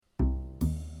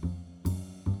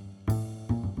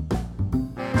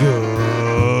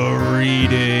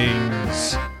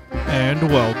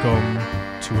and welcome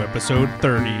to episode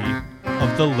 30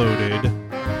 of the Loaded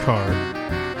Cart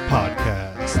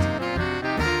Podcast.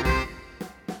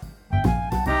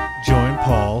 Join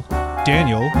Paul,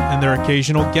 Daniel, and their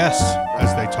occasional guests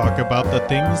as they talk about the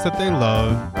things that they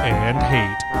love and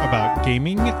hate about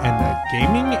gaming and the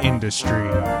gaming industry.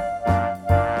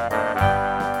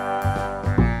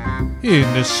 In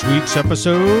this week's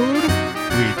episode,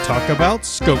 we talk about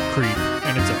scope creep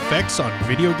and its effects on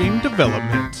video game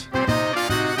development.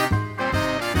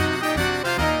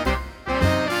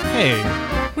 Hey,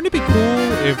 wouldn't it be cool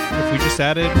if we just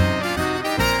added...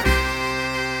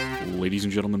 Ladies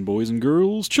and gentlemen, boys and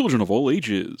girls, children of all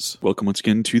ages, welcome once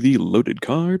again to the Loaded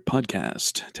Card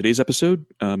Podcast. Today's episode,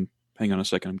 hang on a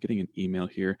second, I'm getting an email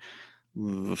here.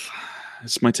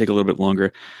 This might take a little bit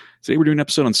longer. Today we're doing an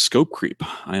episode on scope creep.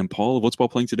 I am Paul of What's Ball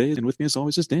Playing Today, and with me as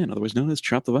always is Dan, otherwise known as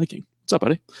Chop the Viking. What's up,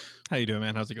 buddy? How you doing,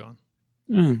 man? How's it going?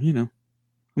 I'm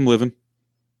living,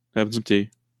 having some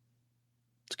tea.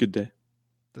 It's a good day.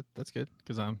 That's good,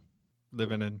 because I'm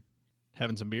living and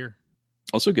having some beer.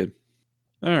 Also good.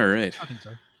 All right. I think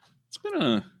so. It's been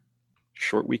a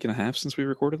short week and a half since we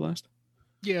recorded last.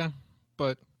 Yeah,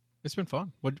 but it's been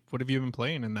fun. What have you been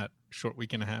playing in that short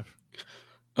week and a half?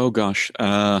 Oh, gosh.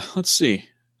 Let's see.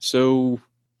 So,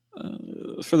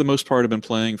 for the most part, I've been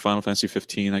playing Final Fantasy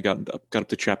 15. I got up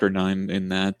to Chapter 9 in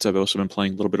that. I've also been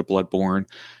playing a little bit of Bloodborne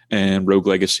and Rogue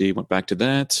Legacy. Went back to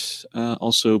that.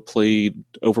 Also played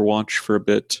Overwatch for a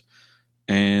bit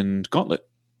and Gauntlet.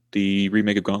 The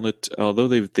remake of Gauntlet, although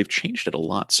they've changed it a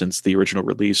lot since the original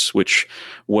release, which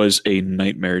was a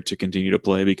nightmare to continue to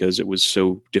play because it was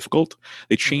so difficult.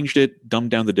 They changed it,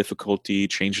 dumbed down the difficulty,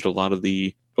 changed a lot of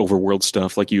the overworld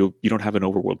stuff. Like you don't have an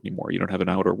overworld anymore. You don't have an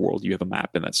outer world. You have a map,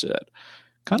 and that's it.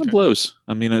 Kind of blows.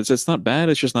 I mean, it's not bad.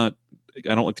 It's just not.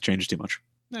 I don't like the changes too much.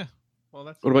 Yeah. Well,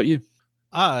 that's. What about you?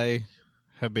 I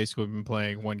have basically been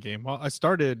playing one game. Well, I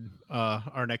started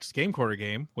our next Game Quarter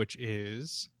game, which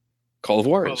is Call of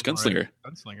Juarez, Gunslinger.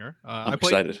 I'm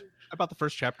excited about the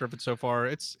first chapter of it so far.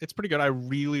 It's pretty good. I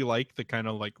really like the kind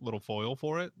of like little foil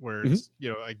for it, where it's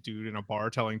a dude in a bar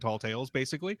telling tall tales,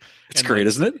 basically. It's great,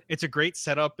 isn't it? It's a great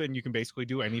setup, and you can basically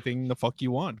do anything the fuck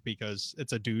you want because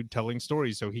it's a dude telling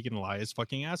stories, so he can lie his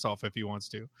fucking ass off if he wants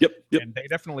to. Yep. And they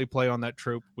definitely play on that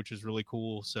trope, which is really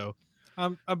cool. So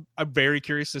I'm very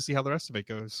curious to see how the rest of it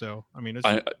goes. So I mean, it's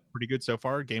pretty good so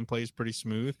far. Gameplay is pretty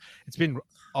smooth. It's been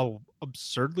an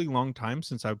absurdly long time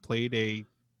since I've played a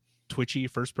twitchy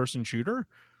first-person shooter,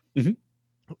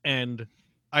 and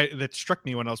that struck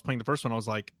me when I was playing the first one. I was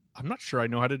like, I'm not sure I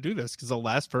know how to do this because the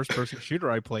last first-person shooter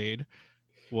I played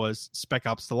was Spec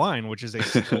Ops: The Line, which is a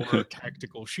slower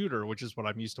tactical shooter, which is what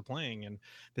I'm used to playing, and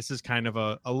this is kind of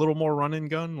a little more run and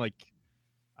gun. Like,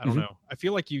 I don't know. I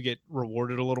feel like you get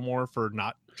rewarded a little more for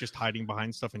not just hiding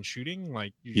behind stuff and shooting.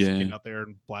 Like, you just get out there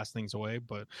and blast things away.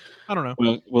 But I don't know.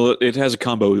 Well, it has a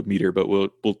combo meter, but we'll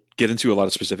get into a lot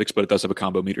of specifics. But it does have a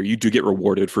combo meter. You do get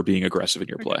rewarded for being aggressive in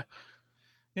your play.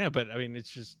 Yeah, but I mean, it's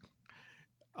just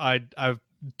I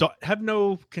have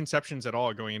no conceptions at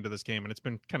all going into this game, and it's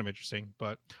been kind of interesting.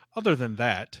 But other than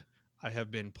that, I have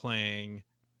been playing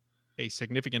a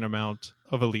significant amount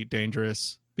of Elite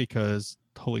Dangerous because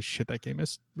holy shit, that game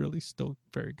is really still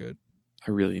very good.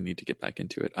 I really need to get back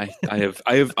into it. I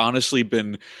have honestly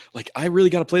been like, I really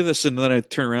got to play this, and then I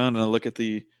turn around and I look at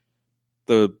the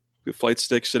flight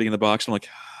stick sitting in the box, and I'm like,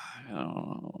 I don't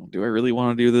know, do I really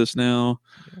want to do this now?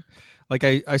 Yeah. Like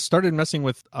I started messing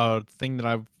with a thing that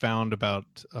I've found about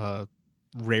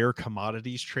rare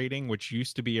commodities trading, which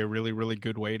used to be a really, really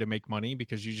good way to make money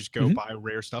because you just go buy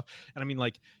rare stuff. And I mean,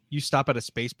 like, you stop at a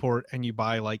spaceport and you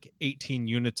buy like 18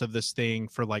 units of this thing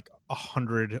for like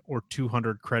 100 or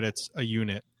 200 credits a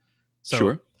unit.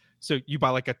 So you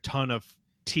buy like a ton of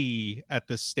tea at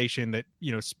this station that,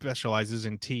 specializes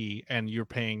in tea, and you're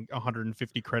paying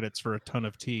 150 credits for a ton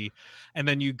of tea. And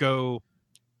then you go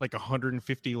like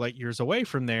 150 light years away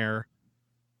from there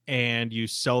and you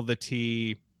sell the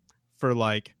tea for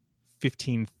like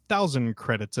 15,000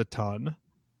 credits a ton.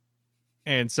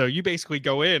 And so you basically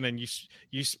go in and you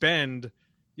spend,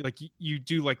 like, you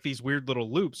do like these weird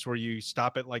little loops where you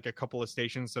stop at like a couple of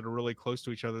stations that are really close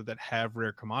to each other that have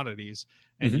rare commodities,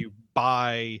 and you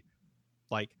buy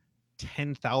like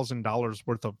 $10,000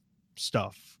 worth of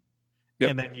stuff.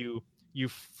 And then you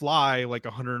fly like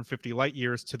 150 light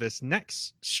years to this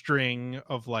next string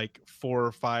of like 4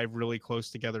 or 5 really close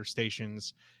together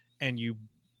stations, and you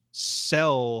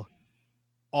sell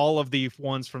all of the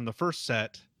ones from the first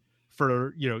set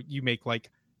for, you make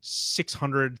like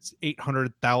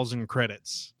 600,000-800,000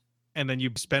 credits, and then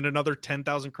you spend another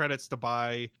 10,000 credits to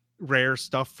buy rare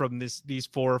stuff from these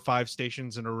 4 or 5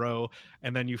 stations in a row,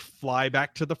 and then you fly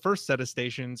back to the first set of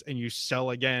stations and you sell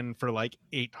again for like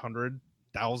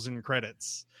 800,000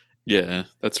 credits. Yeah,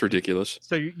 that's ridiculous.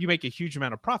 So you make a huge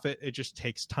amount of profit. It just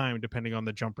takes time depending on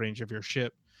the jump range of your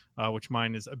ship, which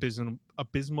mine is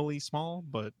abysmally small,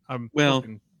 but I'm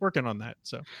working on that.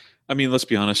 So, I mean, let's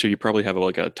be honest here. You probably have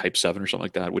like a Type 7 or something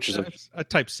like that, which is a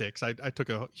Type 6. I took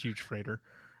a huge freighter.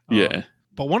 Yeah.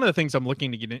 But one of the things I'm looking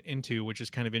to get into, which is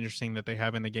kind of interesting that they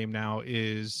have in the game now,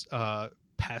 is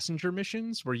passenger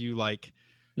missions where you like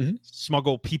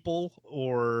smuggle people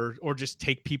or just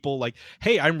take people. Like,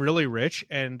 hey, I'm really rich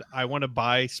and I want to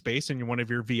buy space in one of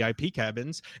your VIP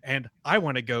cabins, and I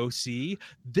want to go see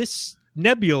this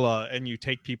nebula, and you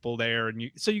take people there, and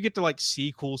you get to like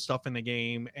see cool stuff in the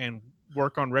game and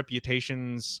work on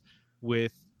reputations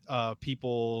with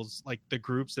people's, like, the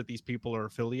groups that these people are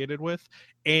affiliated with,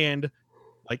 and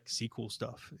like see cool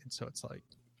stuff. And so it's like,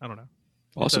 I don't know,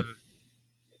 awesome.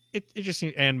 It just,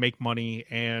 and make money,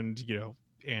 and you know,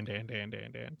 and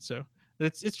so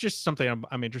it's just something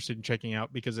I'm interested in checking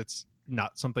out, because it's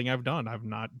not something I've done. I've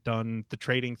not done the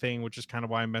trading thing, which is kind of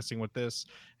why I'm messing with this,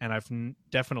 and I've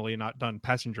definitely not done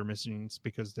passenger missions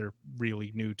because they're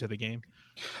really new to the game.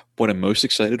 What I'm most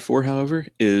excited for, however,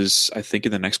 is I think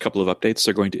in the next couple of updates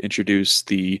they're going to introduce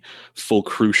the full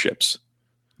cruise ships.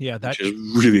 Yeah, that's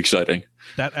really exciting.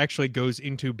 That actually goes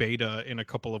into beta in a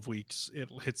couple of weeks. It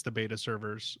hits the beta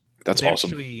servers. That's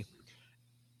awesome. Actually,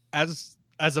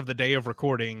 as of the day of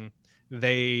recording,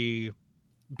 they,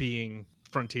 being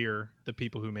Frontier, the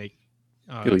people who make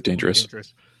Really Dangerous,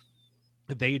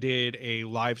 they did a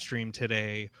live stream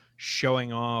today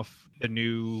showing off the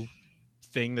new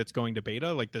thing that's going to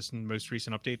beta, like this most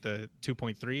recent update, the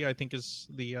 2.3, I think is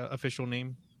the official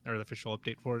name, or the official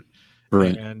update for it.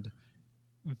 Right. And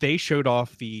they showed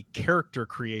off the character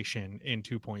creation in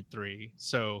 2.3.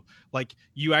 So like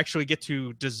you actually get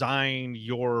to design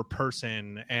your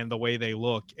person and the way they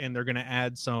look, and they're going to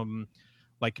add some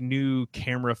like new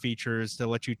camera features to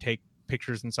let you take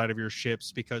pictures inside of your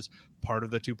ships, because part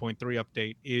of the 2.3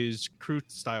 update is crew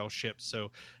style ships.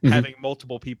 So having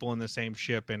multiple people in the same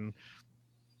ship, and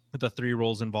the 3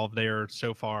 roles involved there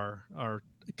so far are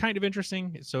kind of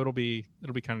interesting. So it'll be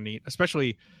kind of neat,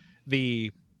 especially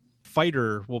the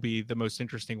fighter will be the most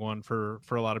interesting one for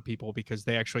a lot of people, because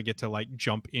they actually get to like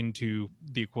jump into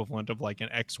the equivalent of like an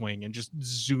X-wing and just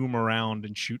zoom around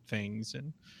and shoot things.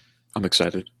 And I'm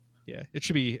excited. Yeah, it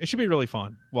should be really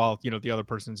fun, while, you know, the other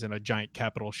person's in a giant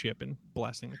capital ship and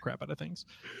blasting the crap out of things.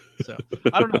 So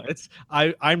I don't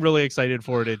know. I'm really excited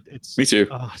for it. It's me too.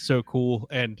 So cool,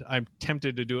 and I'm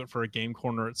tempted to do it for a game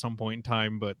corner at some point in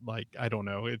time, but like I don't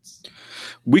know.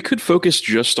 We could focus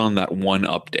just on that one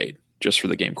update, just for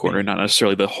the game corner, not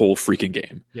necessarily the whole freaking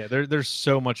game. Yeah, there's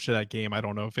so much to that game. I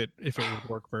don't know if it would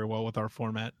work very well with our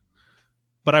format,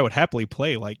 but I would happily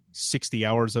play like 60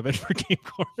 hours of it for game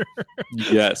corner.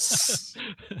 Yes.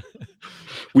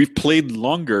 We've played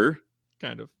longer.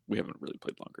 Kind of. We haven't really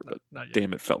played longer, but not yet.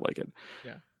 Damn, it felt like it.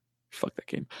 Yeah. Fuck that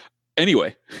game.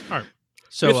 Anyway. All right.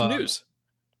 So we have some news.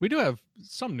 We do have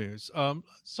some news.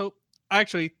 So I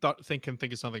actually can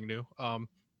think of something new.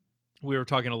 We were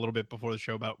talking a little bit before the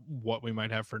show about what we might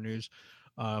have for news.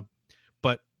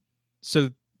 But so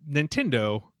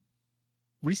Nintendo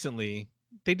recently,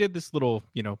 they did this little,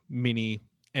 you know, mini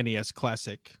NES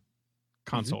Classic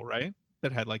console, right?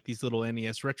 That had like these little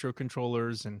NES retro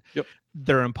controllers, and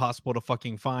they're impossible to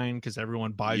fucking find because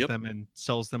everyone buys them and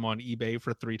sells them on eBay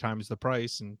for 3 times the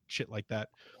price and shit like that.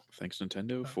 Thanks,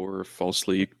 Nintendo, for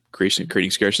falsely creating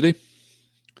scarcity.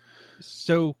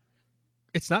 So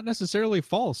it's not necessarily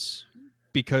false,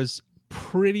 because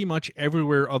pretty much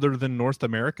everywhere other than North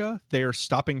America, they are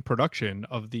stopping production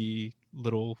of the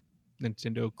little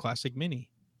Nintendo Classic Mini.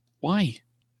 Why?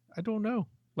 I don't know.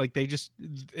 Like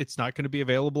it's not going to be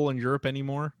available in Europe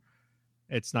anymore.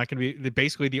 It's not going to be,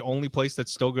 basically the only place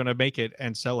that's still going to make it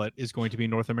and sell it is going to be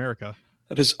North America.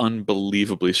 That is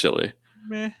unbelievably silly.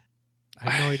 Meh. I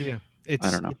have no idea.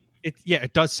 I don't know.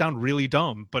 It does sound really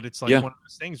dumb, but it's like one of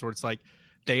those things where it's like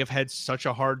they have had such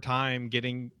a hard time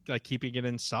keeping it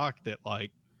in stock that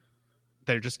like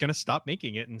they're just going to stop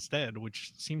making it instead,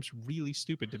 which seems really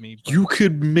stupid to me. You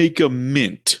could make a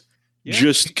mint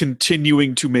just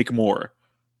continuing to make more.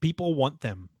 People want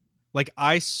them. Like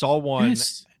I saw one.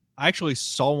 Yes. I actually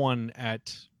saw one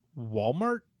at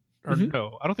Walmart. Or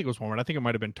no, I don't think it was Walmart. I think it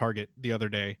might have been Target the other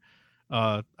day.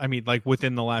 I mean, like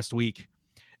within the last week.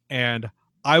 And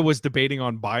I was debating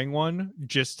on buying one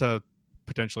just to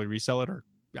potentially resell it or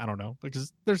I don't know,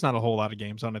 because there's not a whole lot of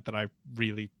games on it that I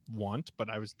really want, but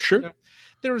I was Sure.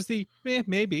 there was the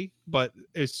maybe, but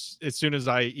as soon as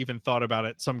I even thought about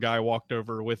it, some guy walked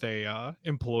over with a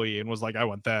employee and was like, I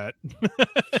want that.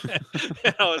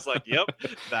 And I was like, yep,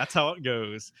 that's how it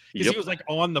goes. Because Yep. he was like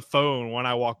on the phone when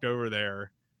I walked over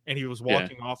there, and he was Yeah.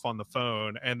 walking off on the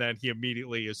phone, and then he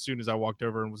immediately, as soon as I walked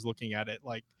over and was looking at it,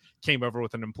 like came over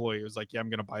with an employee who was like, yeah, I'm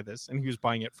gonna buy this, and he was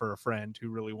buying it for a friend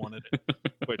who really wanted it,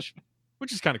 which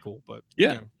is kind of cool. But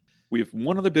Yeah. We have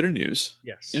one other bit of news.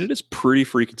 Yes. And it is pretty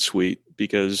freaking sweet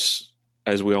because,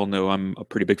 as we all know, I'm a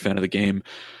pretty big fan of the game.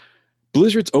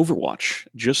 Blizzard's Overwatch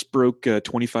just broke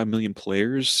 25 million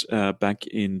players back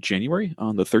in January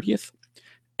on the 30th.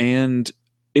 And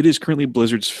it is currently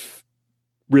Blizzard's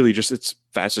really just its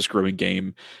fastest growing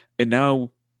game. And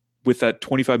now, with that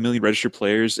 25 million registered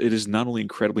players, it is not only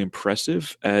incredibly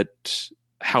impressive at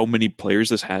how many players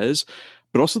this has,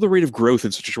 but also the rate of growth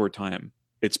in such a short time.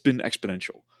 It's been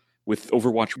exponential, with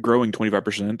Overwatch growing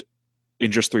 25%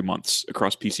 in just 3 months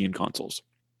across PC and consoles.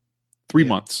 3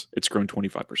 months, it's grown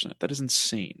 25%. That is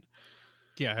insane.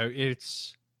 Yeah,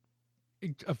 it's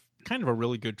kind of a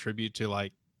really good tribute to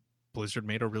like Blizzard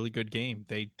made a really good game.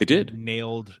 They did.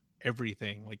 nailed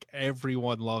everything. Like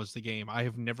everyone loves the game. I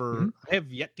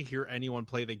have yet to hear anyone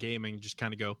play the game and just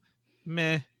kind of go,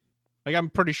 meh. Like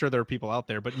I'm pretty sure there are people out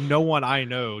there, but no one I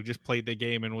know just played the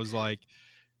game and was like,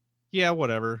 yeah,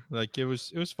 whatever. Like it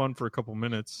was fun for a couple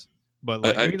minutes. But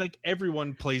like I mean, like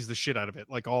everyone plays the shit out of it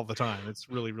like all the time. It's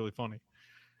really, really funny.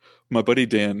 My buddy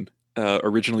Dan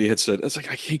originally had said, "It's like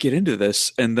I can't get into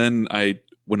this," and then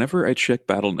whenever I check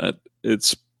BattleNet,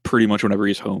 it's pretty much whenever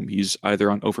he's home, he's either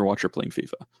on Overwatch or playing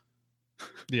FIFA.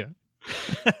 Yeah.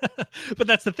 But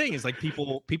that's the thing is like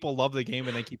people love the game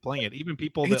and they keep playing it. Even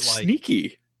people that like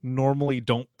sneaky normally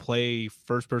don't play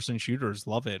first person shooters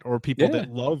love it, or people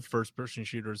that love first person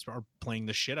shooters are playing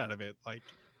the shit out of it. Like,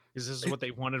 because this is what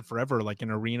they wanted forever, like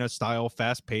an arena style,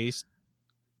 fast paced,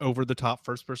 over the top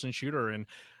first person shooter, and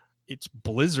it's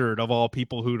Blizzard of all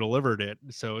people who delivered it.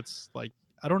 So it's like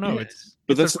I don't know, it's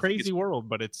a crazy world,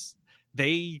 but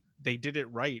they did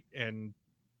it right, and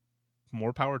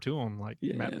more power to them. Like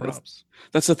mad props.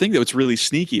 That's the thing though. It's really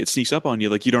sneaky. It sneaks up on you.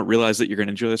 Like you don't realize that you're going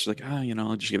to enjoy this. You're like,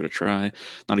 I'll just give it a try.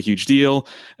 Not a huge deal.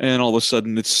 And all of a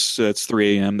sudden it's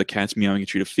 3 a.m. The cat's meowing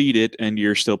at you to feed it, and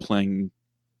you're still playing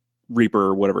Reaper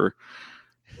or whatever.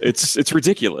 It's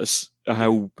ridiculous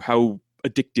how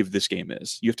addictive this game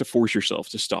is. You have to force yourself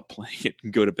to stop playing it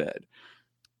and go to bed.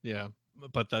 Yeah,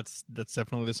 but that's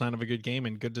definitely the sign of a good game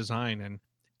and good design. And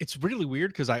it's really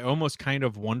weird because I almost kind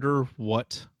of wonder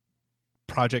what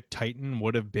Project Titan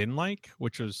would have been like,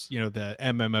 which was, the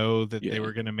MMO that they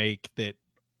were going to make that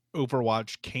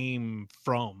Overwatch came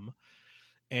from.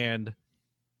 And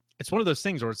it's one of those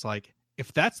things where it's like,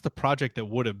 if that's the project that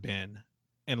would have been,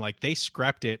 and like they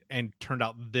scrapped it and turned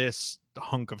out this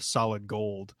hunk of solid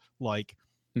gold, like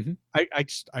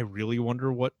I really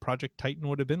wonder what Project Titan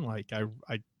would have been like.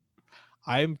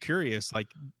 I'm curious, like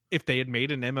if they had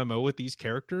made an MMO with these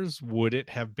characters, would it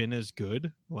have been as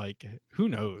good? Like, who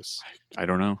knows? I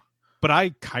don't know. But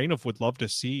I kind of would love to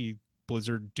see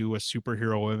Blizzard do a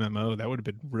superhero MMO. That would have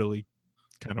been really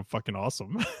kind of fucking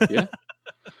awesome. Yeah.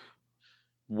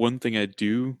 One thing I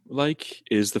do like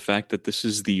is the fact that this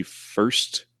is the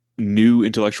first new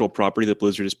intellectual property that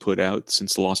Blizzard has put out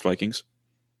since The Lost Vikings.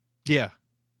 Yeah.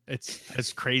 It's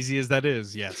as crazy as that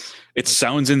is, yes. It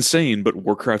sounds insane, but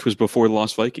Warcraft was before The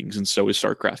Lost Vikings, and so is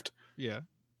StarCraft. Yeah.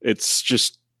 It's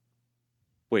just...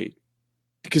 Wait.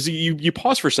 Because you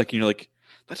pause for a second, you're like,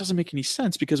 that doesn't make any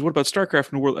sense, because what about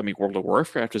StarCraft and World of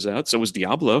Warcraft was out, so was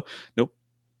Diablo. Nope.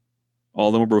 All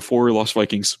of them were before Lost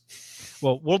Vikings.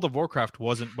 Well, World of Warcraft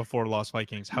wasn't before Lost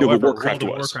Vikings. However, World of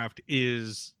Warcraft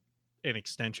is an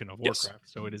extension of Warcraft,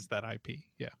 so it is that IP.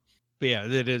 Yeah. But yeah,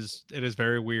 it is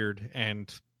very weird,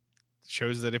 and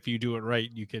shows that if you do it right,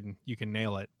 you can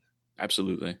nail it.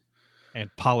 Absolutely. And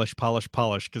polish,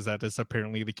 because that is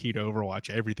apparently the key to Overwatch.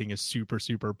 Everything is super,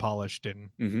 super polished, and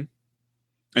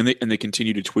and they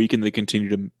continue to tweak, and they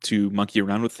continue to monkey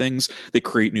around with things. They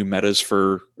create new metas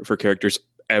for characters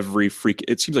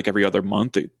it seems like every other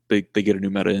month they get a new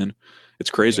meta in. It's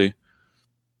crazy.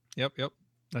 Yep.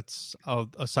 That's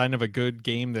a sign of a good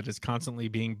game that is constantly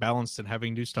being balanced and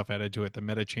having new stuff added to it. The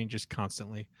meta changes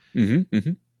constantly.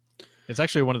 It's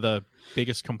actually one of the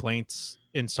biggest complaints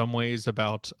in some ways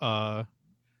about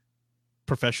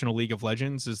professional League of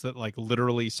Legends is that like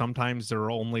literally sometimes there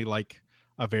are only like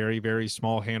a very, very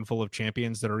small handful of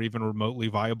champions that are even remotely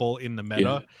viable in the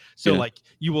meta. So like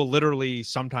you will literally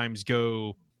sometimes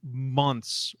go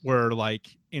months where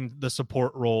like in the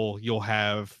support role, you'll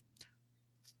have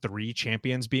 3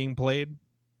 champions being played.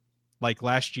 Like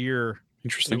last year,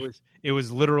 Interesting. it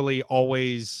was literally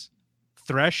always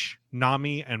Thresh,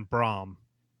 Nami, and Braum.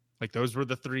 Like those were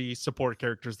the 3 support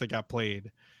characters that got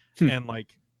played. And like,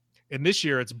 and this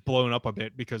year it's blown up a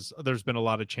bit because there's been a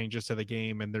lot of changes to the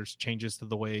game and there's changes to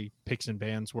the way picks and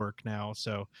bans work now.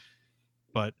 So,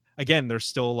 but again, there's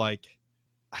still like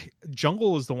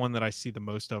jungle is the one that I see the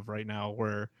most of right now,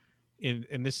 where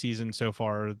in this season so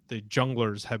far, the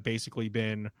junglers have basically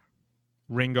been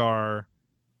Rengar,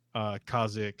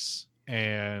 Kha'Zix,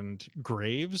 and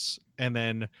Graves, and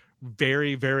then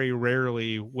very, very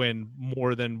rarely, when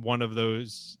more than one of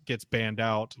those gets banned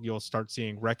out, you'll start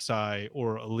seeing Rek'Sai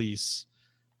or Elise,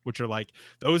 which are like,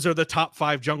 those are the top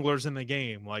 5 junglers in the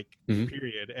game, like,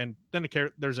 period. And then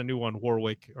there's a new one,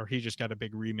 Warwick, or he just got a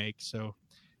big remake, so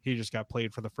he just got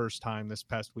played for the first time this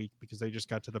past week because they just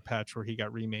got to the patch where he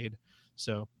got remade.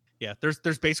 So yeah, there's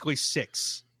basically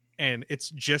 6, and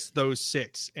it's just those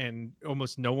 6, and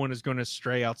almost no one is going to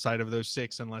stray outside of those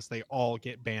 6 unless they all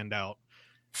get banned out.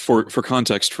 For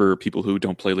context, for people who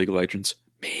don't play League of Legends,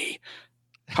 me.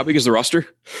 How big is the roster?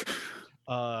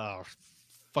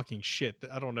 Fucking shit.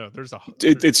 I don't know.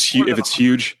 It's huge. If it's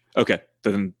huge, okay,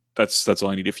 then that's all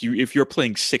I need. If you're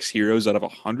playing 6 heroes out of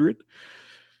 100,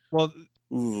 well,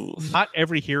 not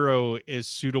every hero is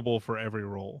suitable for every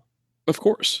role. Of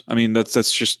course. I mean,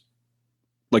 that's just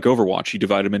like Overwatch. You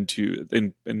divide them into,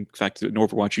 in fact, in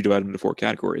Overwatch, you divide them into 4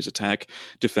 categories: attack,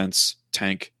 defense,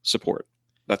 tank, support.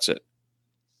 That's it.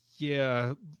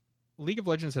 Yeah. League of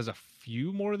Legends has a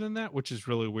few more than that, which is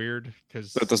really weird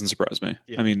because that doesn't surprise me.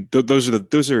 Yeah. I mean,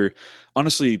 those are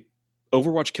honestly,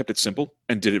 Overwatch kept it simple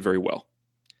and did it very well.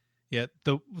 Yeah.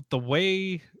 The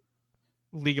way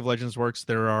League of Legends works,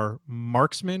 there are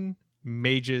marksmen,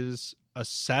 mages,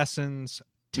 assassins,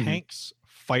 tanks,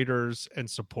 fighters, and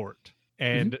support,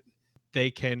 and they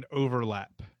can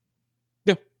overlap.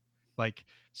 Yeah, like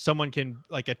someone can,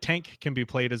 like a tank can be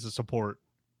played as a support.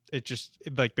 It just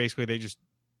like basically they just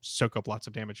soak up lots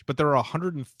of damage. But there are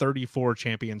 134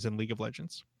 champions in League of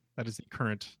Legends. That is the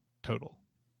current total.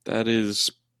 That is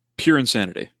pure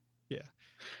insanity.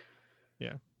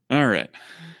 Yeah. All right.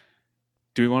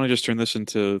 Do we want to just turn this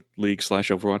into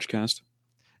League/Overwatch cast?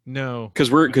 No,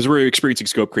 because we're experiencing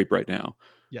scope creep right now.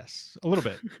 Yes, a little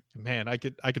bit. Man, I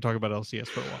could talk about LCS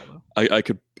for a while though. I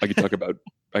could talk about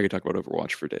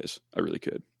Overwatch for days. I really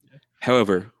could. Yeah.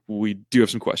 However, we do have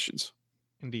some questions.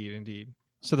 Indeed.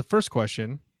 So the first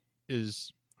question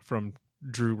is from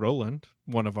Drew Rowland,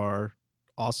 one of our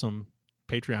awesome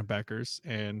Patreon backers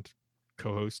and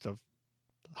co-host of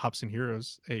Hops and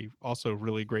Heroes, a also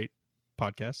really great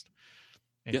podcast.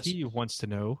 And he wants to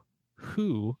know,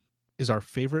 who is our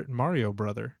favorite Mario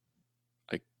brother?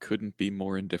 I couldn't be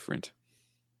more indifferent.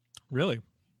 Really?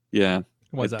 Yeah.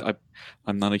 Why is that?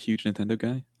 I'm not a huge Nintendo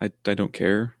guy. I don't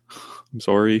care. I'm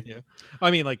sorry. Yeah.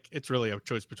 I mean, like, it's really a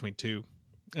choice between 2.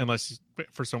 Unless,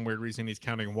 for some weird reason, he's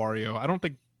counting Wario. I don't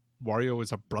think Wario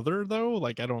is a brother, though.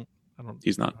 Like, I don't.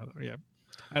 He's not. Yeah.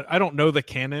 I don't know the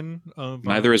canon of...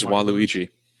 Neither is Waluigi.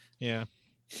 Yeah.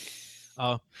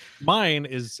 Mine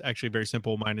is actually very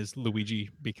simple. Mine is Luigi,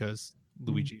 because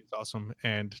Luigi is awesome,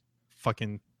 and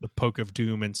fucking the Poke of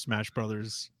Doom in Smash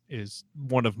Brothers is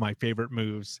one of my favorite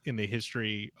moves in the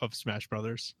history of Smash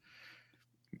Brothers.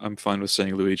 I'm fine with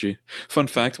saying Luigi. Fun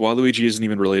fact, Waluigi isn't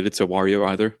even related to Wario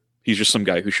either. He's just some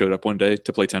guy who showed up one day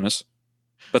to play tennis.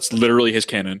 That's literally his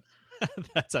canon.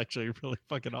 That's actually really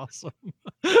fucking awesome.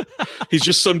 He's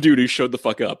just some dude who showed the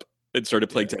fuck up and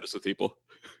started playing tennis with people.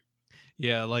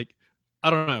 Yeah, like, I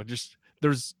don't know, just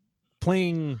there's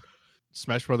playing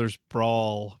Smash Brothers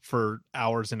Brawl for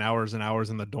hours and hours and hours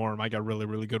in the dorm. I got really,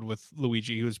 really good with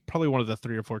Luigi. He was probably one of the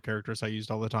 3 or 4 characters I used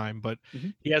all the time, but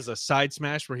he has a side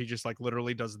smash where he just like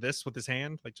literally does this with his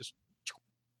hand, like just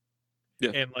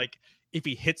and like if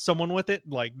he hits someone with it,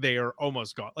 like they are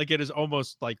almost gone. Like it is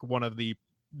almost like one of the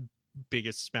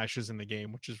biggest smashes in the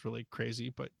game, which is really crazy,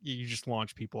 but you just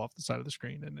launch people off the side of the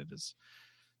screen, and it is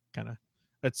kind of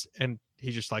and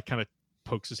he just like kind of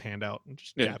pokes his hand out and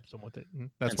just dabs them with it, and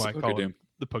that's why I call it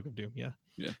the Poke of Doom. Yeah.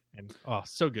 And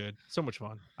so good, so much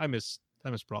fun. I miss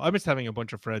Brawl. I miss having a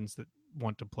bunch of friends that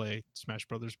want to play Smash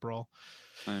Brothers Brawl.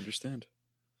 I understand.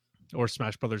 Or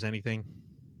Smash Brothers anything,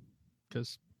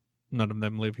 because none of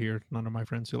them live here. None of my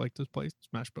friends who like to play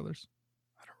Smash Brothers.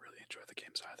 I don't really enjoy the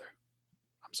games either.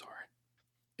 I'm sorry.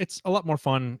 It's a lot more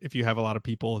fun if you have a lot of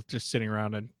people just sitting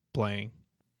around and playing.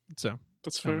 So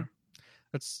that's fair.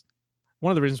 That's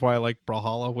one of the reasons why I like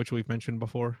Brawlhalla, which we've mentioned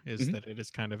before, is that it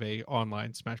is kind of a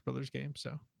online Smash Brothers game.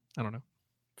 So I don't know.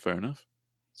 Fair enough.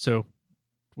 So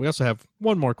we also have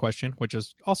one more question, which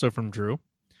is also from Drew,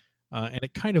 and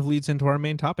it kind of leads into our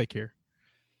main topic here.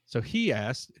 So he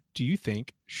asked, do you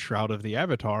think Shroud of the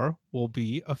Avatar will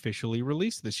be officially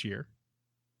released this year?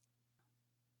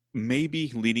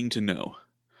 Maybe leading to no.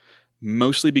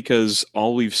 Mostly because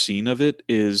all we've seen of it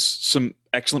is some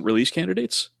excellent release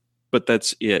candidates, but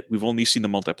that's it. We've only seen the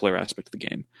multiplayer aspect of the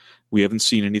game. We haven't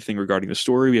seen anything regarding the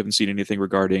story. We haven't seen anything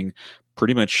regarding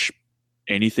pretty much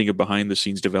anything of behind the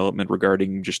scenes development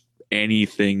regarding just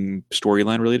anything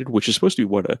storyline related, which is supposed to be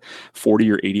what, a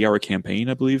 40 or 80-hour campaign,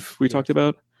 I believe we talked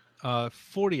about.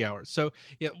 40 hours. So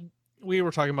yeah, we were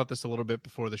talking about this a little bit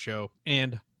before the show,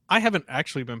 and I haven't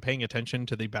actually been paying attention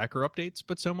to the backer updates,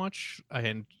 but so much.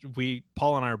 And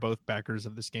Paul and I are both backers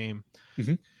of this game,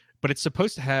 but it's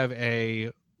supposed to have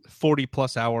a 40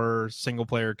 plus hour single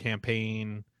player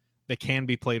campaign that can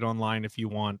be played online if you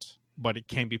want, but it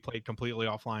can be played completely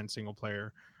offline single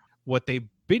player. What they've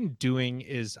been doing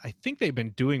is, I think they've been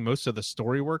doing most of the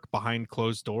story work behind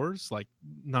closed doors. Like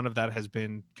none of that has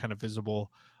been kind of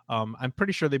visible. I'm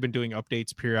pretty sure they've been doing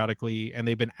updates periodically, and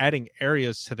they've been adding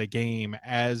areas to the game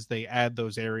as they add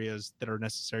those areas that are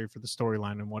necessary for the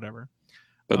storyline and whatever.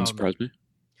 Doesn't surprise me.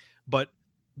 But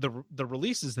the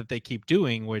releases that they keep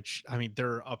doing, which I mean,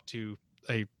 they're up to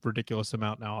a ridiculous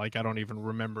amount now. Like I don't even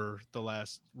remember the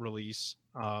last release,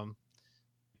 the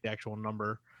actual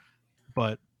number,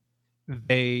 but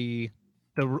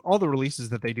all the releases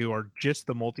that they do are just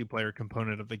the multiplayer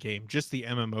component of the game, just the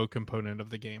MMO component of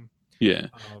the game. Yeah.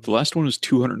 The last one was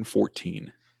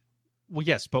 214. Well,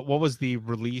 yes, but what was the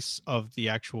release of the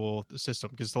actual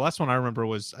system? Because the last one I remember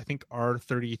was, I think,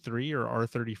 R33 or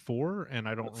R34, and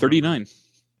I don't 39.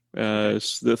 So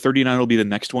the 39 will be the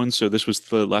next one. So this was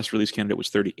the last release candidate was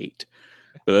 38.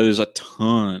 But that is a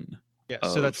ton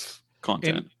so that's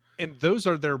content. And those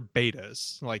are their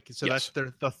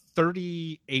the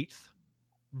 38th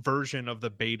version of the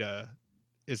beta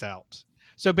is out.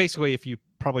 So basically, if you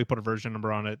probably put a version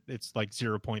number on it, it's like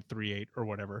 0.38 or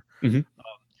whatever.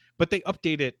 But they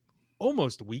update it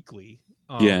almost weekly.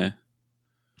 I've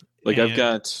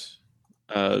got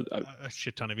a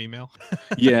shit ton of email.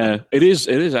 Yeah, it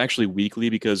is actually weekly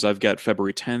because I've got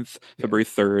February 10th, February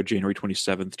 3rd, January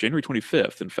 27th, January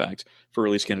 25th, in fact, for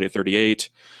release candidate 38.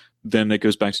 Then it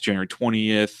goes back to January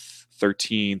 20th,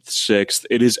 13th, 6th.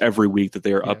 It is every week that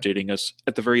they are updating us,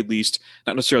 at the very least,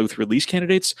 not necessarily with release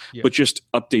candidates, but just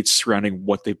updates surrounding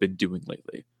what they've been doing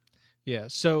lately. Yeah,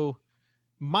 so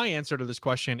my answer to this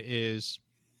question is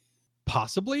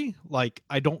possibly. Like,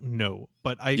 I don't know,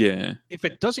 but if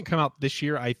it doesn't come out this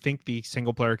year, I think the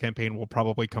single player campaign will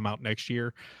probably come out next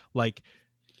year. Like,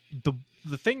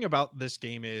 the thing about this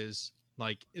game is,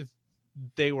 like, if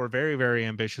they were very, very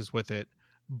ambitious with it,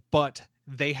 but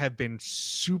they have been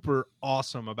super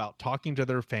awesome about talking to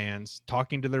their fans,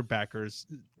 talking to their backers,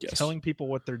 telling people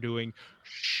what they're doing,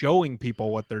 showing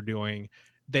people what they're doing.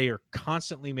 They are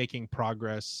constantly making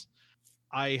progress.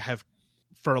 I have,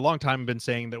 for a long time, been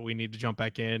saying that we need to jump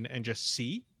back in and just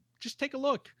take a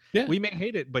look. Yeah. We may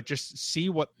hate it, but just see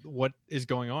what is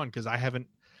going on. Because I haven't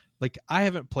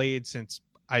played since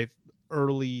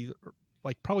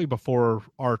probably before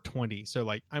R20. So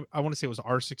like I want to say it was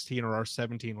R16 or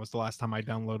R17 was the last time I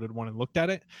downloaded one and looked at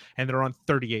it, and they're on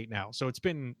 38 now. So it's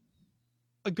been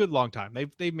a good long time.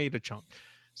 They've made a chunk.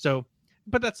 So,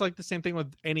 but that's like the same thing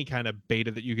with any kind of beta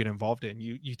that you get involved in.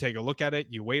 You take a look at it,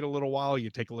 you wait a little while,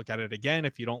 you take a look at it again.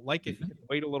 If you don't like it, you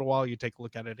wait a little while, you take a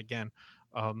look at it again.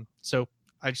 So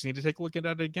I just need to take a look at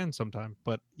it again sometime.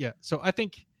 But yeah, so I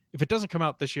think if it doesn't come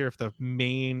out this year, if the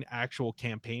main actual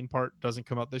campaign part doesn't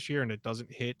come out this year and it doesn't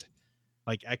hit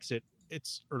exit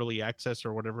its early access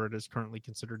or whatever it is currently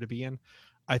considered to be in,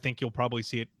 I think you'll probably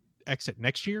see it exit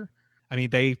next year. I mean,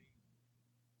 they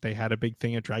had a big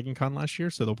thing at DragonCon last year,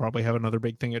 so they'll probably have another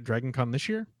big thing at DragonCon this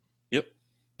year. Yep.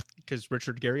 Because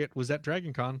Richard Garriott was at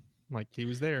DragonCon. Like, he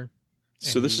was there.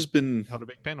 So this has been held a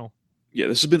big panel. Yeah,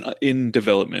 this has been in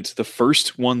development. The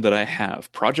first one that I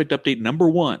have, project update number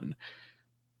 1,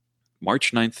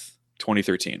 March 9th,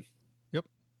 2013. Yep.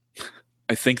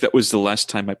 I think that was the last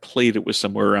time I played it, was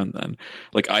somewhere around then.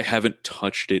 Like, I haven't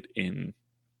touched it in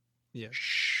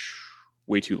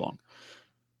way too long.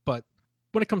 But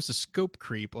when it comes to scope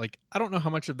creep, like, I don't know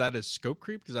how much of that is scope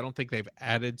creep, because I don't think they've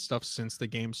added stuff since the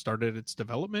game started its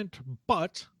development,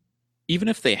 but even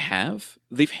if they have,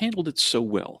 they've handled it so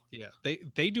well. Yeah,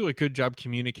 they do a good job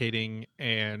communicating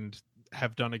and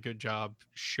have done a good job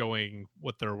showing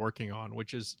what they're working on,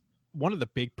 which is one of the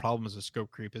big problems with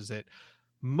scope creep, is that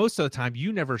most of the time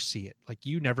you never see it. Like,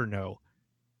 you never know.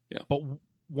 Yeah. But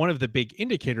one of the big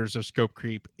indicators of scope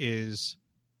creep is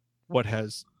what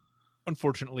has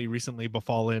unfortunately recently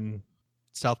befallen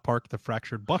South Park: The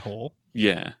Fractured Butthole.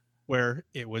 Yeah. Where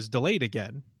it was delayed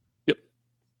again. Yep.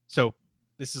 So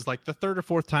this is like the third or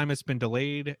fourth time it's been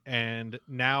delayed, and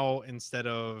now instead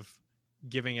of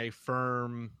giving a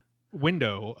firm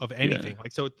window of anything,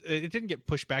 like, so it didn't get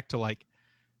pushed back to like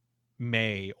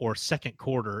May or second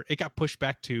quarter. It got pushed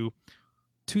back to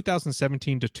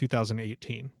 2017 to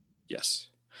 2018. Yes.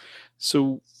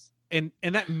 So and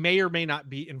that may or may not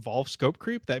be involve scope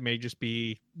creep. That may just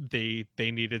be they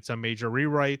needed some major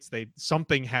rewrites.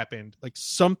 Something happened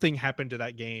to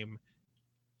that game,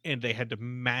 and they had to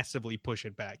massively push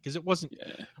it back because it wasn't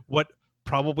what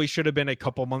probably should have been a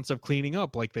couple months of cleaning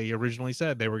up, like they originally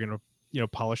said. They were going to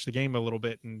polish the game a little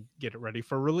bit and get it ready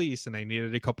for release, and they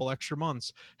needed a couple extra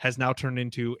months. Has now turned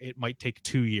into it might take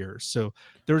 2 years. So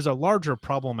there's a larger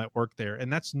problem at work there,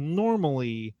 and that's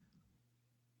normally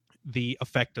the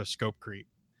effect of scope creep.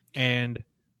 And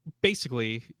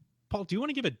basically, Paul, do you want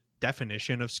to give a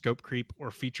definition of scope creep or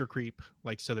feature creep,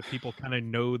 like, so that people kind of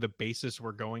know the basis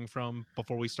we're going from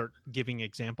before we start giving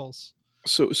examples?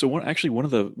 So one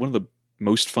of the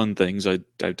most fun things I've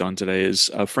done today is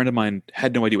a friend of mine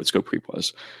had no idea what scope creep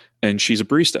was, and she's a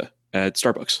barista at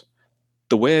Starbucks.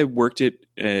 The way I worked it,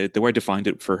 the way I defined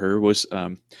it for her was,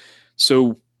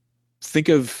 so think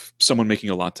of someone making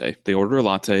a latte. They order a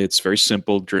latte. It's a very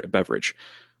simple beverage.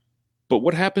 But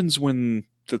what happens when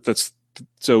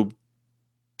so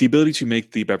the ability to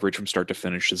make the beverage from start to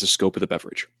finish is the scope of the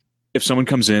beverage. If someone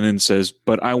comes in and says,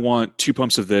 but I want 2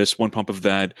 pumps of this, 1 pump of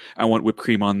that, I want whipped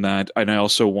cream on that, and I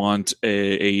also want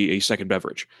a second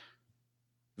beverage,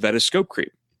 that is scope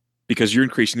creep, because you're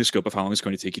increasing the scope of how long it's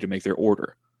going to take you to make their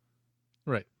order.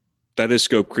 Right. That is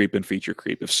scope creep and feature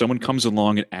creep. If someone comes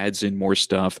along and adds in more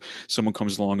stuff, someone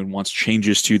comes along and wants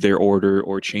changes to their order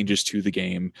or changes to the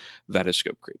game, that is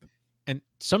scope creep. And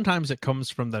sometimes it comes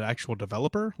from the actual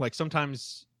developer. Like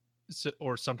sometimes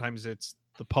it's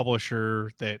the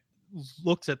publisher that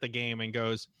looks at the game and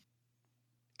goes,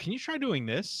 can you try doing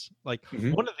this? Like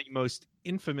one of the most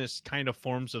infamous kind of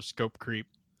forms of scope creep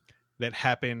that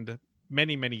happened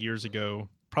many, many years ago,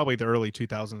 probably the early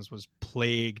 2000s, was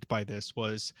plagued by this,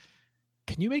 was,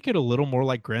 can you make it a little more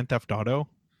like Grand Theft Auto?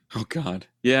 Oh God.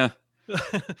 Yeah.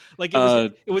 Like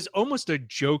it was almost a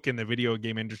joke in the video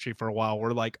game industry for a while,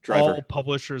 where like Driver. all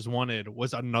publishers wanted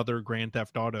was another Grand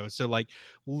Theft Auto. So like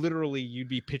literally you'd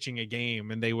be pitching a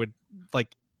game and they would,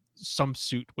 like, some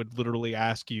suit would literally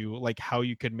ask you like how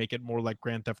you could make it more like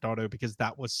Grand Theft Auto, because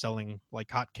that was selling like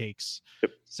hotcakes.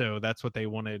 Yep. So that's what they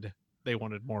wanted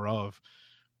more of.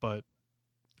 But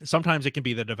sometimes it can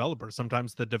be the developer.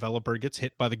 Sometimes the developer gets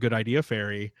hit by the good idea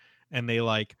fairy and they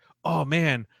like, oh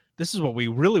man, this is what we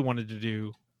really wanted to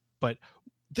do, but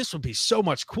this would be so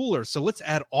much cooler. So let's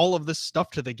add all of this stuff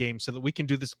to the game so that we can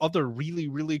do this other really,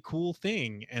 really cool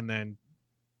thing. And then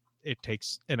it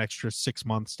takes an extra 6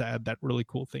 months to add that really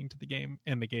cool thing to the game,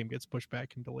 and the game gets pushed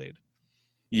back and delayed.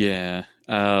 Yeah.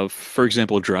 For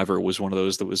example, Driver was one of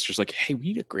those that was just like, hey, we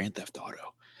need a Grand Theft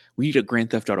Auto. We need a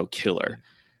Grand Theft Auto killer.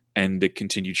 And it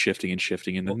continued shifting and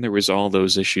shifting. And then there was all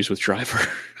those issues with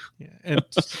Driver. Yeah. And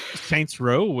Saints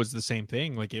Row was the same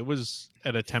thing. Like, it was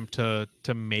an attempt to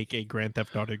make a Grand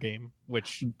Theft Auto game,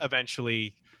 which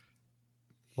eventually,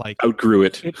 like, outgrew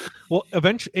it.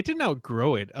 Eventually it didn't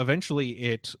outgrow it. Eventually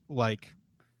it like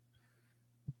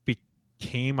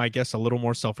became, I guess, a little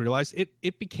more self-realized.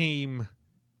 It became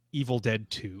Evil Dead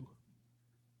 2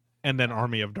 and then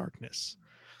Army of Darkness.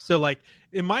 So like,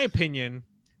 in my opinion,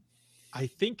 I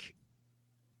think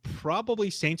probably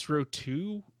Saints Row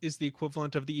 2 is the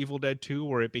equivalent of the Evil Dead 2,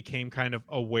 where it became kind of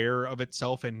aware of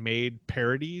itself and made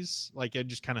parodies. Like, it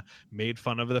just kind of made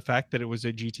fun of the fact that it was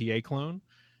a GTA clone.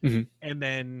 Mm-hmm. And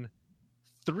then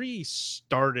 3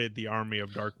 started the Army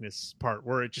of Darkness part,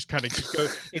 where it just kind of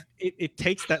goes, it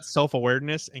takes that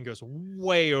self-awareness and goes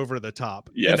way over the top.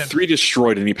 Yeah, 3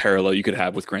 destroyed any parallel you could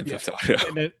have with Grand Theft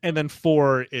Auto. And then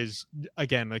 4 is,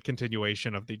 again, a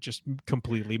continuation of the just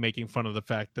completely making fun of the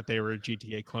fact that they were a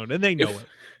GTA clone, and they know it.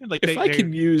 Like, if I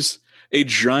can use a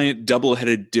giant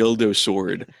double-headed dildo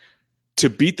sword to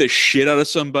beat the shit out of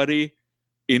somebody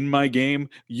in my game,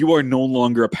 you are no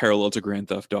longer a parallel to Grand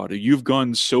Theft Auto. You've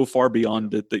gone so far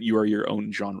beyond it that you are your own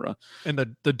genre. And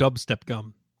the dubstep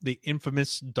gun, the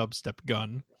infamous dubstep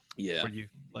gun, where you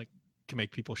like can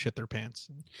make people shit their pants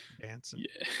and dance and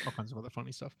all kinds of other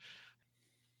funny stuff.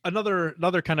 Another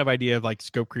kind of idea of like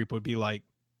scope creep would be like,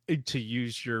 to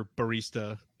use your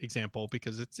barista example,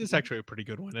 because it's actually a pretty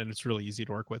good one and it's really easy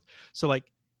to work with. So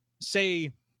like,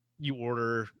 say you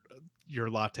order your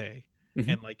latte. Mm-hmm.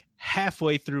 And like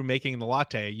halfway through making the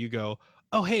latte, you go,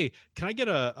 oh, hey, can I get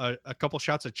a couple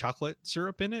shots of chocolate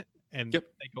syrup in it? And they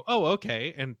go, oh,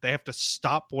 okay. And they have to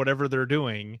stop whatever they're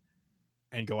doing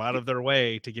and go out of their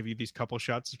way to give you these couple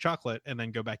shots of chocolate and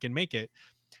then go back and make it.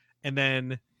 And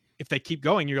then if they keep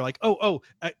going, you're like,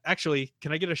 actually,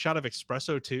 can I get a shot of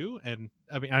espresso too? And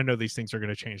I mean, I know these things are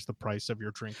going to change the price of your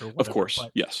drink or whatever. Of course,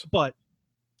 yes. But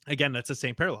again, that's the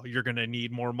same parallel. You're going to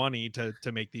need more money to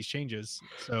make these changes.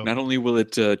 So not only will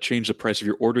it change the price of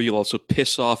your order, you'll also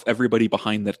piss off everybody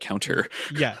behind that counter.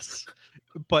 Yes,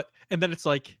 and then it's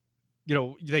like,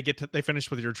 they finish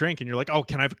with your drink and you're like, oh,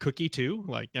 can I have a cookie too?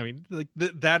 Like, I mean, like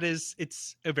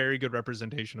it's a very good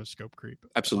representation of scope creep.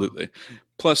 Absolutely.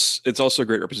 Plus, it's also a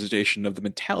great representation of the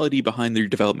mentality behind your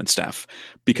development staff,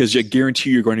 because I guarantee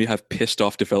you're going to have pissed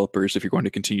off developers if you're going to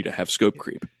continue to have scope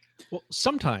creep. Well,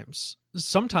 sometimes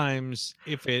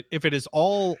if it is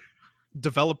all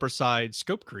developer side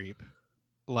scope creep,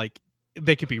 like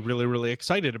they could be really, really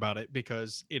excited about it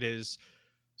because it is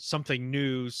something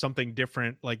new, something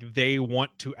different. Like they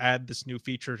want to add this new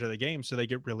feature to the game, so they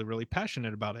get really, really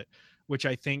passionate about it, which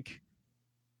I think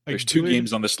there's two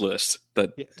games on this list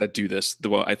that do this.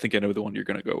 I think I know the one you're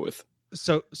going to go with.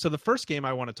 So the first game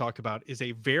I want to talk about is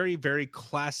a very, very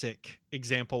classic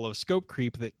example of scope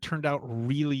creep that turned out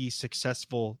really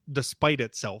successful despite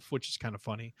itself, which is kind of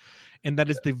funny. And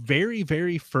that is the very,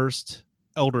 very first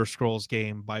Elder Scrolls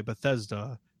game by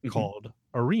Bethesda called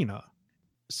Arena.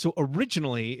 So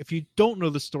originally, if you don't know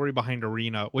the story behind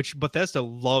Arena, which Bethesda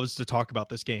loves to talk about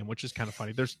this game, which is kind of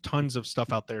funny. There's tons of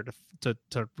stuff out there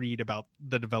to read about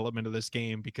the development of this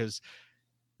game, because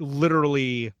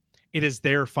literally it is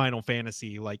their Final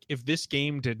Fantasy. Like, if this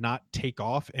game did not take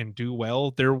off and do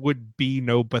well, there would be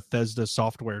no Bethesda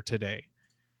software today.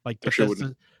 Like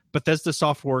Bethesda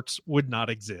Softworks would not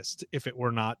exist if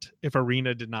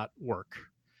Arena did not work.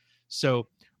 So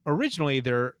originally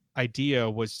their idea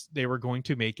was they were going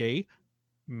to make a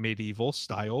medieval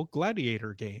style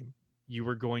gladiator game. You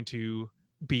were going to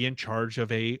be in charge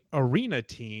of a arena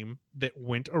team that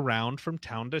went around from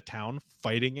town to town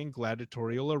fighting in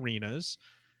gladiatorial arenas,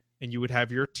 and you would have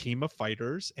your team of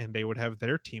fighters and they would have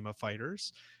their team of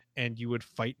fighters, and you would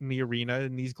fight in the arena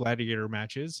in these gladiator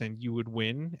matches, and you would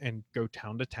win and go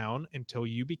town to town until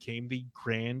you became the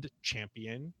grand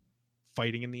champion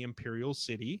fighting in the Imperial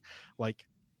City, like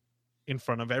in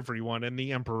front of everyone and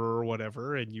the emperor or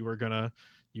whatever, and you were gonna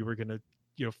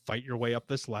fight your way up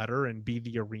this ladder and be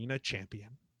the arena champion,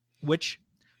 which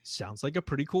sounds like a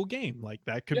pretty cool game. Like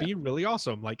that could be really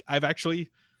awesome. Like I've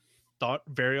actually thought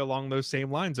very along those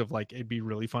same lines of like, it'd be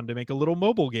really fun to make a little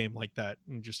mobile game like that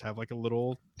and just have like a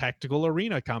little tactical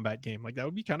arena combat game. Like that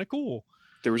would be kind of cool.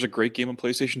 There was a great game on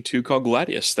PlayStation 2 called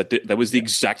Gladius that was the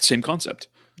exact same concept.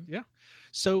 Yeah.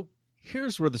 So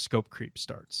here's where the scope creep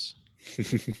starts.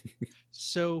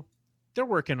 So they're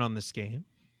working on this game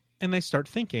and they start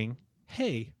thinking,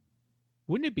 hey,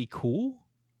 wouldn't it be cool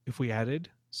if we added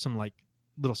some like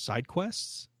little side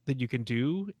quests that you can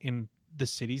do in the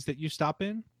cities that you stop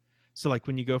in? So like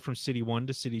when you go from city 1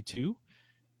 to city 2,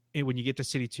 and when you get to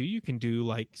city 2, you can do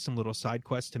like some little side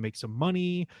quests to make some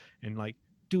money and like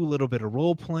do a little bit of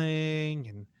role playing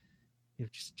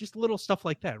and just little stuff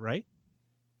like that, right?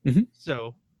 Mm-hmm.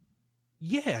 So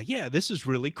yeah, this is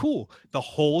really cool. The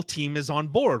whole team is on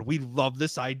board. We love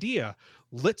this idea.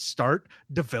 Let's start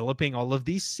developing all of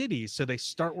these cities. So they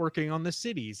start working on the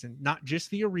cities, and not just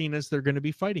the arenas they're going to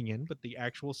be fighting in, but the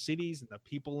actual cities and the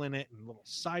people in it and little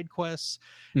side quests.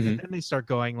 Mm-hmm. And then they start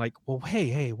going like, well,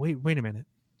 hey, wait a minute.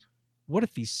 What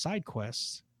if these side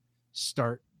quests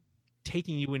start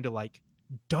taking you into like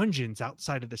dungeons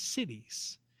outside of the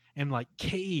cities and like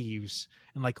caves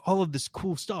and like all of this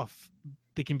cool stuff?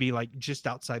 They can be like just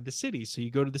outside the city. So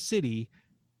you go to the city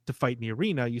to fight in the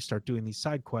arena, you start doing these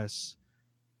side quests,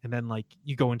 and then like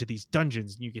you go into these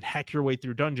dungeons and you can hack your way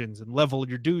through dungeons and level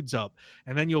your dudes up,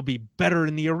 and then you'll be better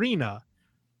in the arena.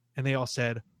 And they all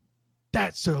said,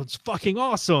 that sounds fucking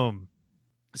awesome.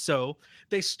 So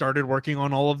they started working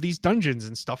on all of these dungeons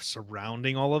and stuff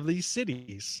surrounding all of these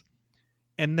cities.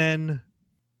 And then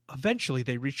eventually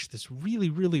they reached this really,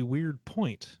 really weird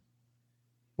point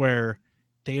where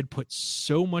they had put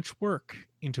so much work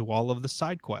into all of the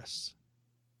side quests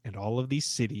and all of these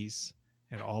cities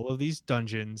and all of these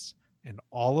dungeons and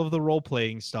all of the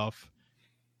role-playing stuff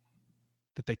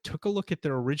that they took a look at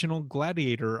their original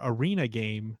Gladiator arena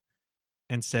game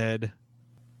and said,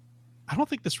 I don't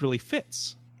think this really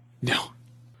fits. No.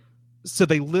 So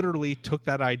they literally took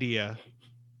that idea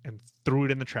and threw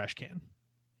it in the trash can.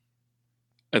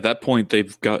 At that point,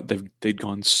 they'd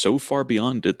gone so far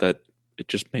beyond it that it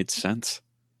just made sense.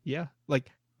 Yeah,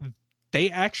 like they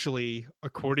actually,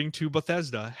 according to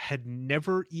Bethesda, had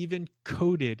never even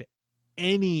coded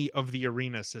any of the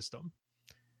arena system.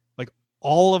 Like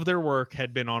all of their work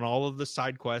had been on all of the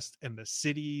side quests and the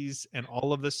cities and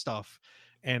all of this stuff,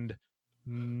 and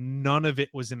none of it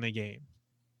was in the game.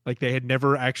 Like they had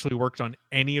never actually worked on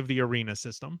any of the arena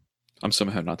system, I'm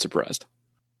somehow not surprised.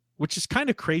 which is kind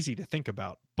of crazy to think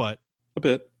about. But A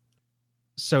bit.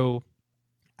 so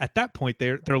at that point,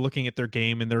 they're looking at their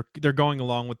game and they're going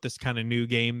along with this kind of new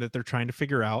game that they're trying to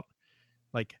figure out.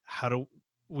 Like, how do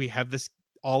we have this,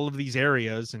 all of these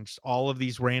areas and just all of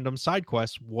these random side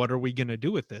quests? What are we going to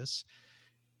do with this?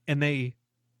 And they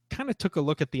kind of took a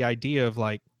look at the idea of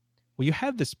like, well, you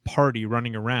have this party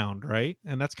running around, right?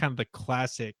 And that's kind of the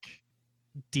classic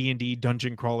D&D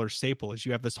dungeon crawler staple, is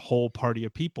you have this whole party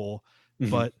of people,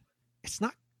 Mhm. but it's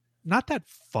not that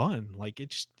fun. Like, it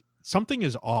just, something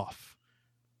is off.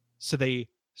 So they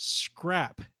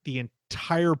scrap the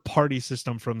entire party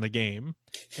system from the game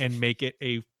and make it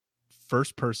a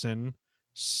first person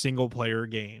single player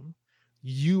game.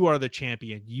 You are the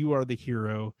champion, you are the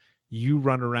hero, you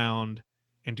run around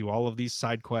and do all of these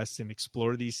side quests and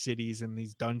explore these cities and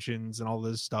these dungeons and all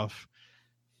this stuff.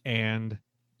 And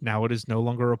now it is no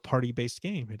longer a party based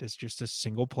game. It is just a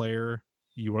single player,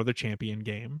 you are the champion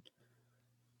game.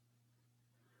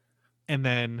 And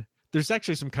then there's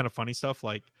actually some kind of funny stuff.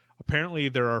 Like, apparently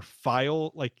there are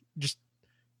just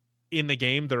in the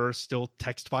game, there are still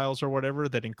text files or whatever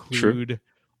that include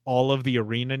all of the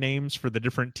arena names for the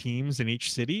different teams in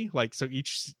each city. Like, so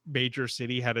each major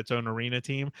city had its own arena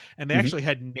team, and they actually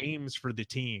had names for the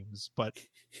teams. But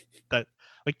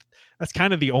that's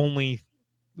kind of the only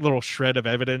little shred of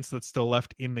evidence that's still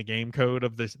left in the game code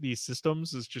of these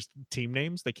systems, is just team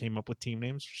names. They came up with team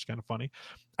names, which is kind of funny.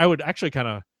 I would actually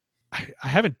I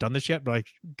haven't done this yet, but I'm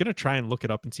gonna try and look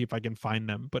it up and see if I can find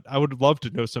them. But I would love to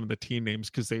know some of the team names,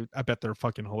 because I bet they're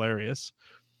fucking hilarious.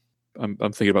 I'm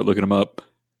thinking about looking them up.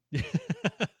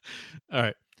 All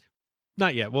right,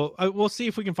 not yet. Well, we'll see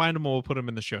if we can find them, and we'll put them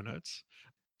in the show notes.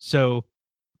 So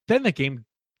then the game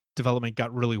development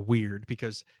got really weird,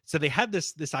 because so they had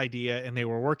this idea and they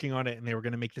were working on it, and they were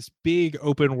going to make this big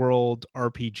open world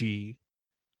RPG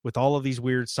with all of these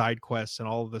weird side quests and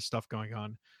all of this stuff going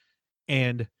on.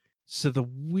 And so the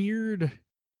weird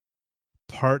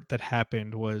part that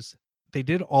happened was a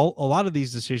lot of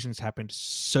these decisions happened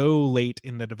so late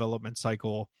in the development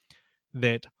cycle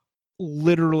that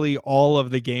literally all of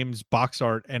the game's box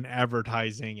art and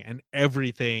advertising and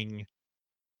everything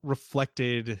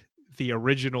reflected the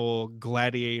original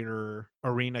Gladiator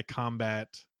arena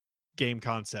combat game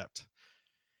concept.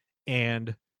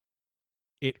 And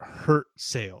it hurt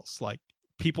sales. Like,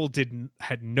 people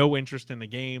had no interest in the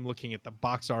game looking at the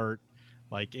box art.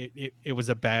 Like, it was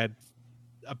a bad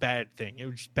thing. It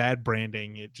was just bad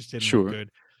branding. It just didn't look good.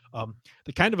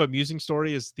 The kind of amusing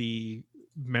story is the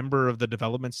member of the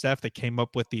development staff that came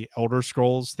up with the Elder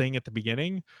Scrolls thing at the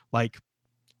beginning, like,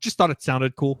 just thought it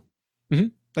sounded cool. Mm-hmm.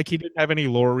 Like, he didn't have any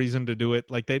lore reason to do it.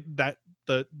 Like,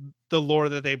 the lore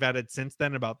that they've added since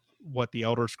then about what the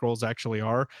Elder Scrolls actually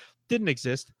are didn't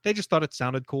exist. They just thought it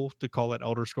sounded cool to call it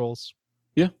Elder Scrolls.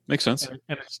 Yeah, makes sense. And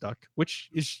it stuck, which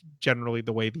is generally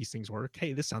the way these things work.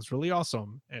 Hey, this sounds really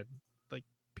awesome. And like,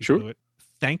 people do it.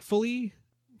 Thankfully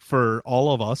for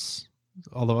all of us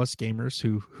gamers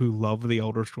who love the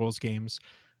Elder Scrolls games,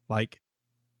 like,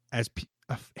 as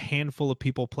a handful of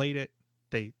people played it,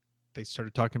 they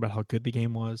started talking about how good the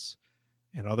game was,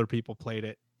 and other people played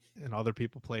it, and other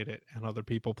people played it, and other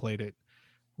people played it.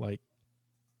 Like,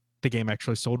 the game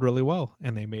actually sold really well,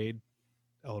 and they made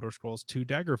Elder Scrolls 2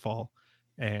 Daggerfall,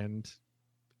 and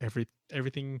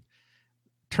everything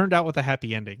turned out with a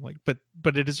happy ending. Like,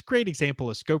 but it is a great example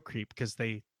of scope creep, because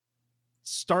they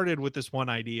started with this one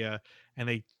idea and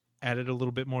they added a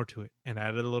little bit more to it, and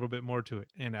added a little bit more to it,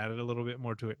 and added a little bit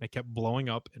more to it, and it kept blowing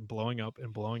up and blowing up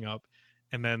and blowing up.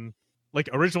 And then, like,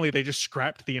 originally they just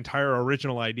scrapped the entire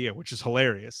original idea, which is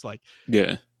hilarious. Like,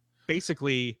 yeah,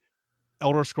 basically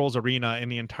Elder Scrolls Arena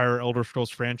and the entire Elder Scrolls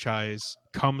franchise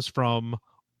comes from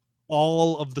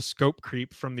all of the scope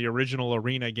creep from the original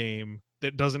Arena game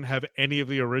that doesn't have any of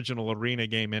the original Arena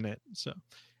game in it. So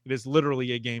it is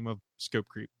literally a game of scope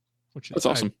creep, which is, that's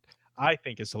awesome. I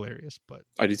think is hilarious. But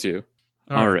I do too.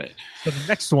 All right. So the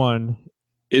next one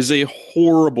is a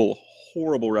horrible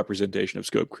representation of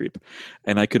scope creep,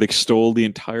 and I could extol the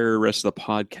entire rest of the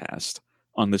podcast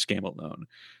on this game alone.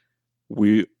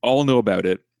 We all know about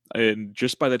it, and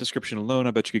just by that description alone,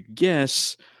 I bet you could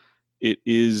guess it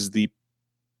is the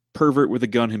pervert with a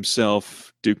gun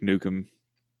himself, Duke Nukem,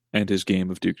 and his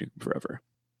game of Duke Nukem Forever.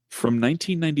 From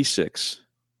 1996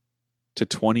 to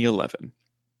 2011,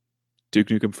 Duke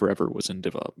Nukem Forever was in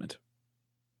development.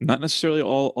 Not necessarily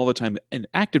all the time in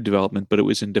active development, but it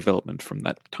was in development from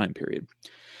that time period.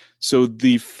 So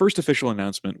the first official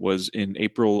announcement was in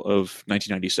April of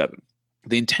 1997.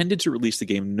 They intended to release the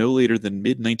game no later than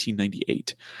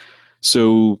mid-1998.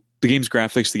 So the game's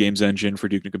graphics, the game's engine for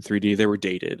Duke Nukem 3D, they were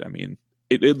dated. I mean,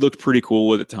 it looked pretty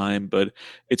cool at the time, but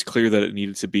it's clear that it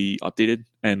needed to be updated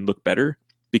and look better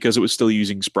because it was still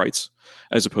using sprites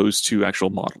as opposed to actual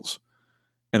models.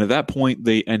 And at that point,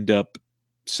 they end up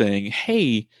saying,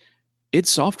 hey, id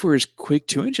Software's Quake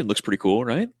 2 engine looks pretty cool,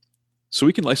 right? So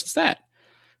we can license that.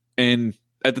 And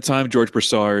at the time, George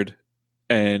Broussard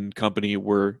and company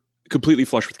were completely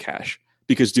flush with cash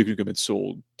because Duke Nukem had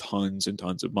sold tons and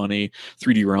tons of money.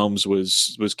 3D Realms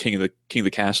was king of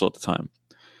the castle at the time.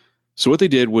 So what they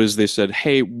did was they said,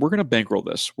 hey, we're going to bankroll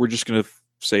this. We're just going to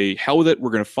say, hell with it.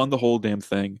 We're going to fund the whole damn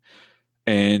thing.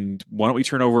 And why don't we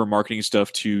turn over our marketing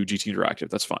stuff to GT Interactive?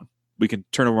 That's fun. We can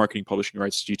turn over marketing publishing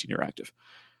rights to GT Interactive.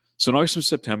 So in August and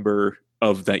September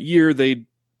of that year, a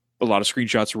lot of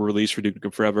screenshots were released for Duke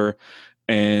Nukem Forever.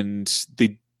 And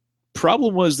the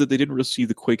problem was that they didn't receive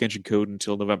the Quake engine code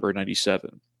until November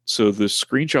 97. So the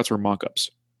screenshots were mock-ups,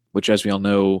 which, as we all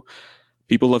know,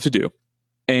 people love to do.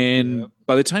 And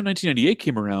by the time 1998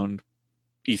 came around,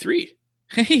 E3,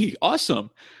 hey, awesome.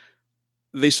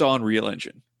 They saw Unreal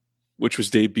Engine, which was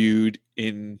debuted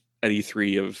at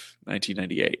E3 of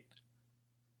 1998.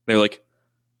 They're like,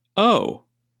 oh,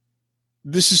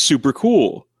 this is super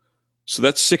cool. So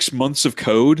that's 6 months of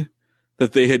code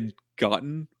that they had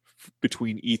gotten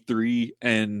between E3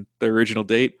 and the original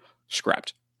date,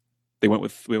 scrapped. They went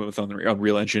with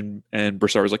Unreal Engine, and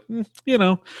Broussard was like,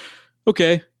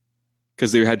 okay.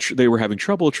 Because they were having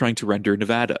trouble trying to render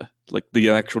Nevada, like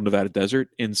the actual Nevada desert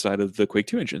inside of the Quake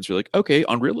 2 engines. They're like, okay,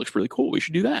 Unreal looks really cool. We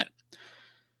should do that.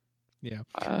 Yeah.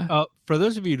 For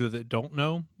those of you that don't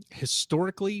know,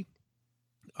 historically,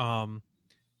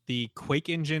 the Quake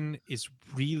engine is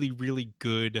really, really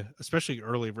good, especially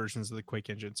early versions of the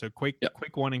Quake engine. So Quake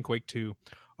 1 and Quake 2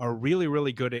 are really,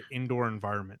 really good at indoor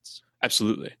environments.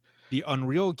 Absolutely. The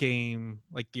Unreal game,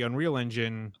 like the Unreal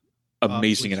Engine,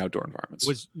 amazing in outdoor environments,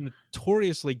 was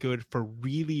notoriously good for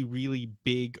really, really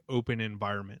big open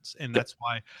environments. And that's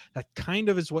why that kind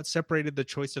of is what separated the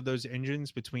choice of those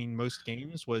engines between most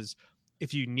games. Was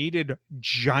if you needed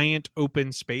giant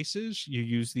open spaces, you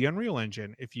use the Unreal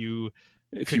Engine. If you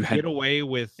get away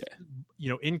with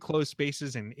enclosed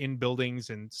spaces and in buildings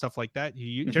and stuff like that,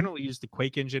 you generally use the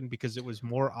Quake engine because it was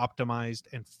more optimized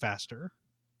and faster.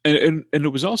 And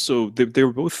it was also they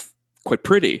were both quite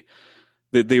pretty.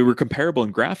 They were comparable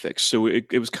in graphics, so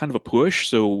it was kind of a push.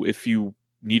 So if you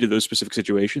needed those specific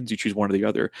situations, you choose one or the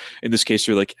other. In this case,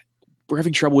 they're like, we're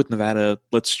having trouble with Nevada.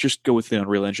 Let's just go with the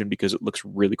Unreal Engine because it looks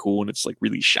really cool and it's like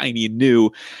really shiny and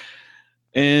new.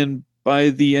 And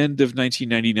by the end of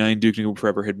 1999, Duke Nukem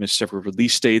Forever had missed several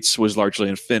release dates, was largely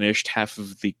unfinished. Half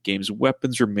of the game's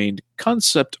weapons remained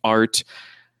concept art.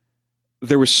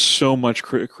 There was so much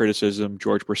criticism.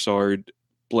 George Broussard,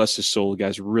 bless his soul, the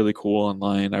guy's really cool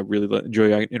online. I really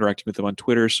enjoy interacting with him on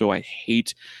Twitter, so I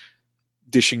hate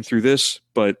dishing through this,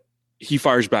 but he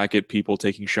fires back at people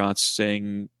taking shots,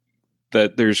 saying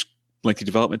that there's lengthy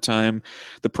development time,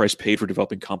 the price paid for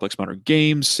developing complex modern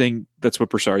games, saying that's what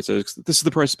Broussard says. This is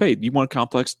the price paid. You want a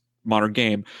complex modern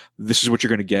game, this is what you're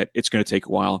going to get. It's going to take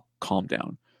a while. Calm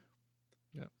down.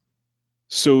 Yeah.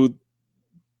 So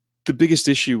the biggest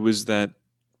issue was that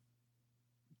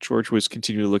George was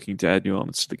continually looking to add new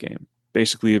elements to the game.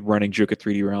 Basically, running joke at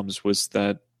 3D Realms was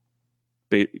that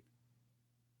you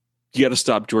got to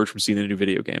stop George from seeing the new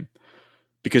video game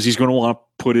because he's going to want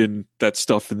to put in that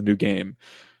stuff in the new game.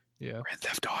 Yeah, Grand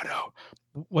Theft Auto.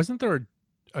 Wasn't there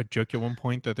a joke at one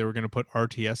point that they were going to put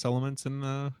RTS elements in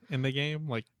the game?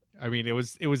 Like, I mean, it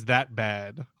was that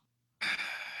bad.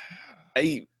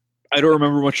 I don't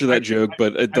remember much of that joke,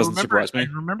 but it doesn't surprise me. I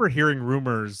remember hearing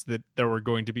rumors that there were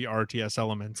going to be RTS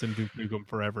elements in Duke Nukem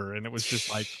Forever, and it was just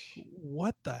like,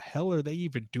 what the hell are they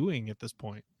even doing at this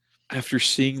point? After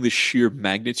seeing the sheer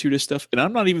magnitude of stuff, and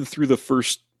I'm not even through the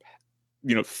first,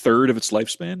 third of its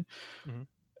lifespan,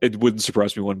 it wouldn't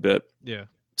surprise me one bit. Yeah.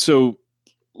 So,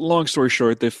 long story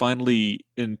short, they finally,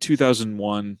 in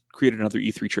 2001, created another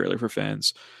E3 trailer for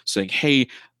fans saying, hey,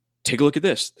 take a look at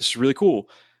this. This is really cool.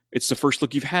 It's the first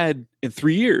look you've had in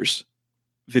 3 years.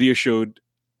 Video showed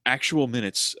actual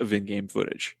minutes of in-game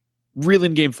footage. Real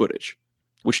in-game footage,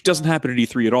 which doesn't happen at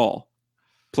E3 at all.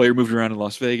 Player moved around in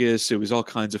Las Vegas. It was all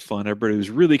kinds of fun. Everybody was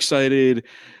really excited.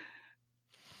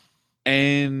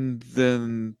 And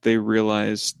then they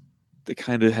realized they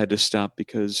kind of had to stop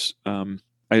because I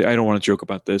don't want to joke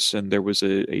about this. And there was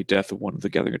a death of one of the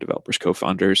Gathering Developers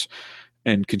co-founders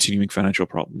and continuing financial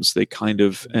problems. They kind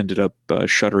of ended up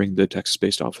shuttering the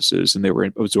Texas-based offices, and they were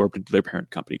absorbed into their parent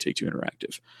company, Take-Two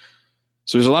Interactive.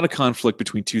 So there's a lot of conflict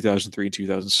between 2003 and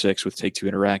 2006 with Take-Two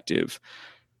Interactive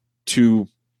to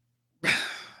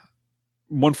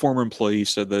one former employee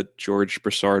said that George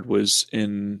Broussard was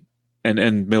in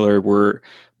and Miller were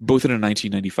both in a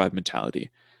 1995 mentality.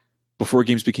 Before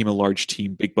games became a large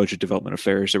team, big budget development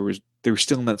affairs, they were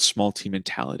still in that small team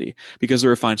mentality. Because they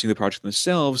were financing the project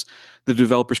themselves, the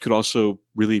developers could also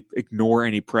really ignore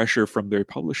any pressure from their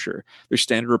publisher. Their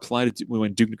standard reply to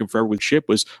when Duke Nukem Forever would ship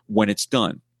was when it's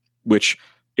done, which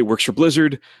it works for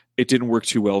Blizzard. It didn't work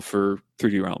too well for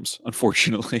 3D Realms,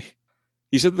 unfortunately.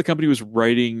 He said that the company was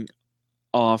writing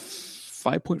off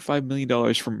 $5.5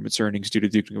 million from its earnings due to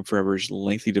Duke Nukem Forever's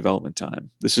lengthy development time.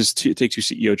 This is Take-Two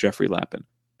CEO Jeffrey Lappin.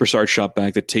 Broussard shot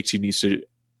back that Take-Two needs to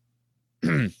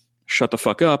shut the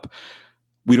fuck up.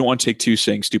 We don't want Take-Two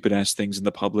saying stupid-ass things in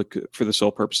the public for the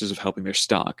sole purposes of helping their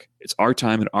stock. It's our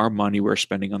time and our money we're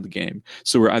spending on the game.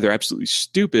 So we're either absolutely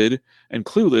stupid and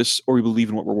clueless, or we believe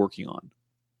in what we're working on.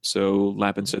 So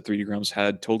Lappin said 3D Realms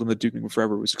had told him that Duke Nukem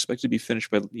Forever was expected to be finished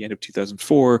by the end of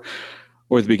 2004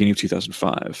 or the beginning of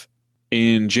 2005.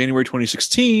 In January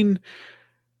 2016,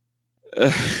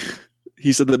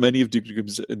 he said that many of Duke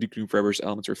Nukem Forever's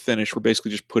elements are finished. We're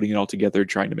basically just putting it all together and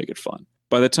trying to make it fun.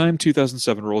 By the time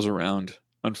 2007 rolls around,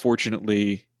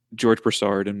 unfortunately, George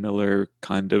Broussard and Miller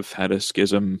kind of had a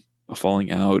schism, a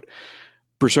falling out.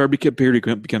 Broussard appeared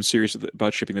to become serious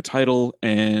about shipping the title,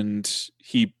 and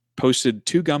he posted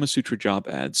 2 Gamasutra job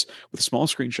ads with small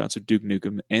screenshots of Duke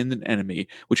Nukem and an enemy,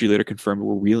 which he later confirmed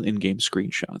were real in-game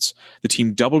screenshots. The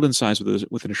team doubled in size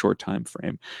within a short time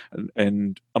frame,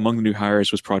 and among the new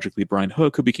hires was project lead Brian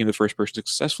Hook, who became the first person to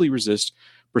successfully resist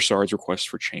Broussard's request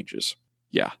for changes.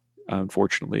 Yeah,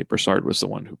 unfortunately, Broussard was the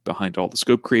one who behind all the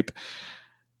scope creep.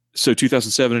 So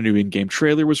 2007, a new in-game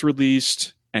trailer was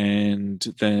released, and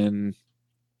then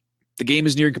the game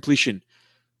is nearing completion.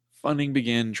 Funding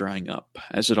began drying up,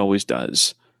 as it always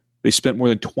does. They spent more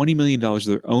than $20 million of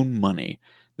their own money.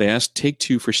 They asked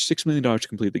Take-Two for $6 million to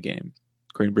complete the game.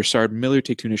 According to Broussard and Miller,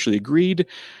 Take-Two initially agreed,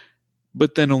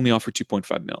 but then only offered $2.5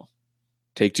 million.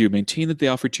 Take-Two maintained that they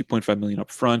offered $2.5 million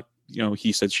up front.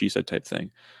 He said, she said type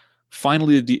thing.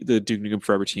 Finally, the Duke Nukem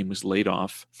Forever team was laid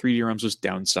off. 3D Realms was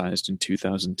downsized in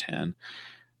 2010.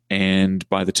 And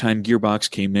by the time Gearbox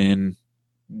came in,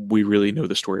 we really know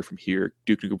the story from here.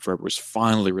 Duke Nukem Forever was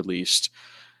finally released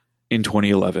in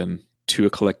 2011 to a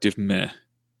collective meh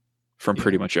from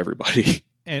pretty much everybody.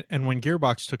 And when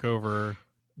Gearbox took over,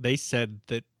 they said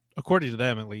that, according to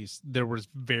them at least, there was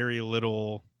very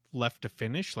little left to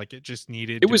finish. Like it just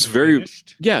needed. It was very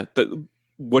finished. Yeah.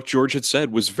 What George had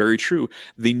said was very true.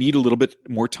 They need a little bit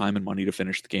more time and money to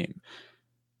finish the game.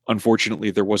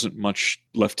 Unfortunately, there wasn't much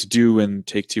left to do, and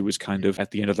Take-Two was kind of at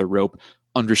the end of the rope,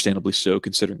 understandably so,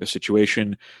 considering the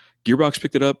situation. Gearbox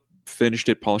picked it up, finished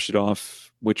it, polished it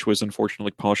off, which was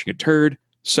unfortunately polishing a turd,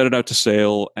 set it out to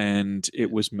sale, and it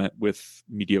was met with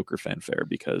mediocre fanfare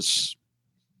because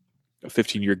a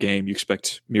 15-year game, you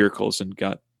expect miracles, and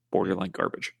got borderline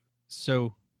garbage.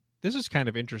 So this is kind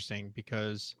of interesting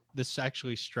because this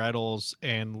actually straddles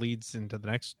and leads into the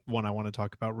next one I want to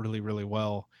talk about really, really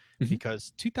well.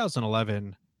 Because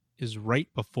 2011 is right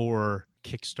before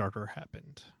Kickstarter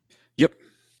happened. Yep.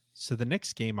 So the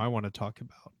next game I want to talk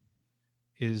about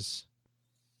is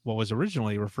what was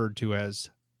originally referred to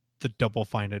as the Double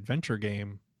Fine adventure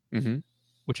game,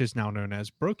 which is now known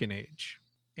as Broken Age.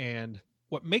 And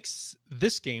what makes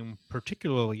this game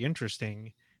particularly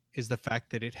interesting is the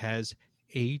fact that it has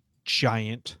a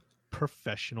giant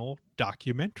professional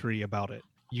documentary about it.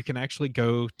 You can actually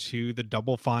go to the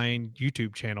Double Fine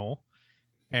YouTube channel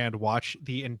and watch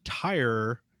the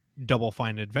entire Double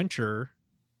Fine Adventure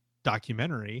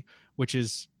documentary, which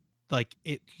is like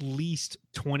at least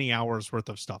 20 hours worth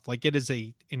of stuff. Like it is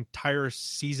a entire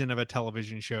season of a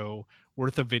television show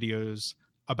worth of videos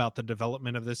about the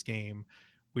development of this game.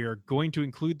 We are going to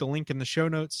include the link in the show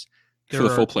notes. For the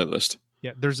full playlist.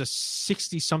 Yeah, there's a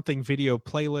 60-something video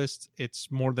playlist.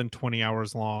 It's more than 20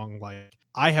 hours long. Like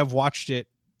I have watched it.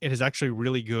 It is actually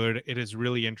really good. It is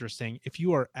really interesting. If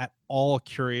you are at all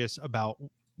curious about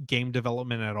game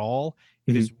development at all,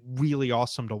 it is really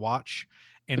awesome to watch.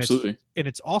 And Absolutely.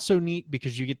 It's also neat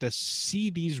because you get to see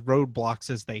these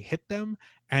roadblocks as they hit them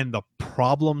and the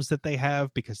problems that they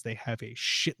have, because they have a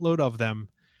shitload of them,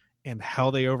 and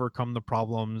how they overcome the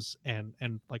problems and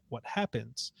like what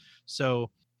happens.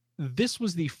 So this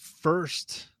was the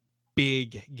first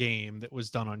big game that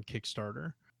was done on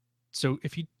Kickstarter. So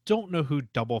if you don't know who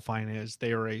Double Fine is,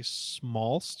 they are a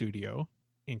small studio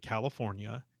in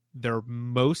California. Their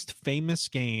most famous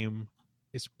game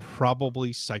is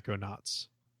probably Psychonauts,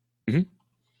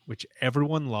 which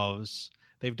everyone loves.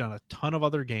 They've done a ton of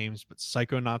other games, but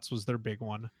Psychonauts was their big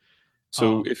one.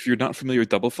 So if you're not familiar with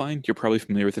Double Fine, you're probably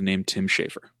familiar with the name Tim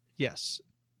Schafer. Yes.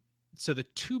 So the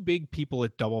two big people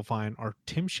at Double Fine are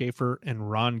Tim Schafer and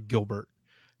Ron Gilbert,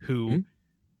 who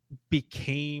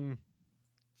became,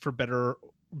 for better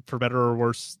or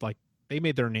worse, like they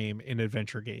made their name in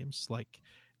adventure games. Like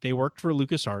they worked for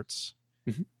LucasArts,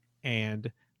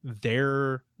 and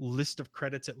their list of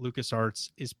credits at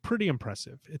LucasArts is pretty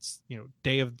impressive. It's,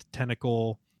 Day of the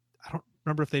Tentacle. I don't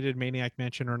remember if they did Maniac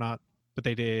Mansion or not, but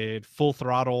they did Full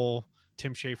Throttle.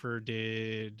 Tim Schafer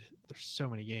did, there's so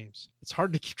many games. It's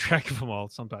hard to keep track of them all.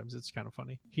 Sometimes it's kind of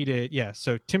funny. He did, yeah.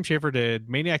 So Tim Schafer did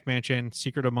Maniac Mansion,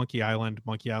 Secret of Monkey Island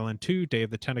 2, Day of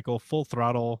the Tentacle, Full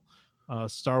Throttle,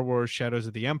 Star Wars Shadows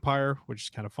of the Empire, which is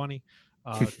kind of funny.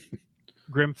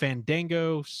 Grim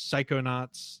Fandango,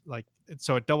 Psychonauts,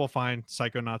 so at Double Fine,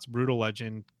 Psychonauts, Brutal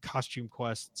Legend, Costume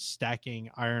Quest,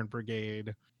 Stacking, Iron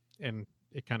Brigade, and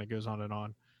it kind of goes on and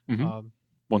on.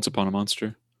 Once Upon a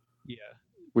Monster. Yeah.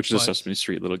 Which is a Sesame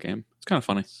Street little game. It's kind of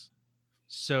funny.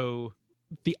 So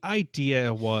the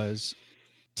idea was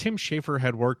Tim Schafer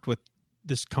had worked with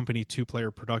this company, Two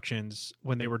Player Productions,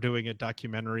 when they were doing a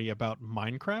documentary about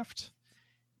Minecraft.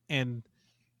 And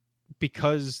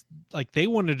because they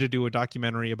wanted to do a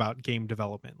documentary about game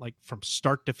development, from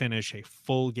start to finish, a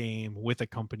full game with a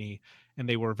company. And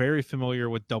they were very familiar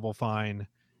with Double Fine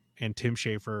and Tim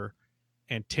Schafer.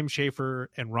 And Tim Schafer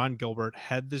and Ron Gilbert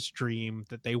had this dream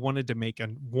that they wanted to make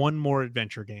one more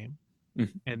adventure game.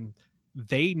 And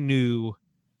they knew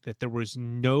that there was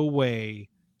no way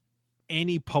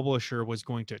any publisher was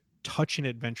going to touch an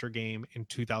adventure game in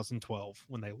 2012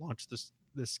 when they launched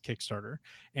this Kickstarter.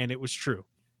 And it was true.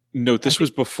 No, this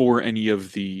was before any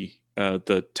of the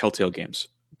Telltale games.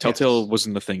 Telltale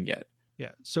wasn't the thing yet.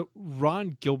 Yeah. So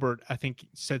Ron Gilbert, I think,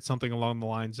 said something along the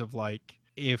lines of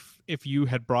if you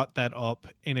had brought that up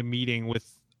in a meeting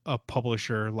with a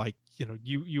publisher,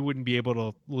 you wouldn't be able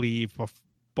to leave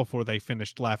before they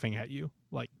finished laughing at you.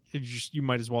 You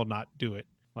might as well not do it.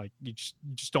 You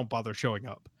just don't bother showing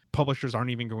up. Publishers aren't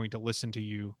even going to listen to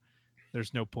you.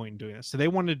 There's no point in doing this. So they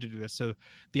wanted to do this. So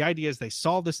the idea is they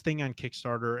saw this thing on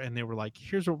Kickstarter and they were like,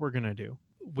 here's what we're going to do.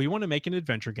 We want to make an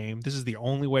adventure game. This is the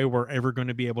only way we're ever going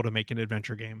to be able to make an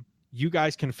adventure game. You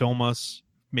guys can film us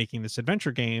making this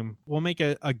adventure game. We'll make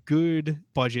a good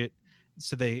budget.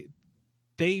 So they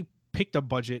picked a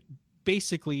budget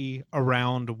basically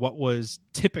around what was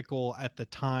typical at the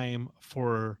time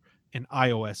for an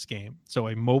iOS game. So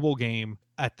a mobile game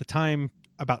at the time,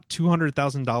 about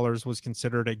 $200,000 was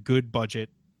considered a good budget,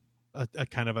 a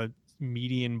kind of a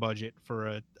median budget for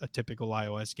a typical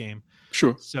iOS game.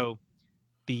 Sure. So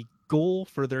the goal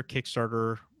for their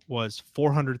Kickstarter was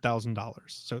 $400,000.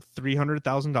 So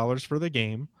 $300,000 for the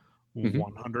game,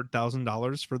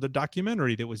 $100,000 for the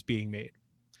documentary that was being made.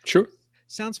 Sure.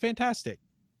 Sounds fantastic.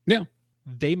 Yeah.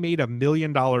 They made $1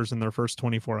 million in their first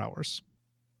 24 hours.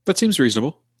 That seems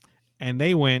reasonable. And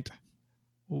they went,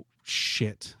 oh,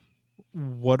 shit.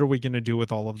 What are we going to do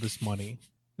with all of this money?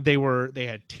 They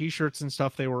had t-shirts and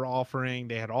stuff they were offering.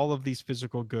 They had all of these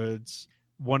physical goods.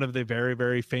 One of the very,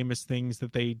 very famous things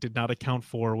that they did not account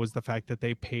for was the fact that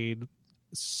they paid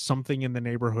something in the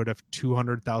neighborhood of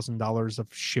 $200,000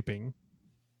 of shipping.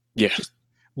 Yeah. Just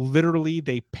literally,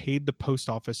 they paid the post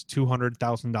office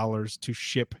 $200,000 to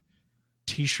ship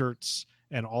t-shirts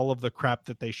and all of the crap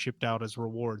that they shipped out as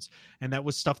rewards. And that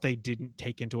was stuff they didn't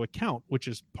take into account, which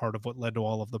is part of what led to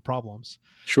all of the problems.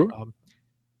 Sure.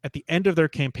 At the end of their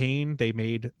campaign, they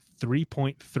made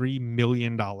 $3.3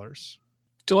 million.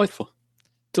 Delightful.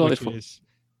 Which is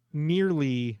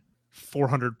nearly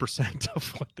 400% of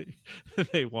what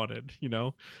they wanted,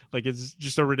 it's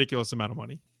just a ridiculous amount of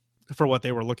money for what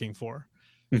they were looking for.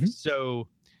 So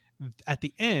at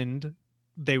the end,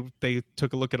 they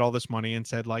took a look at all this money and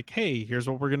said, hey, here's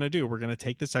what we're going to do. We're going to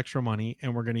take this extra money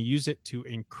and we're going to use it to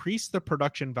increase the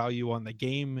production value on the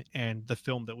game and the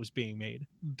film that was being made.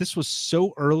 This was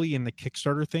so early in the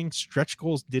Kickstarter thing. Stretch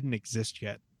goals didn't exist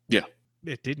yet. Yeah.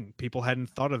 It didn't. People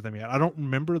hadn't thought of them yet. I don't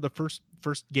remember the first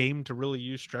game to really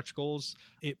use stretch goals.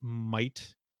 It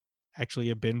might actually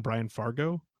have been Brian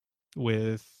Fargo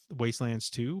with Wastelands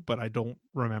 2, but I don't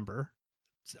remember.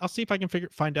 I'll see if I can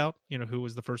find out, who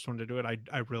was the first one to do it.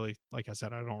 I really, like I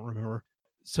said, I don't remember.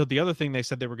 So the other thing they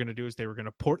said they were going to do is they were going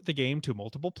to port the game to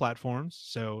multiple platforms.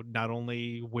 So not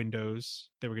only Windows,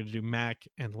 they were going to do Mac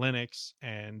and Linux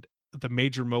and the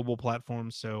major mobile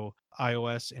platforms. So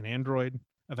iOS and Android.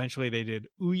 Eventually they did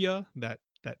Ouya, that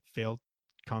failed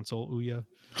console Ouya.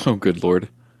 Oh, good Lord.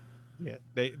 Yeah,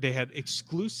 they had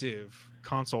exclusive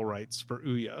console rights for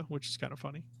Ouya, which is kind of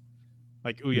funny.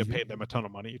 Ouya paid them a ton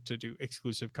of money to do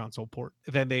exclusive console port.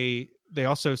 Then they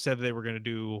also said they were going to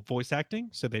do voice acting.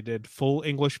 So they did full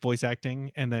English voice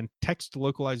acting and then text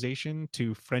localization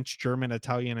to French, German,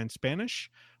 Italian, and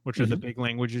Spanish which are the big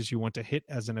languages you want to hit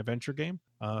as an adventure game,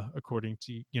 according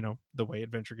to, the way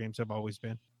adventure games have always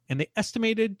been. And they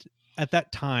estimated at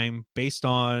that time, based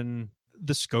on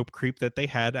the scope creep that they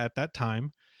had at that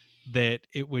time, that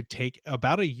it would take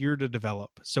about a year to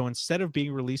develop. So instead of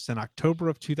being released in October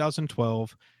of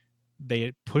 2012, they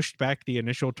had pushed back the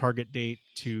initial target date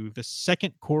to the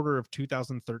second quarter of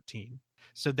 2013.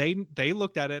 So they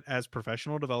looked at it as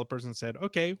professional developers and said,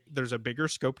 okay, there's a bigger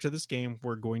scope to this game.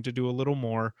 We're going to do a little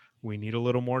more. We need a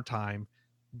little more time.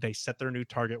 They set their new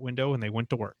target window and they went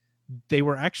to work. They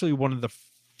were actually one of the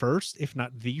first, if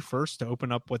not the first, to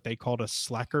open up what they called a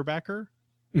slacker backer,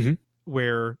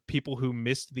 where people who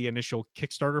missed the initial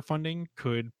Kickstarter funding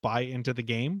could buy into the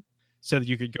game, so that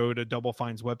you could go to Double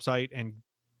Fine's website and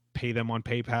pay them on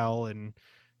PayPal and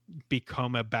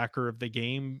become a backer of the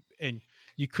game. And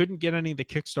you couldn't get any of the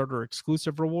Kickstarter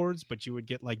exclusive rewards, but you would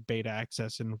get like beta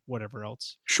access and whatever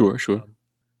else. Sure.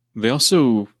 They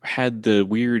also had the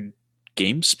weird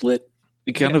game split.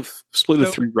 It kind of split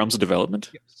the three realms of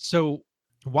development. So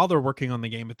while they're working on the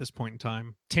game at this point in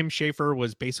time, Tim Schafer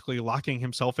was basically locking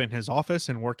himself in his office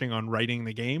and working on writing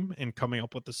the game and coming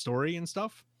up with the story and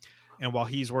stuff. And while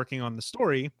he's working on the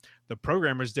story, the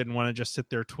programmers didn't want to just sit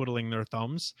there twiddling their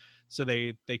thumbs. So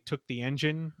they took the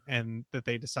engine and that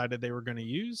they decided they were going to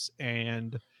use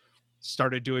and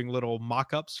started doing little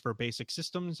mock-ups for basic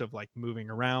systems of like moving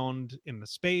around in the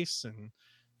space and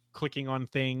clicking on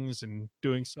things and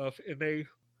doing stuff. And they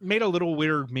made a little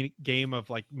weird mini game of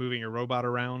like moving a robot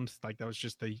around. Like that was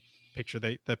just the picture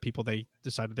the people they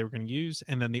decided they were going to use.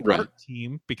 And then the art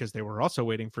team, because they were also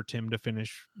waiting for Tim to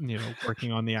finish,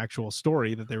 working on the actual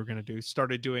story that they were going to do,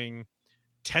 started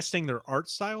testing their art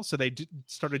style. So they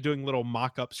started doing little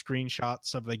mock-up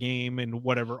screenshots of the game and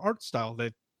whatever art style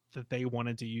that they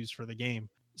wanted to use for the game.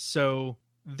 So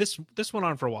this went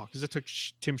on for a while because it took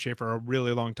Tim Schafer a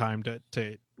really long time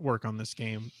to work on this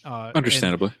game.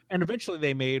 Understandably. And eventually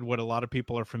they made what a lot of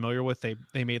people are familiar with.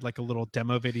 They made like a little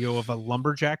demo video of a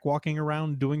lumberjack walking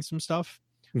around doing some stuff.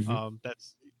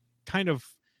 That's kind of,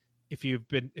 if you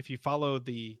follow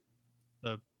the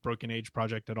Broken Age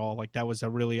project at all, like that was a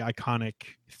really iconic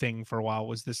thing for a while,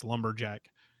 was this lumberjack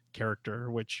character,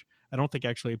 which I don't think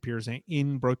actually appears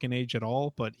in Broken Age at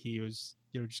all, but he was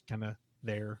just kind of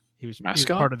there. He was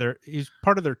part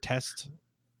of their test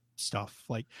stuff,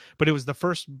 like, but it was the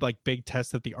first like big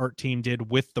test that the art team did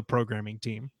with the programming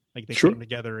team. Like they came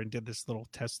together and did this little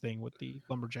test thing with the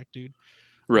lumberjack dude.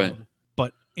 Right.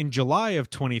 But in July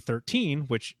of 2013,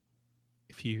 which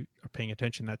if you are paying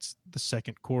attention, that's the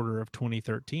second quarter of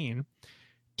 2013,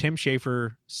 Tim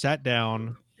Schafer sat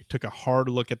down, took a hard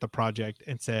look at the project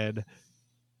and said,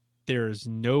 there's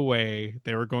no way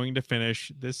they were going to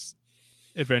finish this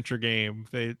adventure game,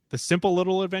 the simple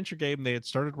little adventure game they had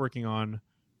started working on,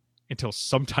 until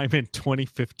sometime in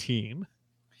 2015.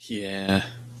 Yeah.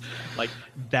 Like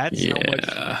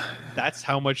that's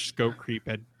how much scope creep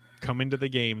had come into the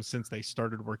game since they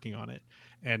started working on it.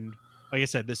 And like I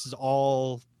said, this is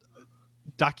all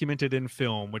documented in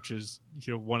film, which is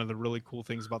one of the really cool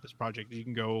things about this project. You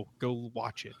can go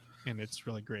watch it, and it's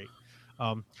really great.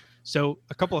 So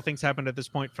a couple of things happened at this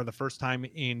point. For the first time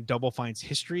in Double Fine's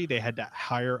history, they had to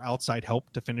hire outside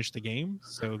help to finish the game.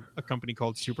 So a company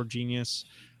called Super Genius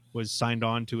was signed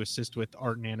on to assist with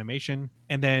art and animation.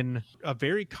 And then a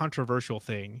very controversial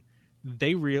thing,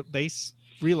 they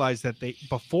realized that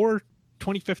before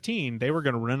 2015, they were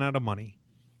going to run out of money.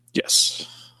 Yes.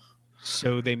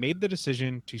 So they made the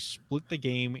decision to split the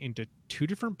game into two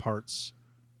different parts,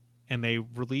 and they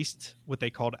released what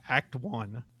they called Act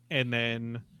 1. And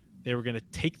then they were going to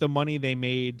take the money they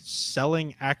made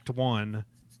selling Act 1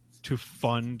 to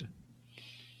fund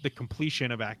the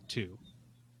completion of Act 2.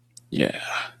 Yeah.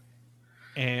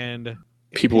 And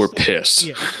people were pissed.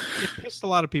 Yeah, it pissed a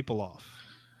lot of people off.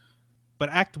 But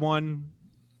Act 1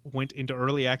 went into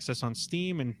early access on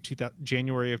Steam in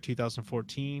January of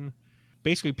 2014.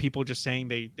 Basically, people just saying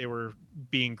they were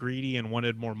being greedy and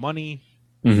wanted more money.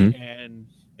 And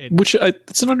which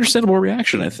it's an understandable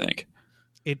reaction, I think.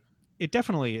 It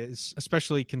definitely is,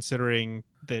 especially considering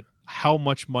that how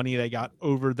much money they got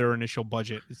over their initial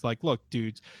budget. It's like, look,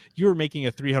 dudes, you were making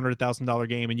a $300,000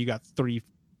 game and you got $3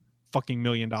 fucking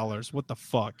million. What the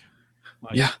fuck?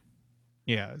 Like,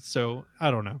 yeah. So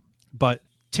I don't know, but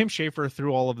Tim Schafer,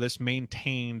 through all of this,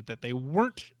 maintained that they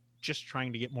weren't just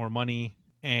trying to get more money,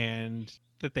 and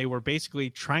that they were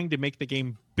basically trying to make the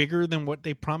game bigger than what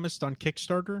they promised on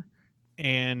Kickstarter,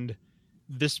 and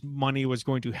this money was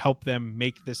going to help them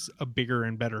make this a bigger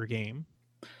and better game.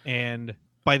 And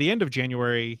by the end of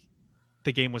January,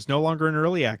 the game was no longer in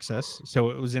early access. So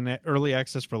it was in early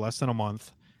access for less than a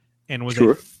month. and was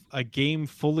Sure. a game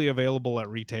fully available at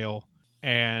retail.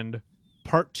 And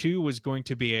part 2 was going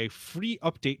to be a free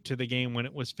update to the game when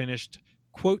it was finished,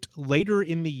 quote, later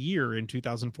in the year in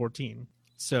 2014.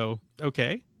 So,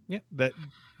 okay. Yeah, that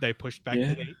they pushed back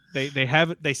the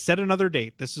date. They set another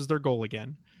date. This is their goal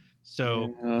again.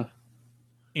 So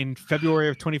in February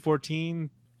of 2014,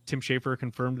 Tim Schafer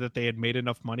confirmed that they had made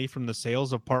enough money from the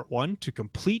sales of part 1 to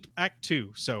complete Act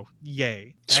 2. So,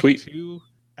 yay. Sweet.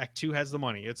 Act 2 has the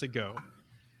money. It's a go.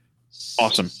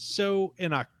 Awesome. So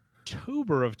in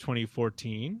October of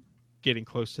 2014, getting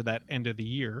close to that end of the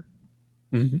year,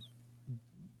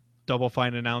 Double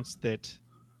Fine announced that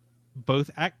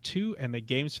both Act 2 and the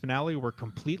game's finale were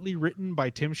completely written by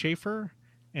Tim Schafer,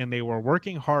 and they were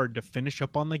working hard to finish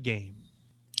up on the game.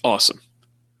 Awesome.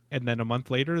 And then a month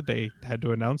later, they had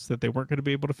to announce that they weren't going to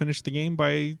be able to finish the game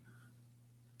by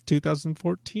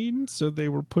 2014, so they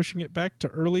were pushing it back to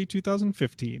early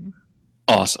 2015.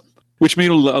 Awesome. Which made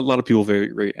a lot of people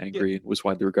very, very angry and was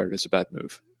widely regarded as a bad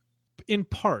move. In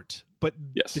part, but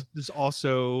yes, there's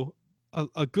also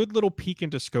a good little peek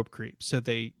into scope creep. So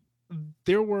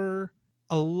there were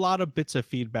a lot of bits of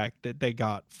feedback that they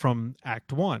got from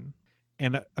Act 1,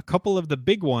 and a couple of the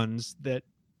big ones that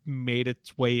made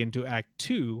its way into Act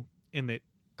 2 and that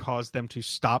caused them to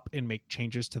stop and make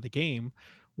changes to the game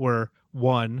were,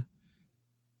 one,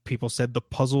 people said the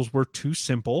puzzles were too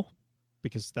simple,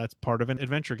 because that's part of an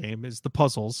adventure game is the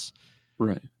puzzles.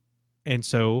 Right. And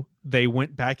so they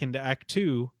went back into Act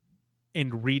 2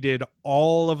 and redid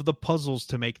all of the puzzles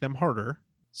to make them harder.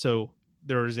 So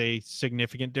there is a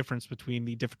significant difference between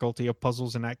the difficulty of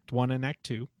puzzles in Act 1 and Act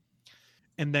 2.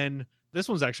 And then this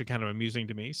one's actually kind of amusing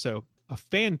to me. So a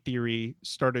fan theory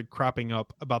started cropping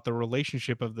up about the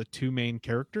relationship of the two main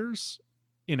characters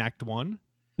in Act 1.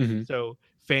 Mm-hmm. So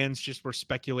fans just were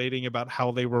speculating about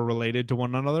how they were related to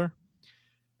one another.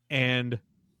 And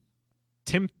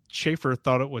Tim Schafer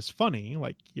thought it was funny.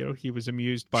 Like, he was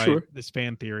amused by this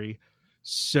fan theory.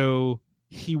 So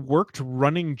he worked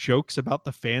running jokes about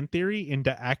the fan theory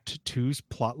into Act 2's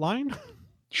plotline.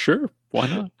 Sure. Why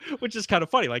not? Which is kind of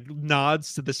funny. Like,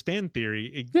 nods to this fan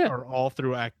theory are all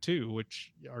through Act 2,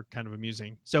 which are kind of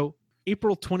amusing. So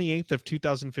April 28th of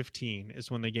 2015 is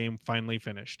when the game finally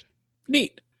finished.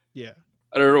 Neat. Yeah.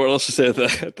 I don't know what else to say to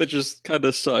that. That just kind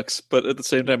of sucks, but at the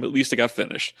same time, at least it got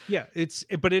finished. Yeah,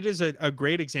 but it is a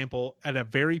great example and a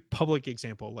very public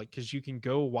example, like, because you can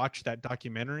go watch that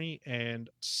documentary and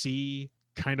see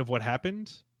kind of what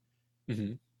happened.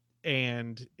 Mm-hmm.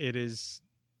 And it is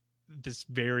this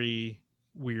very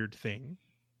weird thing.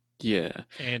 Yeah,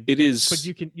 and it is. But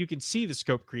you can see the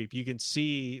scope creep. You can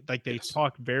see, like, they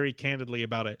talk very candidly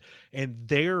about it, and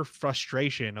their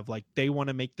frustration of, like, they want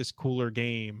to make this cooler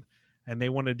game and they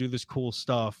want to do this cool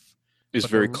stuff is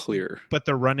very clear. But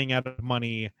they're running out of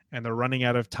money and they're running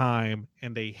out of time,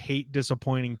 and they hate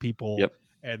disappointing people. Yep.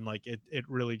 And, like, it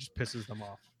really just pisses them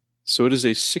off. So it is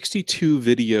a 62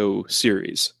 video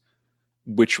series,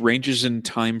 which ranges in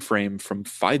time frame from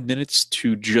 5 minutes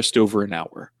to just over an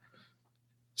hour.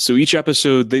 So each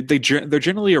episode, they're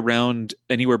generally around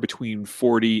anywhere between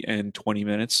 40 and 20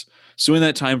 minutes. So in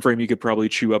that time frame, you could probably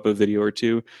chew up a video or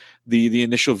two. The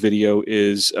initial video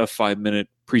is a 5-minute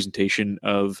presentation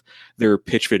of their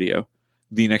pitch video.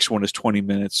 The next one is 20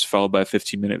 minutes, followed by a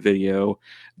 15-minute video.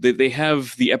 They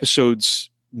have the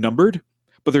episodes numbered,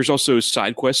 but there's also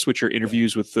side quests, which are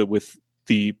interviews with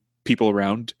the people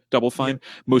around Double Fine. Yeah.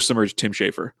 Most of them are Tim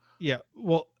Schafer. Yeah,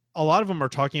 well, a lot of them are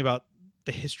talking about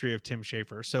the history of Tim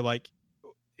Schafer. So, like,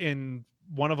 in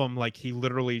one of them, like, he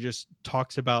literally just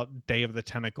talks about Day of the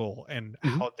Tentacle and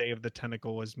how Day of the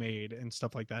Tentacle was made and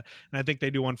stuff like that. And I think they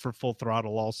do one for Full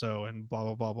Throttle also, and blah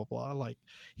blah blah blah blah. Like,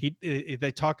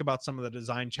 they talk about some of the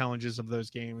design challenges of those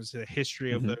games, the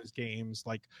history of those games,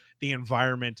 like the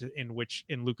environment in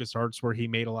LucasArts where he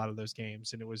made a lot of those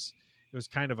games, and it was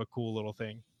kind of a cool little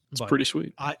thing. It's pretty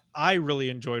sweet. I really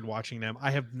enjoyed watching them.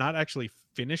 I have not actually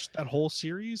finished that whole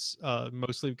series,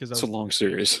 mostly because it's a long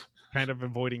series. Kind of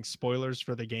avoiding spoilers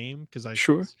for the game because I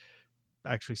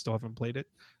actually still haven't played it.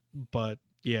 But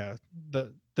yeah,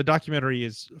 the documentary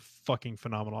is fucking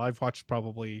phenomenal. I've watched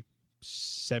probably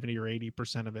 70 or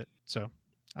 80% of it, so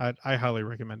I highly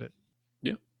recommend it.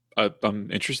 Yeah, I'm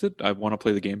interested. I want to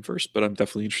play the game first, but I'm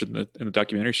definitely interested in the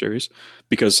documentary series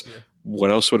because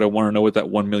what else would I want to know what that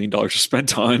 $1 million is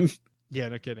spent on? Yeah,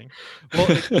 no kidding. Well,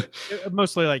 it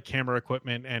mostly like camera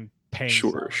equipment and paying.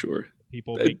 Sure.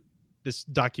 People make this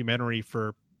documentary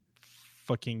for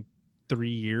fucking 3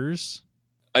 years.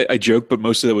 I joke, but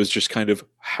most of that was just kind of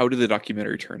how did the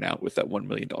documentary turn out with that $1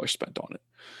 million spent on it?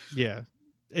 Yeah,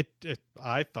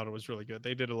 I thought it was really good.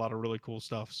 They did a lot of really cool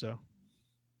stuff. So,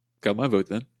 got my vote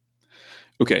then.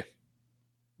 Okay,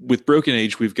 with Broken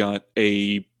Age, we've got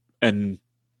an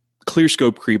clear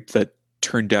scope creep that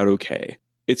turned out okay.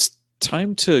 It's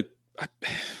time to,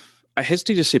 I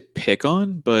hesitate to say pick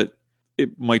on, but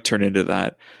it might turn into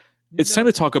that. It's time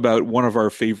to talk about one of our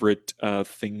favorite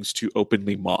things to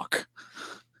openly mock.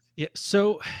 Yeah,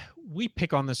 so we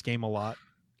pick on this game a lot.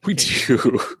 We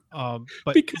do.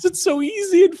 But because it's so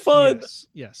easy and fun.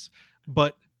 Yes.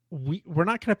 But we're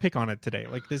not going to pick on it today.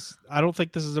 Like this, I don't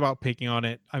think this is about picking on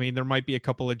it. I mean, there might be a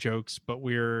couple of jokes, but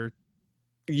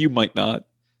you might not.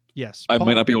 Yes. I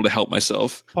might not be able to help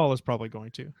myself. Paul is probably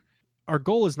going to. Our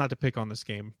goal is not to pick on this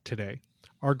game today.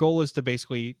 Our goal is to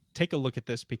basically take a look at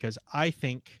this because I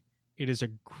think it is a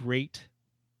great,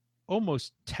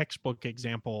 almost textbook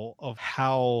example of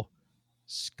how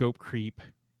scope creep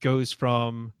goes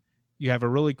from you have a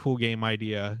really cool game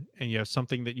idea and you have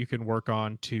something that you can work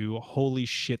on to holy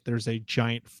shit, there's a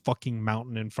giant fucking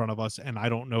mountain in front of us and I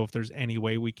don't know if there's any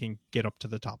way we can get up to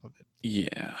the top of it.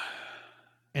 Yeah.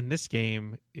 And this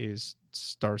game is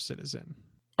Star Citizen.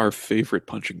 Our favorite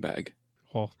punching bag.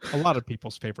 Well, a lot of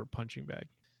people's favorite punching bag.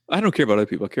 I don't care about other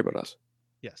people. I care about us.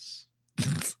 Yes.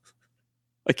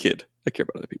 I kid. I care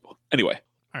about other people. Anyway.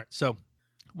 All right. So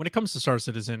when it comes to Star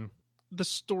Citizen, the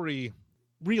story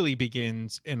really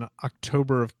begins in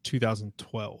October of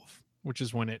 2012, which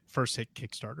is when it first hit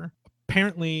Kickstarter.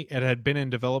 Apparently, it had been in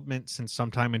development since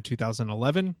sometime in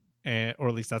 2011, or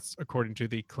at least that's according to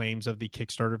the claims of the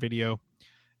Kickstarter video.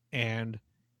 And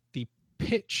the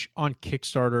pitch on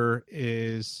Kickstarter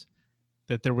is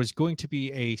that there was going to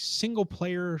be a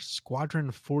single-player Squadron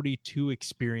 42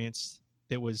 experience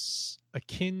that was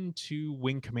akin to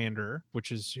Wing Commander,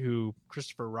 which is who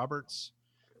Christopher Roberts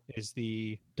is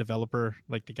the developer,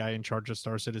 like the guy in charge of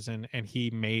Star Citizen, and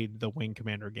he made the Wing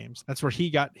Commander games. That's where he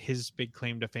got his big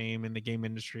claim to fame in the game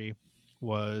industry,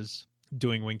 was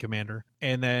doing Wing Commander.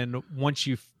 And then once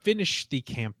you finish the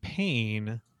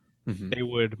campaign, they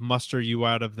would muster you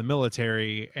out of the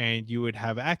military and you would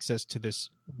have access to this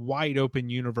wide open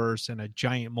universe and a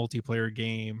giant multiplayer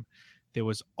game that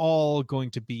was all going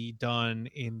to be done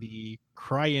in the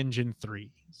CryEngine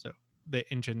 3. So the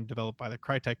engine developed by the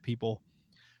Crytek people.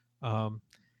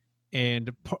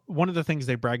 And one of the things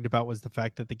they bragged about was the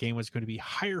fact that the game was going to be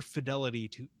higher fidelity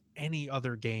to any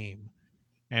other game.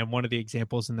 And one of the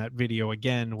examples in that video,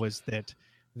 again, was that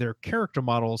their character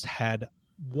models had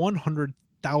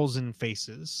 100,000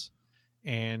 faces.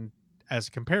 And as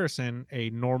a comparison,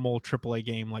 a normal AAA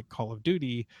game like Call of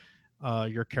Duty,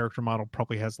 your character model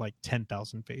probably has like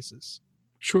 10,000 faces.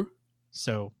 Sure.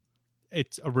 So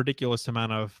it's a ridiculous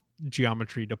amount of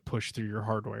geometry to push through your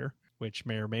hardware, which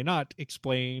may or may not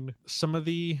explain some of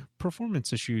the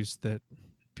performance issues that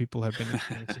people have been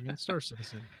experiencing in Star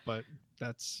Citizen. But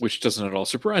which doesn't at all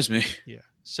surprise me. Yeah.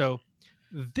 So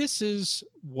this is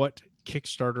what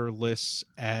Kickstarter lists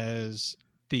as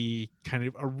the kind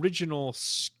of original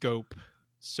scope,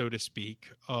 so to speak,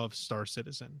 of Star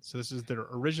Citizen. So this is their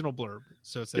original blurb.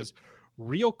 So it says,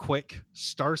 real quick,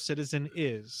 Star Citizen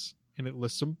is, and it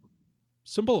lists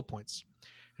some bullet points.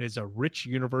 It is a rich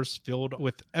universe filled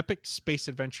with epic space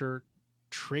adventure,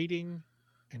 trading,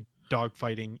 and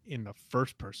dogfighting in the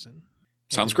first person.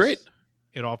 Sounds great.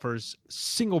 It offers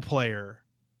single player,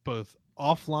 both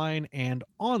offline and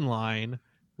online,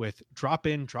 with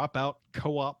drop-in, drop-out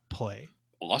co-op play.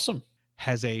 Awesome.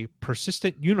 Has a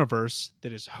persistent universe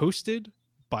that is hosted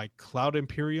by Cloud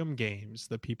Imperium Games,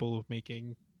 the people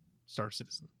making Star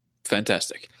Citizen.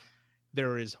 Fantastic.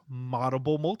 There is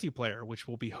moddable multiplayer, which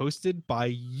will be hosted by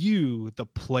you, the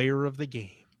player of the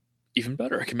game. Even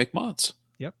better, I can make mods.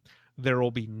 Yep. There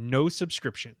will be no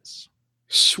subscriptions.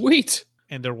 Sweet.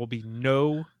 And there will be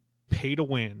no pay to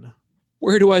win.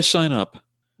 Where do I sign up?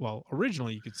 Well,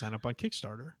 originally you could sign up on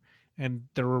Kickstarter, and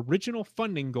their original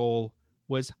funding goal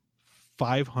was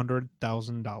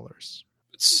 $500,000.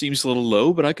 It seems a little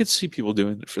low, but I could see people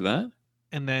doing it for that.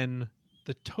 And then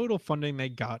the total funding they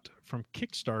got from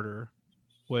Kickstarter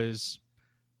was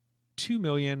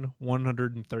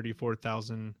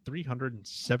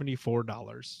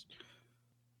 $2,134,374.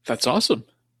 That's awesome.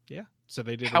 Yeah. So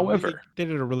they did. They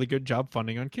did a really good job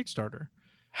funding on Kickstarter.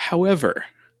 However,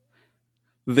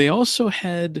 they also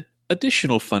had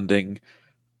additional funding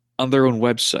on their own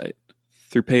website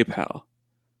through PayPal,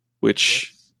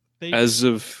 which, as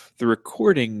of the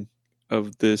recording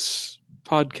of this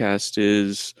podcast,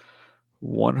 is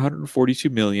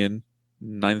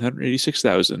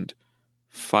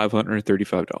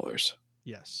 $142,986,535.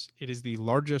 Yes, it is the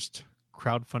largest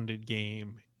crowdfunded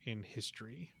game in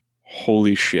history.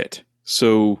 Holy shit.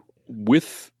 So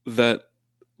with that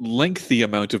lengthy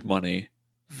amount of money,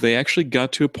 they actually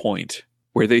got to a point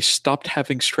where they stopped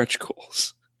having stretch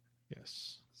goals.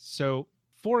 Yes. So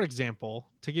For example,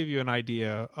 to give you an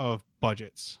idea of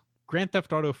budgets, Grand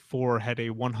Theft Auto 4 had a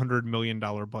 $100 million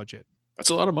budget. That's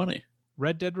a lot of money.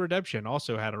 Red Dead Redemption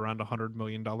also had around a $100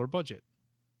 million budget.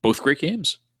 Both great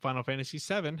games. Final Fantasy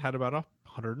VII had about a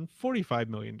 $145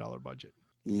 million budget.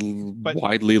 But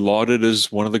widely lauded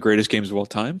as one of the greatest games of all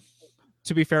time.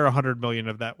 To be fair, 100 million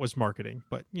of that was marketing,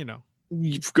 but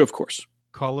Of course.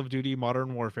 Call of Duty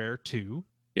Modern Warfare 2.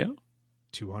 Yeah.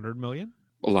 200 million.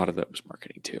 A lot of that was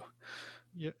marketing too.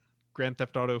 Yeah. Grand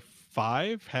Theft Auto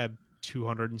 5 had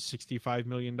 $265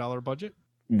 million budget.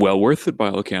 Well worth it by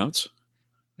all accounts.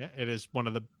 Yeah, it's one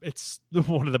of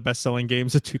the best-selling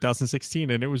games of 2016,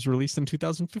 and it was released in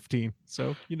 2015.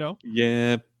 So,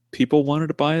 Yeah, people wanted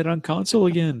to buy it on console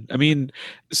again. I mean,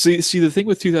 see, the thing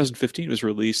with 2015 was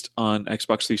released on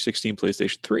Xbox 360 and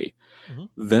PlayStation 3. Mm-hmm.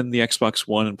 Then the Xbox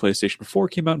One and PlayStation 4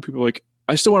 came out, and people were like,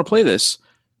 I still want to play this.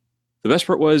 The best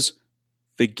part was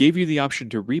they gave you the option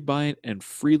to rebuy it and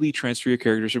freely transfer your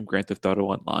characters from Grand Theft Auto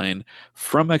Online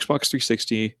from Xbox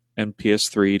 360 and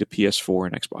PS3 to PS4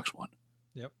 and Xbox One.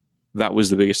 Yep. That was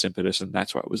the biggest impetus, and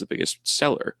that's why it was the biggest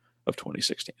seller of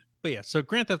 2016. But yeah, so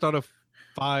Grand Theft Auto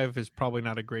 5 is probably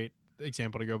not a great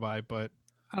example to go by, but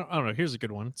I don't know. Here's a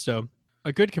good one. So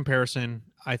a good comparison,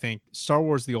 I think, Star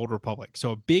Wars The Old Republic.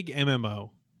 So a big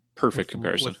MMO. Perfect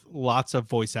comparison. With lots of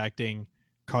voice acting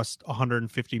cost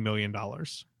 $150 million.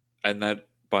 And that,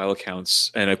 by all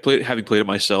accounts, and having played it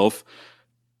myself,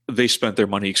 they spent their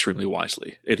money extremely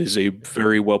wisely. It is a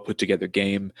very well put together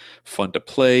game, fun to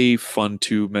play, fun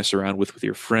to mess around with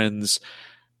your friends.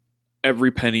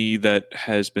 Every penny that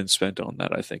has been spent on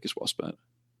that, I think, is well spent.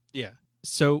 Yeah.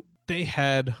 So they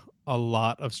had a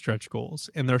lot of stretch goals,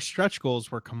 and their stretch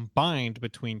goals were combined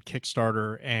between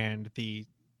Kickstarter and the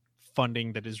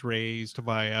funding that is raised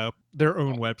via their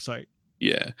own website.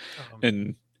 Yeah.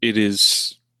 And it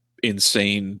is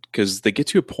insane because they get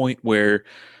to a point where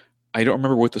I don't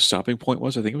remember what the stopping point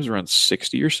was. I think it was around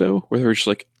 60 or so, where they were just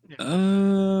like,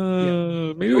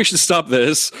 maybe we should stop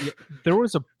this. Yeah. There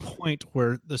was a point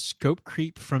where the scope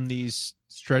creep from these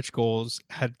stretch goals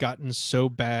had gotten so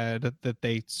bad that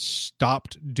they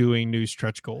stopped doing new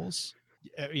stretch goals.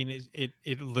 I mean,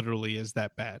 it literally is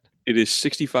that bad. It is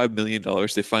 $65 million.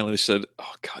 They finally said,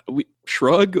 oh, God, we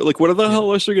shrug? Like, what the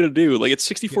hell else are they going to do? Like, it's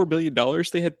 $64 million.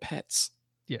 They had pets.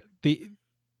 Yeah. The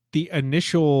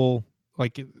initial...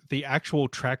 like the actual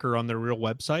tracker on their real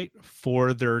website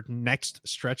for their next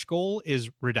stretch goal is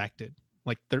redacted.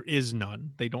 Like there is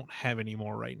none. They don't have any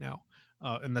more right now.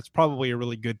 And that's probably a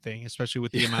really good thing, especially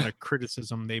with the amount of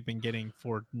criticism they've been getting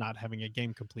for not having a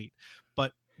game complete.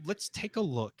 But let's take a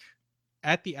look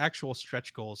at the actual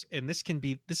stretch goals. And this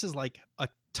is like a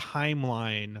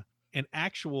timeline, an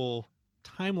actual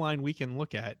timeline we can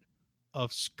look at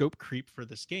of scope creep for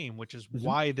this game, which is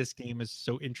why this game is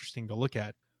so interesting to look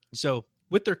at. So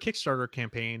with their Kickstarter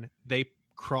campaign, they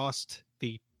crossed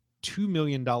the $2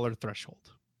 million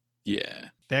threshold. Yeah.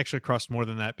 They actually crossed more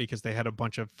than that because they had a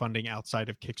bunch of funding outside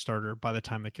of Kickstarter by the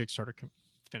time the Kickstarter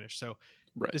finished. So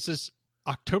This is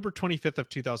October 25th of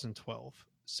 2012.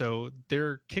 So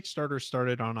their Kickstarter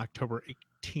started on October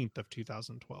 18th of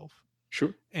 2012.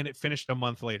 Sure. And it finished a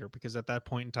month later because at that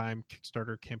point in time,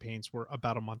 Kickstarter campaigns were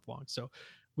about a month long. So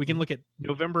we can look at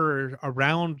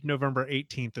around November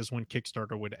 18th is when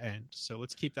Kickstarter would end. So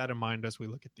let's keep that in mind as we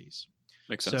look at these.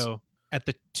 Makes sense. So at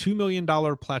the $2 million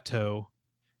plateau,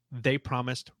 they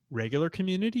promised regular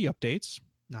community updates,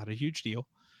 not a huge deal.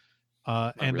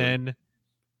 Then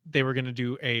they were going to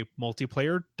do a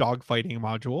multiplayer dogfighting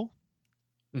module.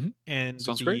 Mm-hmm. And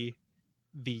Sounds great.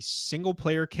 The single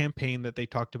player campaign that they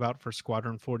talked about for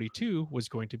Squadron 42 was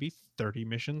going to be 30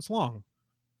 missions long.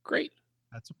 Great.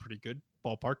 That's a pretty good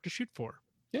ballpark to shoot for.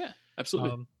 Yeah,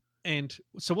 absolutely. And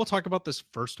so we'll talk about this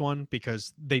first one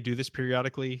because they do this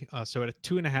periodically. So at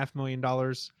 $2.5 million,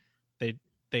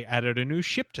 they added a new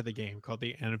ship to the game called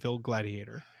the Anvil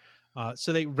Gladiator.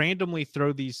 So they randomly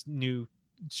throw these new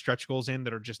stretch goals in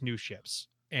that are just new ships.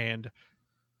 And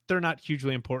they're not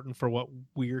hugely important for what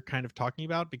we're kind of talking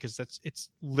about because it's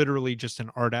literally just an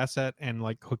art asset and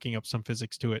like hooking up some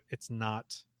physics to it. It's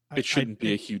not... It shouldn't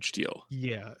be a huge deal.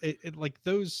 Yeah, it like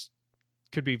those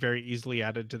could be very easily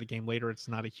added to the game later. It's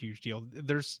not a huge deal.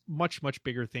 There's much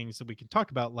bigger things that we can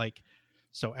talk about. Like,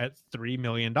 so at $3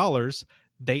 million,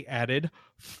 they added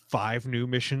 5 new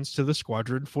missions to the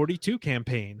Squadron 42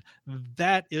 campaign.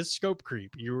 That is scope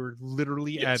creep. You're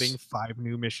literally adding 5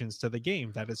 new missions to the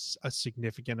game. That is a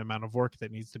significant amount of work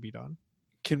that needs to be done.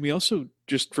 Can we also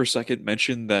just for a second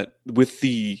mention that with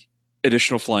the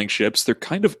additional flying ships, they're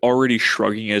kind of already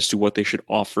shrugging as to what they should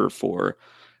offer for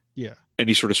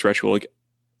any sort of stretch goal, like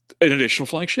an additional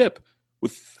flying ship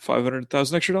with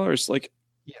 $500,000 extra. Like,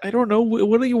 I don't know.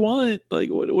 What do you want? Like,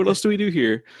 what else do we do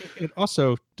here? It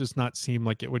also does not seem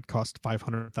like it would cost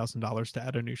 $500,000 to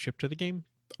add a new ship to the game.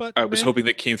 But I was hoping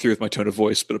that came through with my tone of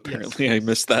voice, but apparently I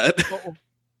missed that. Well,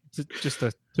 just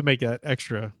to make that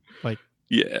extra, like,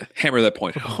 yeah, hammer that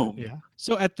point home. Yeah.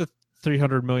 So at the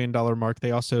 $300 million mark,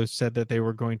 they also said that they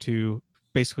were going to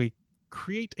basically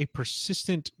create a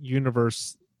persistent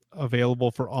universe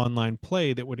available for online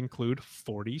play that would include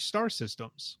 40 star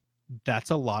systems. That's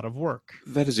a lot of work.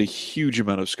 That is a huge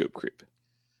amount of scope creep.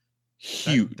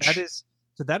 Huge.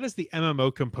 That is the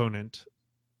MMO component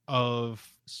of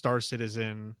Star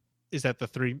Citizen, is at the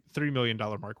 $3 million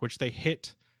mark, which they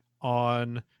hit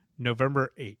on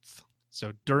November 8th.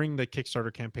 So during the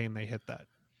Kickstarter campaign, they hit that.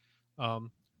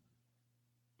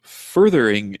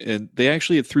 Furthering, and they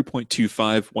actually had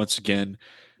 3.25 once again.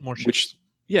 More ships. Which,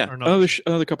 yeah,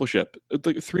 another couple ship.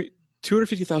 Like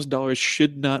 $250,000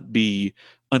 should not be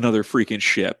another freaking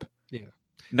ship. Yeah.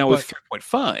 Now with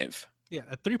 3.5. Yeah,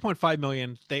 at 3.5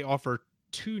 million, they offer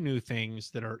two new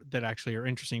things that actually are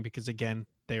interesting because, again,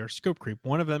 they are scope creep.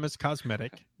 One of them is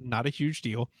cosmetic, not a huge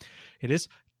deal. It is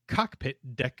cockpit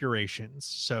decorations.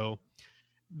 So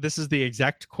this is the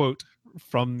exact quote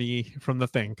from the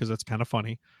thing, because it's kind of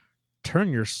funny. Turn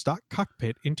your stock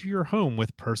cockpit into your home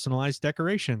with personalized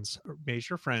decorations. Amaze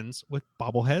your friends with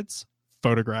bobbleheads,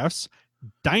 photographs,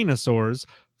 dinosaurs,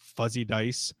 fuzzy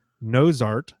dice, nose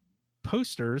art,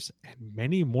 posters, and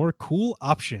many more cool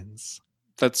options.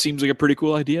 That seems like a pretty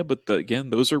cool idea, but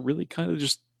again, those are really kind of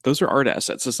just, those are art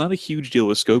assets. It's not a huge deal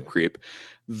with scope creep.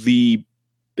 The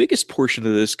biggest portion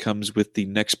of this comes with the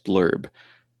next blurb,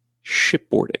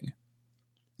 shipboarding.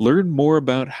 Learn more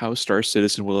about how Star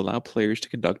Citizen will allow players to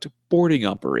conduct boarding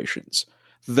operations.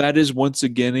 That is, once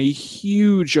again, a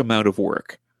huge amount of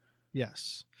work.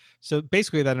 Yes. So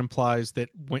basically that implies that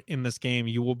in this game,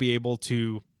 you will be able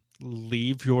to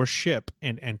leave your ship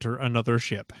and enter another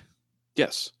ship.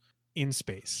 Yes. In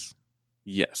space.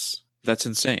 Yes. That's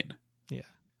insane. Yeah.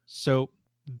 So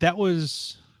that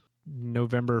was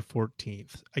November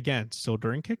 14th. Again, still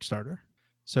during Kickstarter.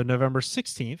 So November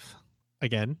 16th,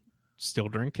 again, still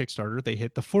during Kickstarter, they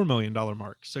hit the $4 million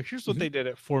mark. So here's what they did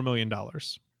at $4 million.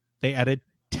 They added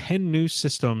 10 new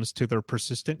systems to their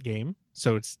persistent game.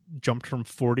 So it's jumped from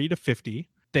 40 to 50.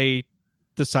 They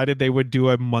decided they would do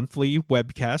a monthly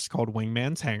webcast called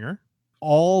Wingman's Hangar.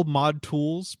 All mod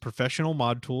tools, professional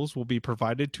mod tools, will be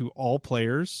provided to all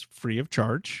players free of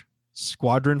charge.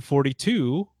 Squadron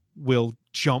 42 will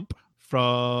jump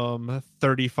from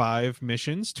 35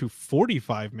 missions to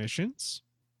 45 missions.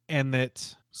 And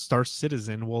that Star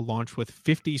Citizen will launch with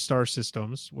 50 star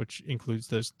systems, which includes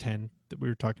those 10 that we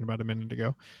were talking about a minute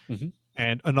ago,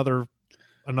 and another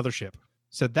ship.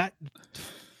 So that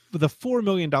the $4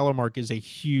 million mark is a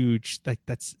huge,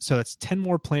 that's 10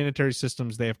 more planetary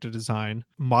systems they have to design,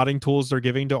 modding tools they're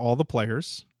giving to all the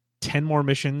players, 10 more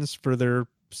missions for their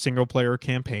single player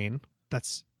campaign.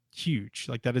 That's huge.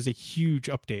 Like, that is a huge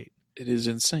update. It is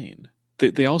insane.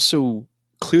 They also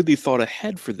clearly thought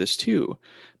ahead for this too,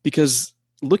 because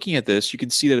looking at this, you can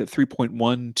see that at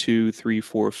 3.1, 2, 3,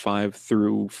 4, 5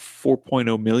 through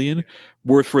 4.0 million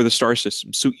worth for the star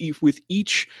system. So with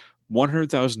each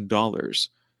 $100,000,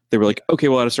 they were like, okay,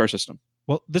 we'll add a star system.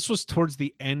 Well, this was towards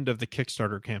the end of the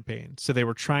Kickstarter campaign. So they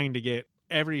were trying to get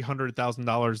every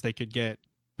 $100,000 they could get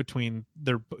between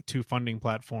their two funding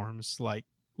platforms, like,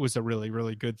 was a really,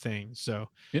 really good thing. So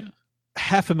yeah,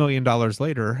 $500,000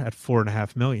 later at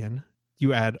 $4.5 million,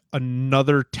 you add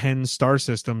another 10 star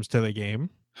systems to the game,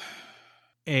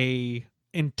 a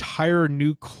entire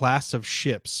new class of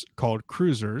ships called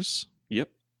cruisers. Yep.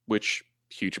 Which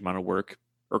huge amount of work,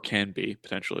 or can be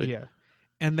potentially. Yeah.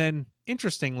 And then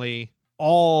interestingly,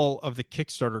 all of the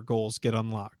Kickstarter goals get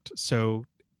unlocked. So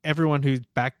everyone who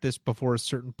backed this before a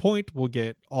certain point will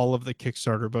get all of the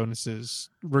Kickstarter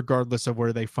bonuses, regardless of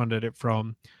where they funded it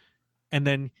from. And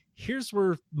then here's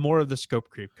where more of the scope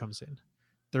creep comes in.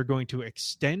 They're going to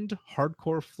extend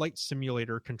hardcore flight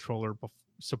simulator controller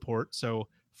support. So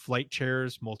flight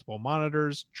chairs, multiple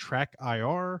monitors, Track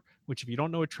IR, which if you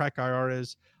don't know what Track IR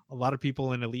is, a lot of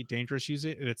people in Elite Dangerous use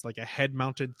it. It's like a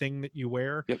head-mounted thing that you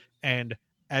wear. Yep. And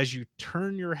as you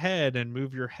turn your head and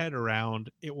move your head around,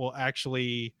 it will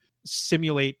actually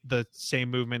simulate the same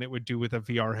movement it would do with a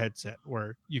VR headset,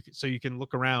 where you can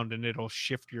look around and it'll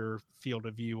shift your field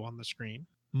of view on the screen.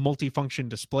 Multifunction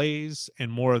displays and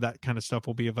more of that kind of stuff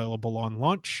will be available on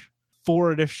launch.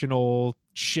 4 additional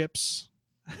ships,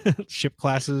 ship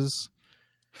classes.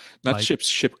 Not ships,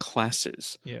 ship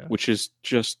classes. Yeah. Which is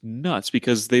just nuts,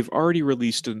 because they've already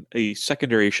released a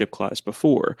secondary ship class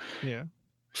before. Yeah.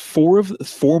 4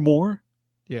 more?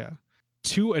 Yeah.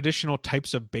 2 additional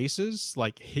types of bases,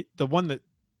 like the one that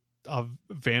a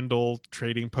Vandal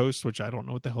trading post, which I don't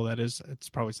know what the hell that is. It's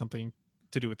probably something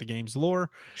to do with the game's lore.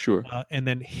 Sure. And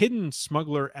then hidden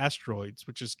smuggler asteroids,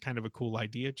 which is kind of a cool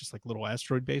idea, just like little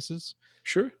asteroid bases.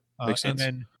 Sure. Makes sense.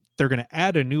 And then they're going to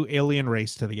add a new alien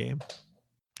race to the game.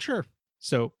 Sure.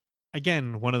 So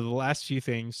again, one of the last few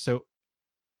things. So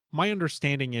my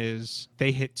understanding is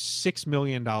they hit $6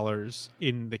 million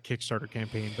in the Kickstarter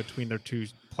campaign between their two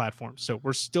platforms. So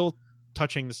we're still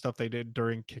touching the stuff they did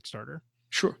during Kickstarter.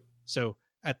 Sure. So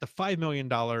at the $5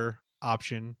 million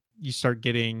option, you start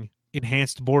getting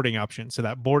enhanced boarding options. So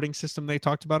that boarding system they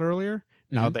talked about earlier,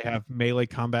 now they have melee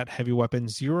combat, heavy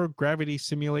weapons, zero gravity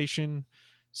simulation,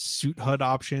 suit HUD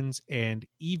options, and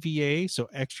EVA, so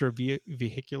extra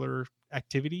vehicular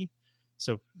activity.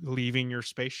 So leaving your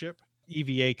spaceship,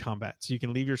 EVA combat. So you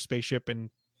can leave your spaceship in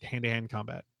hand-to-hand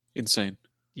combat. Insane.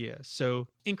 Yeah. So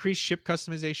increased ship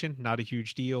customization, not a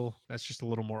huge deal. That's just a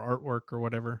little more artwork or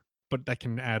whatever, but that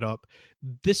can add up.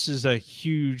 This is a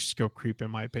huge scope creep,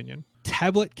 in my opinion.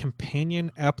 Tablet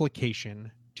companion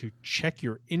application to check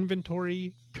your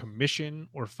inventory, commission,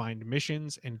 or find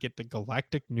missions and get the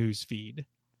galactic news feed.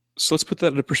 So let's put that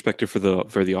into perspective for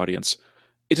the audience.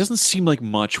 It doesn't seem like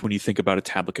much when you think about a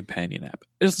tablet companion app.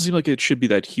 It doesn't seem like it should be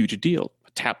that huge a deal.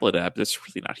 A tablet app, that's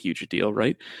really not huge a deal,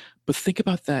 right? But think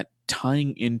about that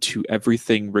tying into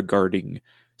everything regarding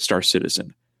Star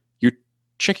Citizen. You're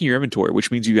checking your inventory, which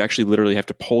means you actually literally have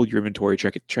to pull your inventory,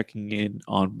 checking in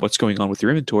on what's going on with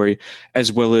your inventory,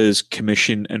 as well as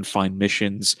commission and find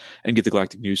missions and get the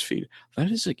galactic news feed.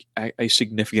 That is a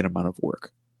significant amount of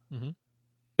work. Mm-hmm.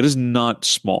 It is not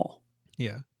small.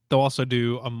 Yeah. They'll also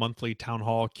do a monthly town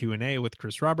hall Q&A with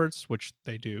Chris Roberts, which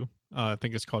they do. I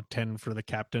think it's called 10 for the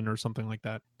Captain or something like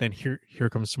that. Then here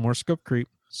comes some more scope creep.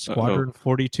 Squadron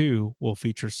 42 will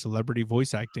feature celebrity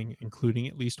voice acting, including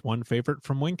at least one favorite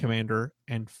from Wing Commander,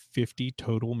 and 50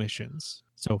 total missions.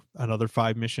 So another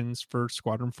 5 missions for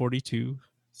Squadron 42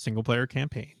 single-player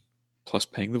campaign. Plus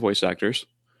paying the voice actors.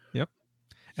 Yep.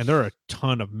 And there are a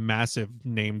ton of massive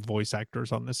named voice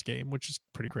actors on this game, which is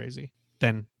pretty crazy.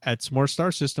 Then add some more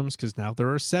star systems, because now there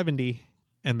are 70.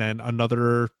 And then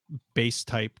another base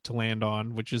type to land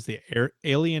on, which is the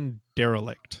alien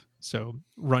derelict. So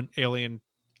run alien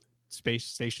space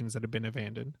stations that have been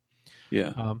abandoned.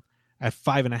 Yeah. At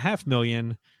 $5.5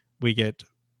 million, we get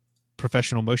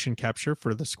professional motion capture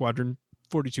for the Squadron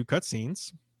 42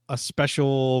 cutscenes, a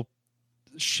special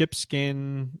ship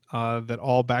skin that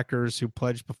all backers who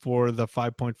pledged before the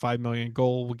 5.5 million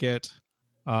goal will get,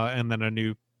 and then a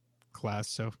new class.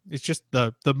 So it's just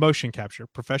the motion capture,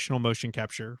 professional motion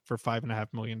capture for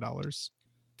 $5.5 million.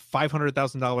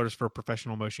 $500,000 for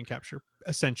professional motion capture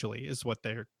essentially is what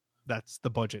that's the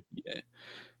budget. Yeah.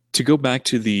 To go back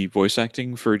to the voice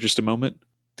acting for just a moment,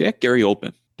 they have Gary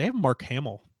Oldman. They have Mark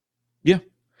Hamill. Yeah.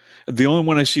 The only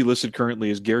one I see listed currently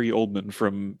is Gary Oldman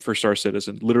for Star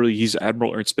Citizen. Literally, he's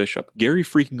Admiral Ernst Bishop. Gary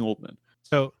freaking Oldman.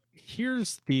 So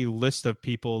here's the list of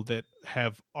people that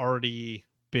have already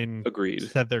been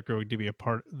agreed, said they're going to be a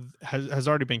part, has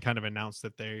already been kind of announced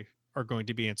that they are going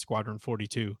to be in Squadron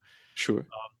 42. Sure.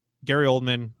 Gary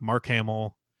Oldman, Mark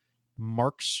Hamill,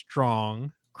 Mark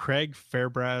Strong, Craig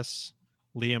Fairbrass,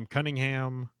 Liam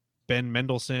Cunningham, Ben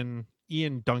Mendelsohn,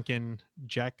 Ian Duncan,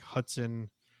 Jack Hudson,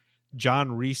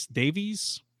 John Rhys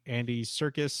Davies, Andy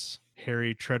Serkis,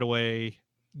 Harry Treadaway,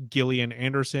 Gillian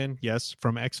Anderson, yes,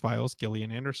 from X-Files,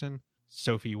 Gillian Anderson,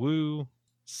 Sophie Wu,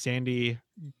 Sandy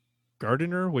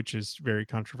Gardiner, which is very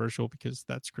controversial because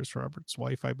that's Chris Roberts'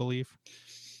 wife, I believe,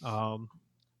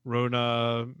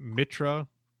 Rona Mitra,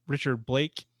 Richard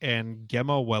Blake, and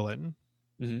Gemma Wellen.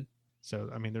 Mm-hmm. So,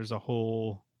 I mean, there's a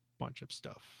whole bunch of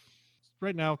stuff.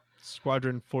 Right now,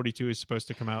 Squadron 42 is supposed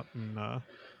to come out in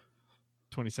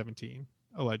 2017,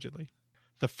 allegedly.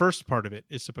 The first part of it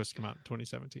is supposed to come out in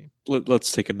 2017.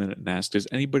 Let's take a minute and ask, does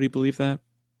anybody believe that?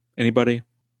 Anybody?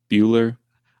 Bueller?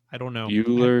 I don't know.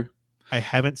 Bueller? I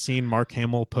haven't seen Mark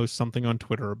Hamill post something on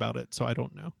Twitter about it, so I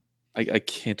don't know. I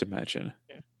can't imagine.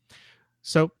 Yeah.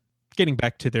 So, getting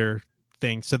back to their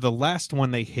thing. So, the last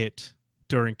one they hit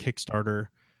during Kickstarter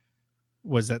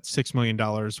was at $6 million,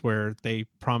 where they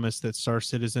promised that Star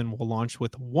Citizen will launch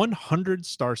with 100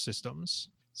 star systems.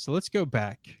 So, let's go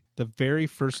back. The very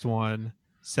first one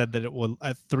said that it will,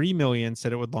 at 3 million,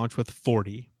 said it would launch with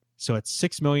 40. So, at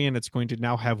 6 million, it's going to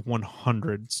now have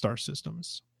 100 star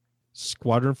systems.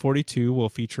 Squadron 42 will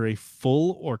feature a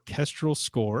full orchestral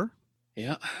score.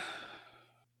 Yeah.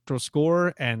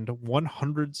 Score and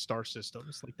 100 star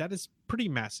systems. Like, that is pretty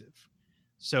massive.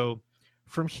 So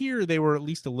from here, they were at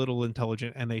least a little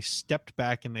intelligent, and they stepped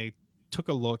back and they took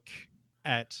a look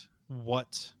at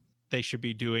what they should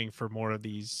be doing for more of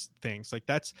these things. Like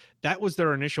that was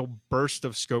their initial burst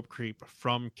of scope creep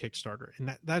from Kickstarter.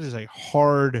 And that is a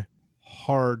hard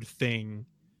thing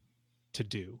to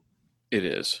do. It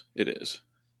is.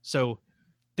 So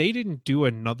they didn't do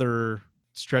another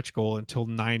stretch goal until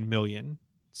 9 million.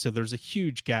 So there's a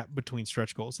huge gap between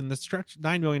stretch goals. And the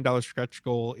 $9 million stretch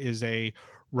goal is a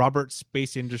Robert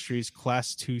Space Industries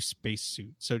Class 2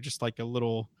 spacesuit. So just like a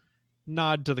little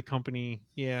nod to the company,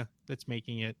 that's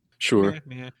making it. Sure.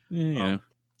 Yeah.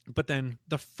 But then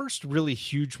the first really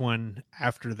huge one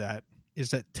after that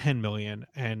is at 10 million.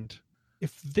 And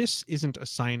if this isn't a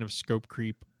sign of scope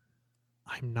creep,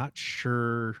 I'm not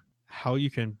sure how you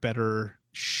can better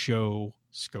show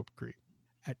scope creep.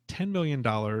 At $10 million,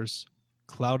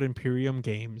 Cloud Imperium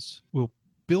Games will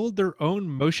build their own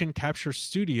motion capture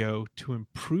studio to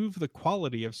improve the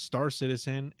quality of Star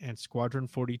Citizen and Squadron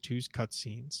 42's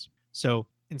cutscenes. So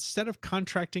instead of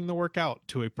contracting the work out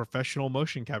to a professional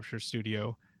motion capture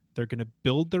studio, they're going to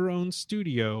build their own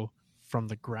studio from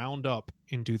the ground up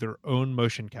and do their own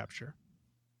motion capture.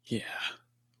 Yeah.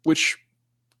 Which,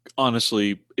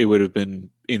 honestly, it would have been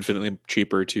infinitely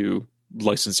cheaper to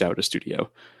license out a studio.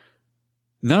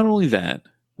 Not only that,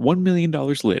 $1 million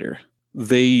later,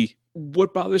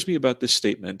 what bothers me about this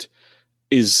statement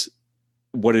is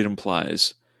what it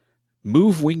implies.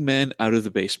 Move Wingman out of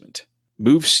the basement.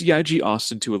 Move CIG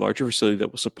Austin to a larger facility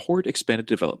that will support expanded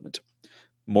development.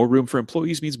 More room for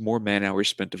employees means more man hours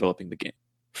spent developing the game.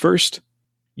 First,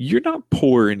 you're not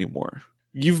poor anymore.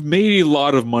 You've made a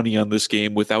lot of money on this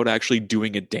game without actually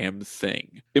doing a damn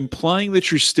thing. Implying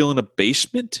that you're still in a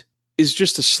basement is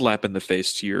just a slap in the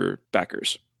face to your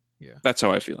backers. Yeah. That's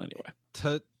how I feel anyway.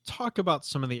 To talk about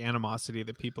some of the animosity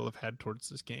that people have had towards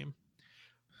this game,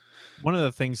 one of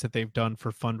the things that they've done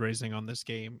for fundraising on this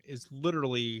game is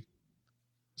literally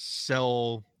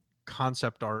sell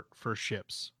concept art for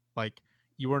ships. Like,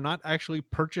 you are not actually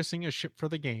purchasing a ship for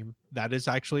the game. That is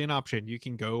actually an option. You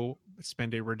can go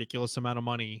spend a ridiculous amount of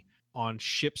money on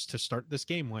ships to start this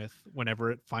game with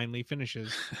whenever it finally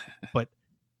finishes. But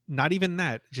not even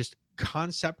that, just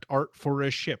concept art for a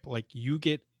ship. Like, you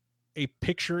get a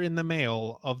picture in the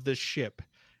mail of the ship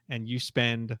and you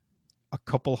spend a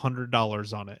couple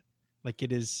 $100 on it. Like,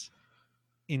 it is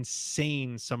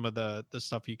insane, some of the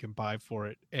stuff you can buy for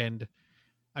it. And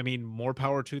I mean, more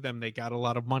power to them. They got a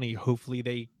lot of money. Hopefully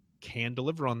they can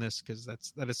deliver on this, because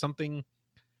that is something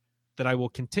that I will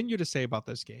continue to say about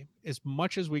this game. As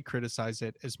much as we criticize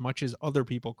it, as much as other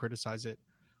people criticize it,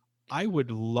 I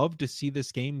would love to see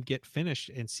this game get finished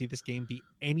and see this game be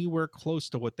anywhere close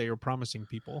to what they are promising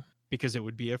people, because it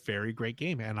would be a very great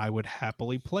game and I would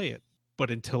happily play it. But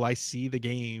until I see the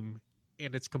game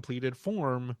in its completed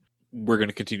form, we're going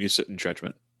to continue to sit in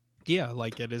judgment. Yeah,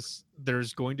 like,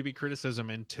 there's going to be criticism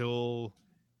until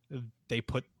they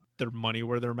put their money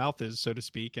where their mouth is, so to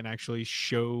speak, and actually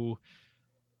show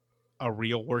a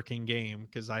real working game,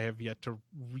 because I have yet to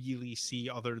really see,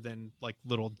 other than like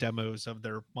little demos of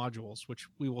their modules, which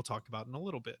we will talk about in a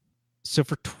little bit. So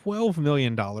for $12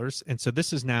 million, and so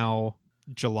this is now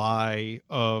July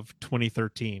of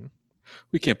 2013.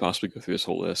 We can't possibly go through this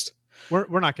whole list.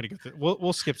 We're not going to go through.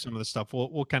 We'll skip some of the stuff.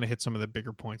 We'll kind of hit some of the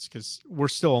bigger points, because we're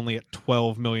still only at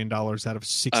 $12 million out of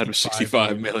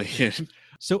 $65 million.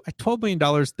 So at $12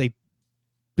 million, they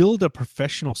build a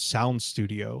professional sound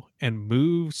studio and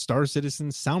move Star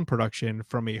Citizen's sound production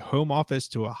from a home office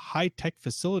to a high-tech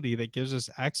facility that gives us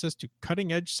access to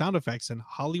cutting-edge sound effects and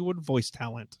Hollywood voice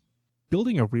talent.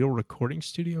 Building a real recording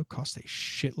studio costs a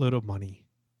shitload of money.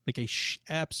 Like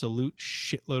absolute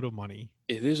shitload of money.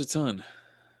 It is a ton.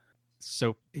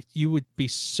 So you would be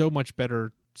so much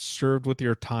better served with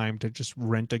your time to just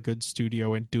rent a good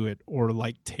studio and do it, or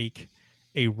like take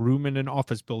a room in an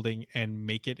office building and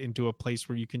make it into a place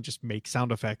where you can just make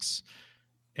sound effects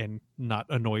and not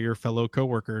annoy your fellow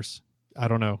coworkers. I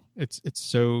don't know. It's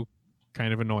so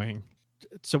kind of annoying.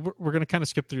 So we're going to kind of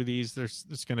skip through these. There's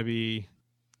going to be,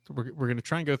 we're going to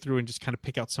try and go through and just kind of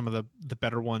pick out some of the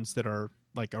better ones that are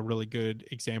like a really good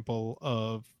example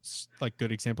of like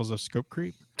good examples of scope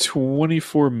creep.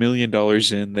 $24 million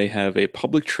in, they have a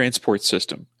public transport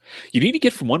system. You need to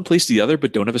get from one place to the other,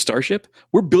 but don't have a starship?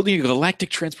 We're building a galactic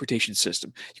transportation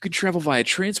system. You can travel via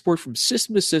transport from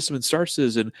system to system in Star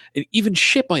Citizen, and even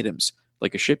ship items.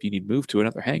 Like a ship, you need moved to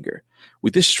another hangar.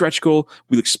 With this stretch goal,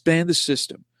 we'll expand the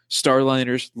system.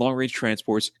 Starliners, long-range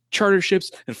transports, charter ships,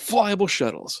 and flyable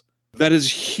shuttles. That is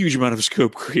a huge amount of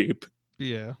scope creep.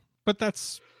 Yeah, but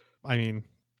that's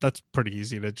pretty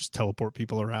easy to just teleport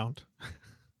people around.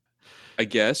 I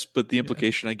guess, but the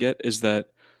implication I get is that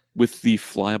with the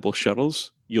flyable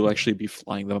shuttles, you'll actually be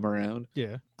flying them around.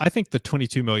 Yeah. I think the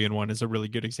 22 million one is a really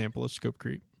good example of scope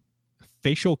creep.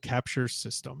 facial capture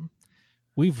system.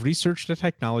 We've researched a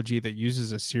technology that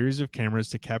uses a series of cameras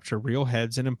to capture real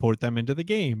heads and import them into the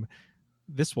game.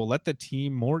 This will let the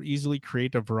team more easily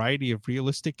create a variety of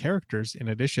realistic characters. In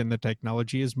addition, the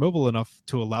technology is mobile enough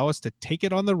to allow us to take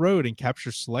it on the road and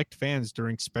capture select fans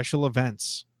during special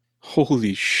events.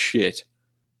 Holy shit.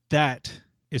 That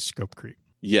is scope creep.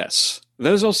 Yes.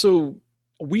 That is also,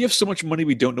 we have so much money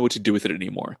we don't know what to do with it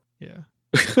anymore. Yeah.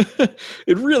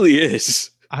 It really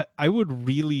is. I would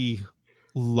really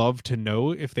love to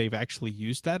know if they've actually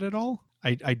used that at all.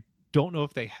 I don't know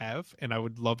if they have, and I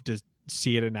would love to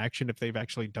see it in action if they've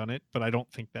actually done it, but I don't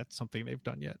think that's something they've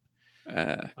done yet.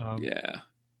 Yeah.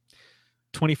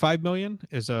 25 million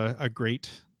is a great,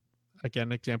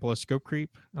 again, example of scope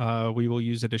creep. We will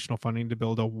use additional funding to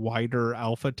build a wider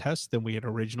alpha test than we had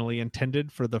originally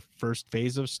intended for the first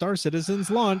phase of Star Citizen's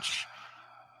launch.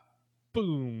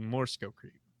 Boom, more scope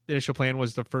creep. The initial plan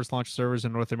was to first launch servers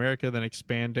in North America, then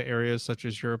expand to areas such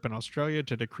as Europe and Australia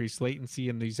to decrease latency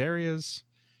in these areas.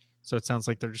 So it sounds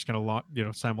like they're just going to launch,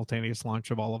 simultaneous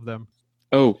launch of all of them.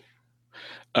 Oh,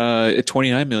 at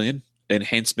 29 million,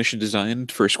 enhanced mission design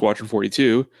for Squadron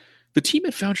 42. The team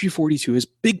at Foundry 42 has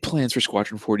big plans for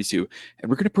Squadron 42, and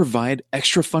we're going to provide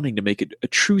extra funding to make it a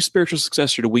true spiritual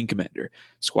successor to Wing Commander.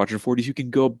 Squadron 42 can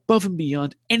go above and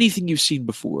beyond anything you've seen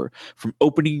before, from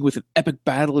opening with an epic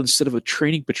battle instead of a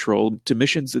training patrol to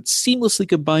missions that seamlessly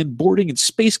combine boarding and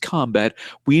space combat.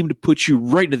 We aim to put you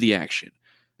right into the action.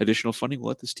 Additional funding will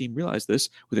let this team realize this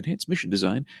with enhanced mission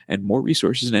design and more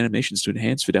resources and animations to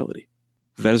enhance fidelity.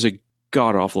 That is a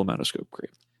god-awful amount of scope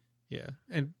creep. Yeah,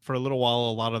 and for a little while,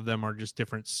 a lot of them are just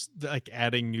different, like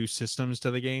adding new systems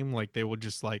to the game. Like they will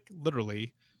just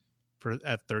literally,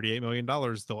 at $38 million,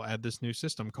 they'll add this new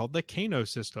system called the Kano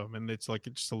system, and it's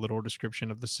just a little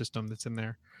description of the system that's in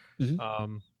there.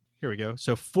 Mm-hmm. Here we go.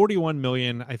 So 41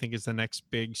 million, I think, is the next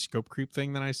big scope creep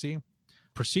thing that I see.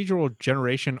 Procedural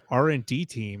generation R&D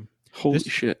team. Holy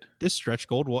shit. This stretch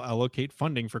goal will allocate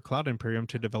funding for Cloud Imperium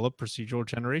to develop procedural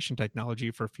generation technology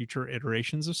for future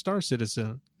iterations of Star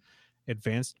Citizen.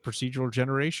 Advanced procedural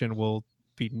generation will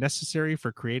be necessary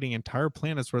for creating entire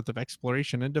planets worth of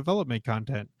exploration and development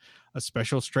content. A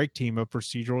special strike team of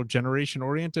procedural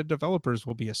generation-oriented developers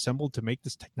will be assembled to make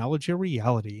this technology a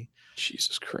reality.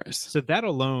 Jesus Christ. So that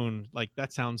alone,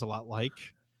 that sounds a lot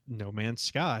like No Man's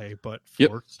Sky, but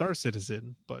for Star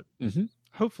Citizen, but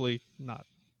hopefully not.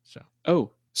 So.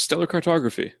 Oh, stellar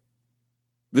cartography.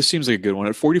 This seems like a good one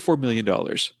at $44 million.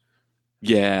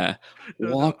 Yeah.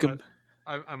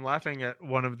 I'm laughing at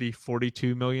one of the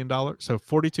 $42 million. So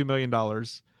 $42 million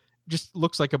just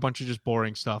looks like a bunch of just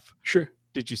boring stuff. Sure.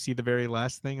 Did you see the very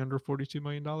last thing under $42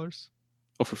 million?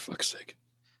 Oh, for fuck's sake.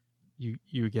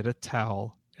 You get a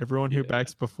towel. Everyone who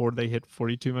backs before they hit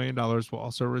 $42 million will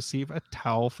also receive a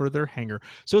towel for their hangar.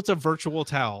 So it's a virtual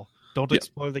towel. Don't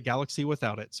explore the galaxy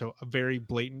without it. So a very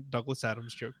blatant Douglas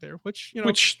Adams joke there, which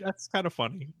that's kind of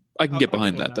funny. I can get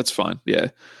behind that. That's fine.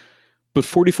 Yeah. But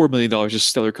 $44 million is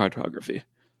stellar cartography.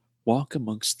 Walk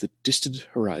amongst the distant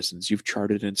horizons you've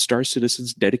charted in Star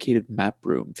Citizen's dedicated map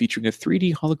room featuring a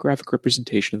 3D holographic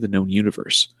representation of the known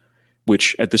universe,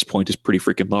 which at this point is pretty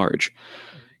freaking large.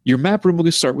 Your map room will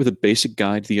start with a basic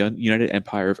guide to the United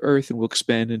Empire of Earth and will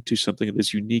expand into something that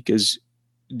is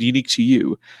unique to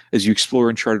you as you explore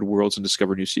uncharted worlds and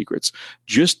discover new secrets.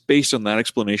 Just based on that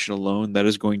explanation alone, that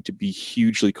is going to be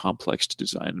hugely complex to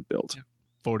design and build. Yeah.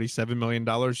 $47 million,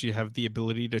 you have the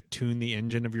ability to tune the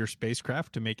engine of your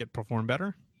spacecraft to make it perform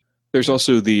better. There's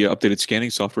also the updated scanning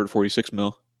software at 46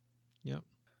 mil. Yeah.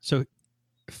 So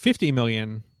 50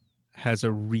 million has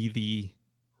a really,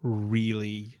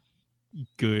 really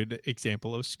good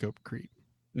example of scope creep.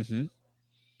 Mm-hmm.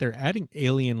 They're adding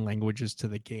alien languages to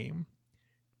the game,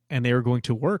 and they are going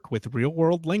to work with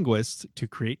real-world linguists to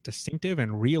create distinctive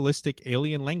and realistic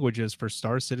alien languages for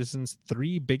Star Citizen's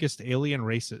 3 biggest alien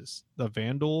races, the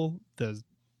Vandal, the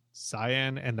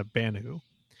Cyan, and the Banu.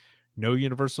 No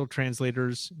universal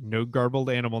translators, no garbled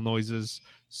animal noises.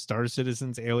 Star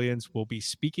Citizen's aliens will be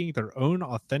speaking their own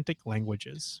authentic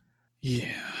languages.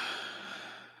 Yeah.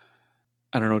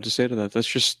 I don't know what to say to that. That's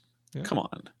just, come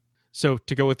on. So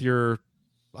to go with your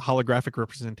holographic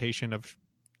representation of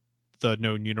the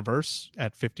known universe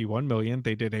at 51 million,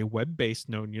 they did a web-based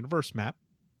known universe map.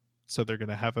 So they're going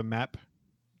to have a map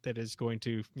that is going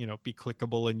to, be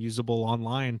clickable and usable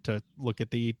online to look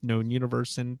at the known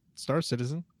universe in Star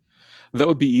Citizen. That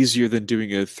would be easier than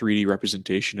doing a 3D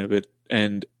representation of it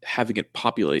and having it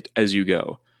populate as you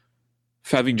go.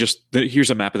 Having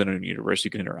here's a map of the known universe, you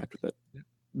can interact with it. Yeah.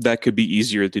 That could be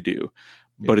easier to do,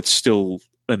 but it's still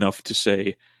enough to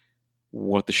say,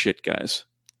 what the shit, guys?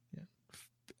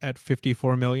 at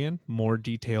 54 million, more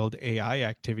detailed AI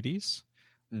activities.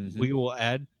 We will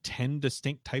add 10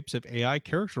 distinct types of AI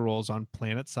character roles on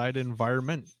planet-side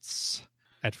environments.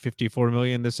 At 54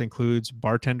 million, this includes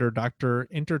bartender, doctor,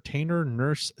 entertainer,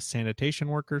 nurse, sanitation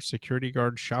worker, security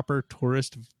guard, shopper,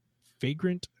 tourist,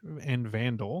 vagrant, and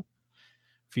vandal.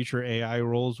 Future AI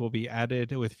roles will be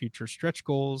added with future stretch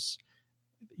goals.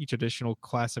 Each additional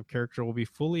class of character will be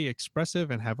fully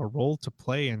expressive and have a role to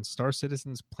play in Star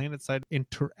Citizen's planet-side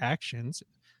interactions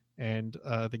and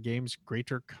the game's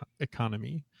greater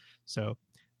economy. So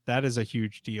that is a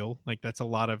huge deal. Like, that's a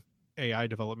lot of AI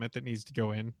development that needs to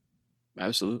go in.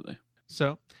 Absolutely.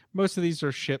 So most of these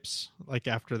are ships. Like,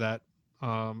 after that,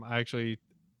 I actually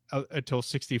until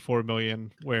 64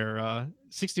 million, where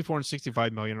 64 and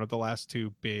 65 million are the last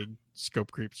two big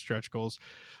scope creep stretch goals.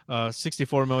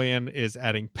 64 million is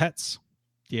adding pets.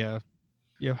 Yeah,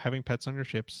 having pets on your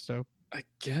ships. So I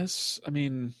guess, I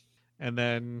mean, and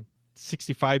then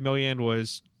 65 million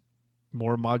was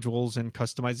more modules and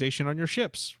customization on your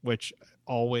ships, which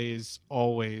always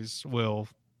will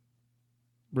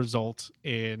result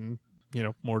in,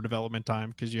 more development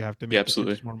time, because you have to make the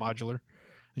ships more modular,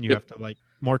 and you have to, like,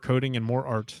 more coding and more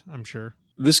art, I'm sure.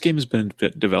 This game has been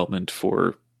in development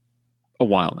for a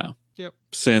while now. Yep.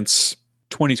 Since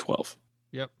 2012.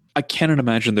 Yep. I cannot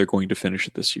imagine they're going to finish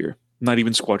it this year. Not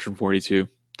even Squadron 42,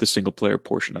 the single player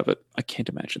portion of it. I can't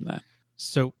imagine that.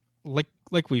 So, like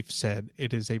we've said,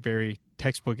 it is a very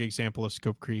textbook example of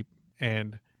scope creep,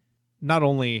 and not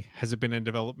only has it been in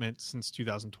development since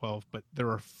 2012, but there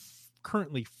are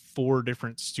currently 4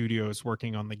 different studios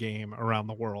working on the game around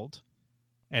the world,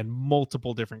 and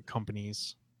multiple different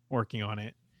companies working on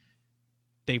it.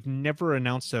 They've never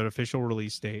announced an official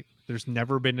release date. There's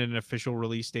never been an official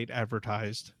release date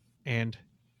advertised. And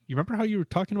you remember how you were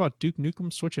talking about Duke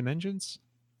Nukem switching engines?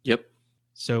 Yep.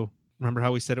 So remember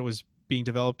how we said it was being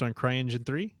developed on CryEngine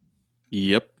 3?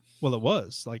 Yep. Well, it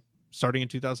was, like, starting in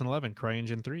 2011,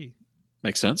 CryEngine 3.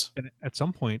 Makes sense. And at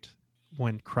some point,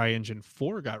 when CryEngine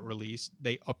 4 got released,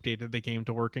 they updated the game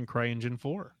to work in CryEngine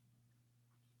 4.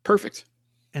 Perfect.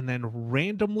 And then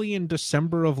randomly in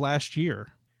December of last year,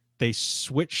 they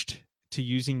switched to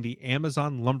using the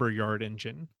Amazon Lumberyard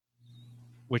engine,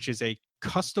 which is a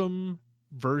custom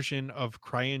version of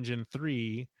CryEngine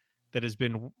 3 that has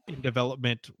been in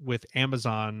development with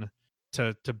Amazon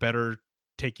to better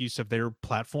take use of their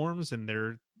platforms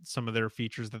and some of their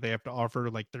features that they have to offer,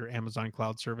 like their Amazon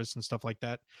cloud service and stuff like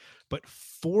that. But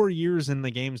 4 years in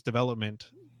the game's development,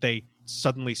 they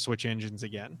suddenly switch engines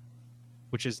again,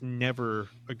 which is never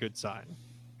a good sign.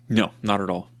 No, not at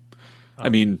all. I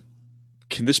mean,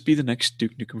 can this be the next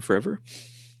Duke Nukem Forever?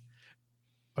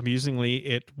 Amusingly,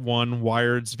 it won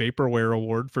Wired's Vaporware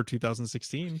Award for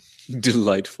 2016.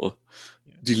 Delightful.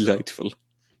 Yeah. Delightful.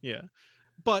 Yeah.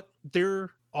 But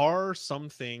there are some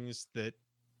things that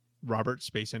Robert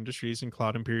Space Industries and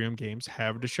Cloud Imperium Games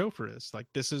have to show for this. Like,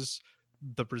 this is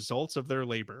the results of their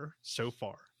labor so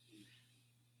far.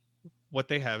 What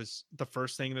they have is, the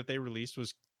first thing that they released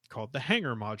was called the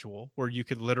hangar module, where you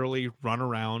could literally run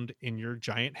around in your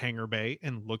giant hangar bay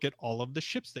and look at all of the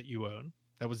ships that you own.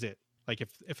 That was it. Like,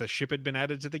 if a ship had been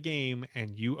added to the game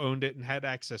and you owned it and had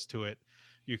access to it,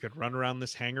 you could run around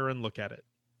this hangar and look at it.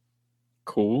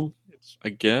 Cool. I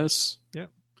guess. Yeah.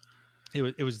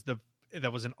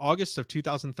 That was in August of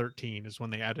 2013 is when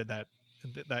they added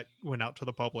that went out to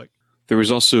the public. There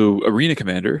was also Arena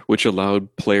Commander, which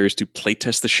allowed players to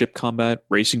playtest the ship combat,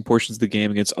 racing portions of the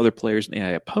game against other players and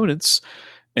AI opponents.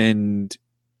 And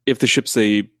if the ships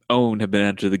they own have been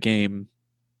added to the game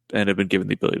and have been given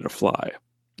the ability to fly.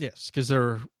 Yes, because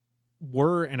there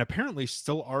were and apparently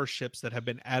still are ships that have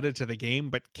been added to the game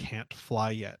but can't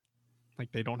fly yet.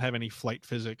 Like, they don't have any flight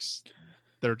physics.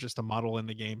 They're just a model in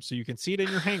the game. So you can see it in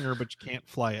your hangar, but you can't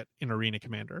fly it in Arena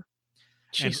Commander.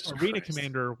 Jesus and Arena Christ.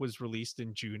 Commander was released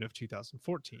in June of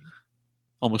 2014.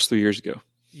 Almost 3 years ago.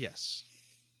 Yes.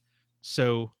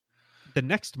 So the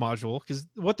next module, because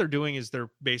what they're doing is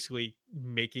they're basically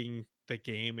making the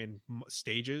game in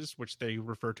stages, which they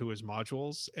refer to as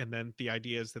modules. And then the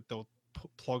idea is that they'll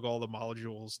plug all the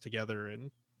modules together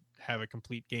and have a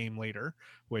complete game later,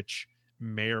 which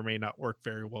may or may not work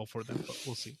very well for them, but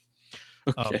we'll see.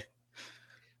 Okay.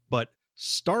 But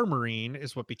Star Marine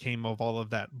is what became of all of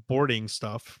that boarding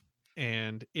stuff.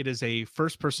 And it is a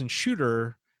first-person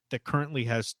shooter that currently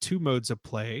has 2 modes of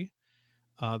play.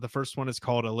 The first one is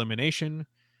called Elimination,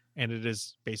 and it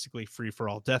is basically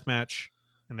free-for-all deathmatch.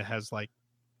 And it has like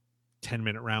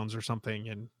 10-minute rounds or something.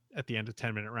 And at the end of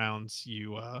 10-minute rounds,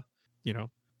 you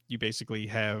basically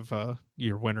have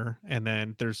your winner. And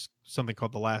then there's something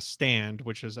called The Last Stand,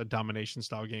 which is a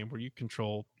domination-style game where you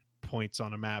control points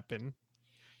on a map and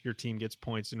your team gets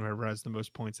points, and whoever has the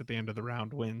most points at the end of the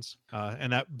round wins.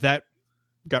 And that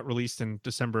got released in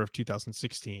December of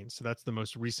 2016, so that's the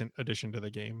most recent addition to the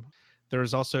game. There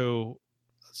is also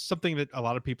something that a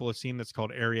lot of people have seen that's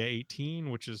called Area 18,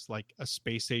 which is like a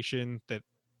space station that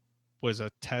was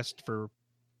a test for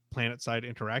planet-side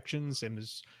interactions and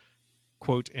is,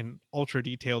 quote, an ultra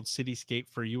detailed cityscape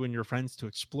for you and your friends to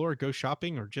explore, go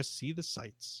shopping, or just see the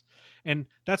sights. And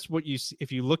that's what you see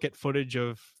if you look at footage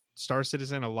of Star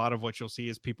Citizen. A lot of what you'll see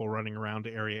is people running around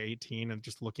to Area 18 and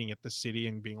just looking at the city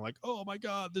and being like, oh my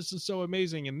god, this is so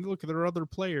amazing, and look, there are other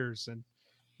players, and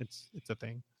it's a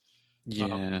thing.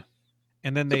 Yeah.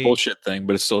 And then it's a bullshit thing,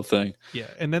 but it's still a thing. Yeah,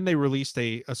 and then they released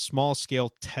a small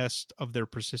scale test of their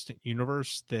persistent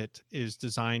universe that is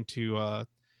designed to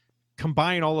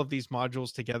combine all of these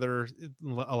modules together,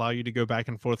 allow you to go back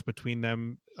and forth between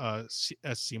them as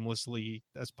seamlessly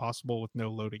as possible with no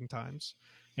loading times.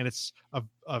 And it's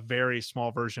a very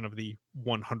small version of the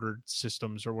 100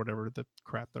 systems or whatever the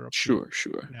crap they're up to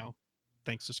sure now,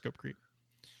 thanks to Scope Creep.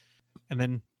 And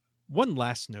then one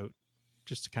last note,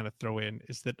 just to kind of throw in,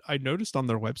 is that I noticed on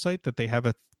their website that they have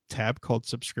a tab called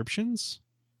subscriptions,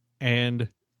 and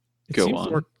it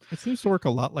seems to work a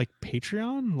lot like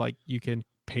Patreon. Like you can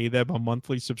pay them a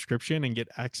monthly subscription and get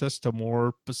access to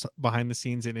more behind the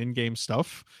scenes and in-game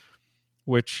stuff,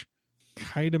 which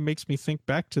kind of makes me think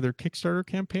back to their Kickstarter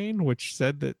campaign, which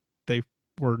said that they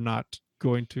were not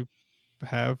going to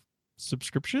have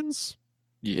subscriptions.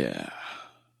 Yeah.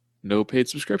 No paid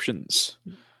subscriptions.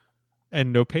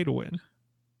 And no pay to win.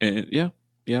 And yeah.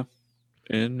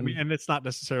 And I mean, and it's not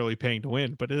necessarily paying to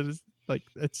win, but it is like,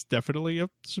 it's definitely a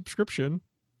subscription.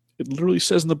 It literally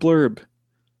says in the blurb,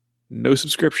 no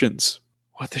subscriptions.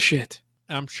 What the shit?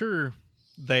 I'm sure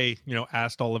they,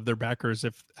 asked all of their backers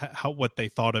what they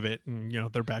thought of it, and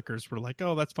their backers were like,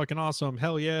 "Oh, that's fucking awesome!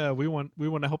 Hell yeah, we want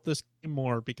to help this game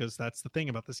more," because that's the thing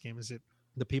about this game, is that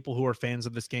the people who are fans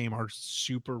of this game are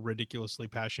super ridiculously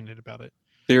passionate about it.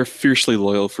 They are fiercely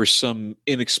loyal for some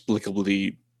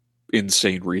inexplicably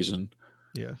insane reason.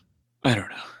 Yeah, I don't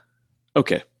know.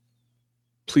 Okay,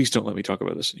 please don't let me talk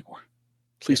about this anymore.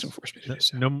 Please don't force me to do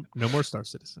so. No more Star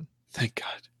Citizen. Thank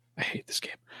God. I hate this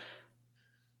game.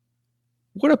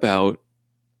 What about...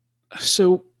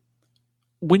 So,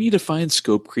 when you define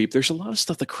scope creep, there's a lot of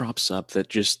stuff that crops up that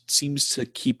just seems to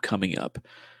keep coming up.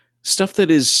 Stuff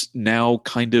that is now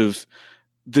kind of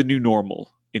the new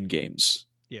normal in games.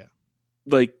 Yeah.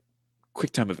 Like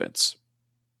QuickTime events.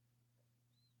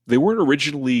 They weren't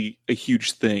originally a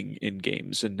huge thing in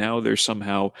games, and now they're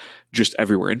somehow just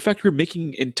everywhere. In fact, we're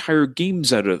making entire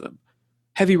games out of them.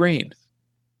 Heavy Rain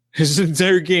is an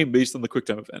entire game based on the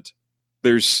QuickTime event.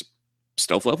 There's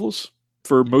stealth levels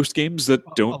for most games that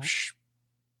don't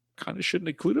kind of shouldn't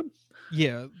include them.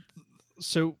 Yeah.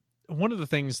 So one of the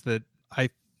things that I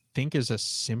think is a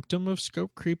symptom of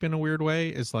scope creep in a weird way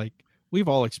is like, we've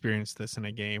all experienced this in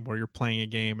a game where you're playing a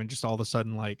game and just all of a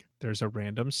sudden, like, there's a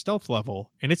random stealth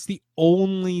level and it's the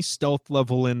only stealth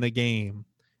level in the game.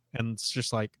 And it's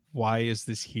just like, why is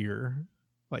this here?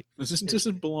 Like, this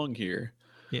doesn't belong here.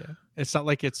 Yeah. It's not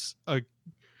like it's a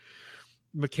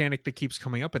mechanic that keeps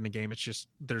coming up in the game. It's just,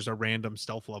 there's a random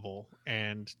stealth level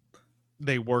and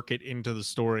they work it into the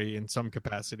story in some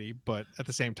capacity. But at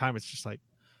the same time, it's just like,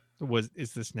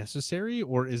 is this necessary?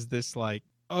 Or is this like,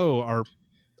 oh,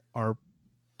 our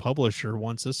publisher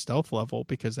wants a stealth level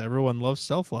because everyone loves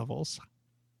stealth levels.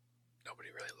 Nobody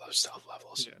really loves stealth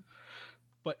levels. Yeah.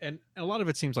 But and a lot of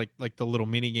it seems like the little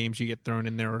mini games you get thrown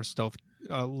in there are stealth,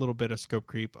 a little bit of scope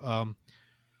creep.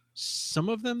 Some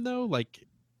of them though, like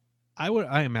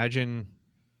I imagine,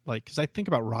 like, because I think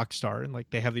about Rockstar and like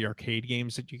they have the arcade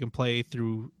games that you can play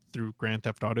through Grand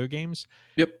Theft Auto games.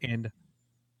 Yep. And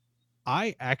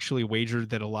I actually wagered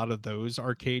that a lot of those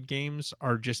arcade games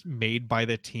are just made by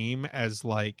the team as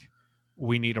like,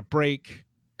 we need a break.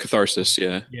 Catharsis,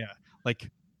 yeah. Yeah. Like,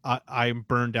 I'm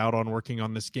burned out on working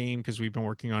on this game because we've been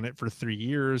working on it for 3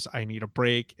 years. I need a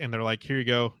break. And they're like, here you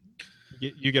go.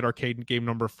 You get arcade game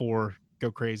number 4.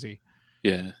 Go crazy.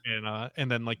 Yeah.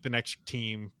 And then like the next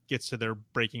team gets to their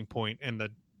breaking point and the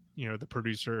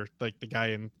producer, like the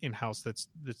guy in-house that's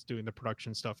doing the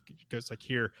production stuff, goes like,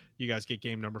 here, you guys get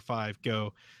game number 5,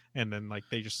 go. And then like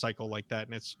they just cycle like that,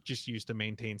 and it's just used to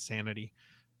maintain sanity.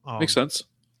 Makes sense.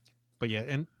 But yeah,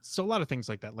 and so a lot of things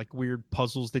like that, like weird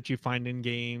puzzles that you find in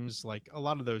games, like a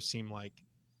lot of those seem like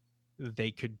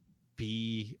they could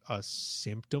be a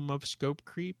symptom of scope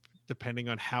creep depending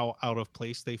on how out of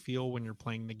place they feel when you're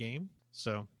playing the game.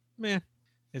 So it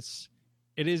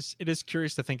is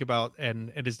curious to think about,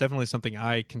 and it is definitely something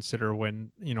I consider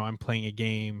when, I'm playing a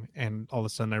game and all of a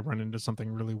sudden I run into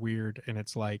something really weird, and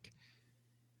it's like,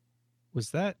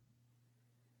 Was that,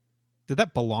 did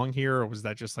that belong here, or was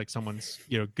that just like someone's,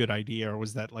 good idea, or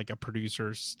was that like a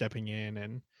producer stepping in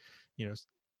and, you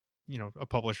know, a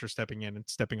publisher stepping in and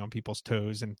stepping on people's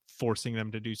toes and forcing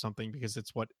them to do something because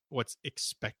it's what's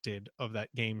expected of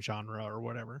that game genre or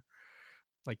whatever,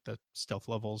 like the stealth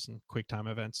levels and quick time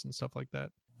events and stuff like that.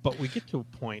 But we get to a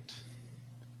point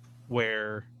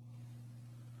where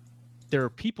there are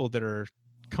people that are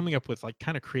coming up with like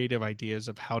kind of creative ideas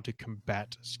of how to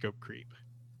combat scope creep.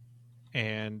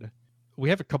 And we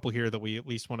have a couple here that we at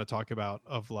least want to talk about,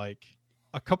 of like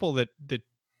a couple that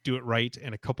do it right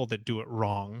and a couple that do it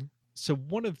wrong. So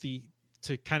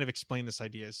to kind of explain this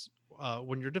idea is,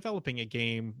 when you're developing a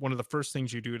game, one of the first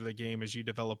things you do to the game is you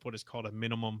develop what is called a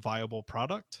minimum viable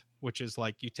product, which is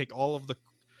like you take all of the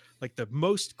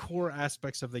most core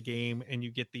aspects of the game and you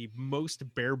get the most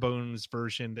bare bones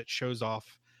version that shows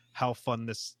off how fun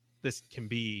this can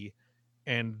be,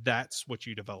 and that's what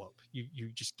you develop. You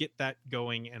just get that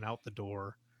going and out the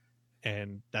door,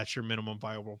 and that's your minimum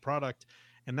viable product.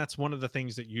 And that's one of the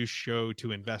things that you show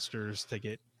to investors to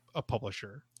get a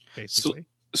publisher, basically.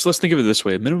 So let's think of it this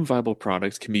way. A minimum viable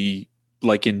product can be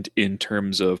likened in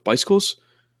terms of bicycles,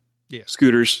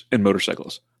 scooters, and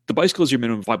motorcycles. The bicycle is your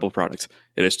minimum viable product.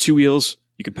 It has 2 wheels.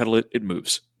 You can pedal it. It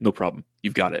moves. No problem.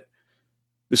 You've got it.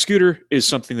 The scooter is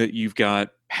something that you've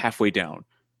got halfway down.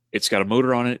 It's got a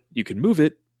motor on it. You can move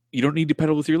it. You don't need to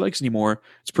pedal with your legs anymore.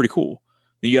 It's pretty cool.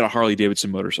 Then you got a Harley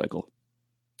Davidson motorcycle.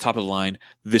 Top of the line.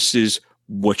 This is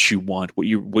what you want, what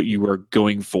you are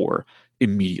going for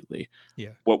immediately.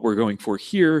 Yeah. What we're going for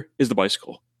here is the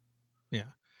bicycle. Yeah.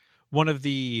 One of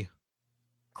the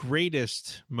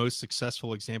greatest, most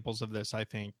successful examples of this, I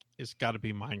think, is got to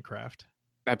be Minecraft.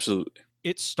 Absolutely.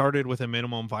 It started with a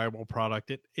minimum viable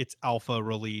product. Its alpha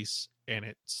release, and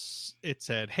it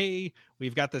said, hey,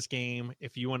 we've got this game.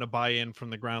 If you want to buy in from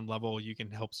the ground level, you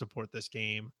can help support this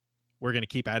game. We're going to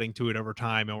keep adding to it over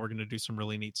time, and we're going to do some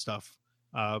really neat stuff.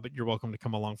 But you're welcome to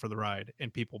come along for the ride.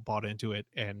 And people bought into it,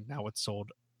 and now it's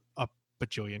sold a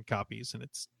bajillion copies, and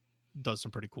it's does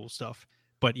some pretty cool stuff.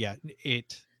 But yeah,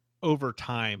 it over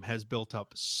time has built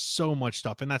up so much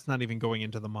stuff, and that's not even going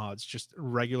into the mods. Just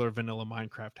regular vanilla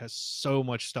Minecraft has so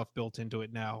much stuff built into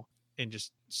it now, and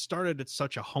just started at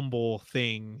such a humble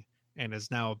thing and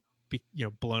has now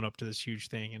blown up to this huge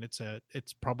thing. And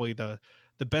it's probably the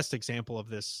best example of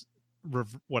this,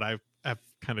 what I've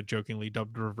kind of jokingly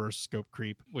dubbed reverse scope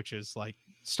creep, which is like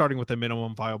starting with a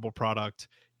minimum viable product,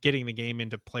 getting the game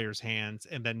into players' hands,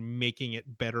 and then making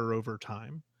it better over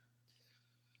time.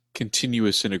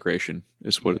 Continuous integration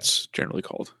is what it's generally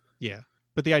called. Yeah.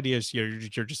 But the idea is you're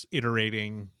just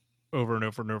iterating over and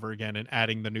over and over again and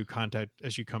adding the new content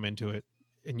as you come into it.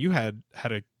 And you had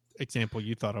a example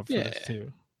you thought of for this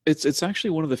too. It's actually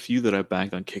one of the few that I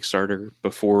backed on Kickstarter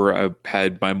before I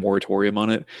had my moratorium on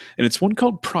it. And it's one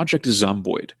called Project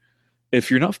Zomboid. If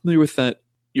you're not familiar with that,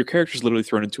 your character's literally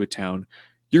thrown into a town.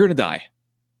 You're going to die.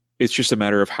 It's just a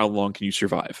matter of how long can you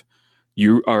survive.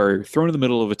 You are thrown in the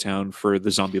middle of a town for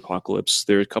the zombie apocalypse.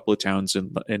 There are a couple of towns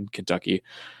in Kentucky,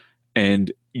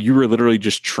 and you are literally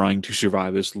just trying to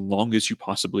survive as long as you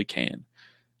possibly can.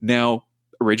 Now,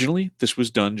 originally, this was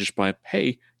done just by,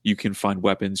 hey, you can find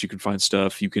weapons, you can find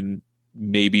stuff, you can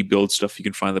maybe build stuff, you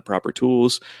can find the proper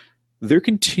tools. They're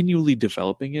continually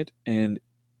developing it, and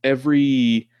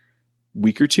every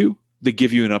week or two, they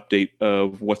give you an update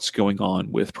of what's going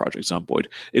on with Project Zomboid.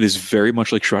 It is very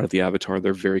much like Shroud of the Avatar.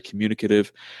 They're very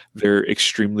communicative. They're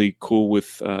extremely cool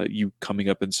with you coming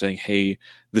up and saying, hey,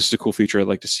 this is a cool feature I'd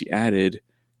like to see added.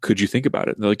 Could you think about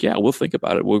it? And they're like, yeah, we'll think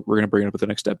about it. We're going to bring it up at the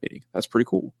next step meeting. That's pretty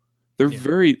cool. They're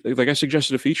very, like I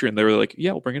suggested a feature and they were like,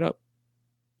 yeah, we'll bring it up.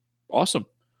 Awesome.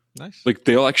 Nice. Like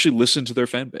they'll actually listen to their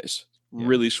fan base. Yeah.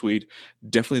 Really sweet.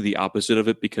 Definitely the opposite of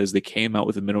it because they came out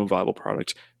with a minimum viable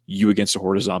product. You against a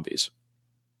horde of zombies.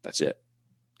 That's it.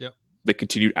 Yep. They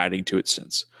continued adding to it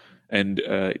since. And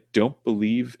don't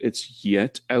believe it's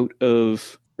yet out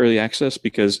of early access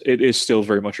because it is still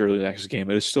very much early access game.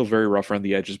 It is still very rough around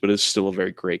the edges, but it's still a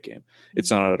very great game.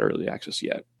 It's not out of early access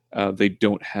yet. They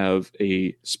don't have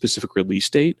a specific release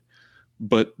date,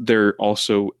 but they're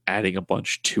also adding a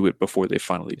bunch to it before they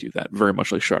finally do that. Very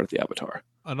much like Shroud of the Avatar.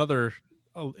 Another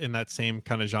in that same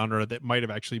kind of genre that might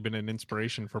have actually been an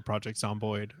inspiration for Project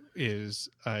Zomboid is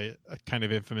a kind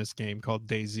of infamous game called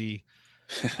DayZ.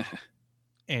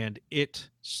 And it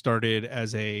started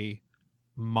as a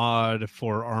mod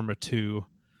for Arma 2.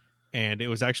 And it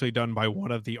was actually done by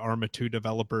one of the Arma 2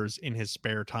 developers in his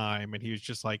spare time. And he was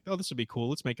just like, oh, this would be cool.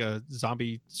 Let's make a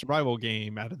zombie survival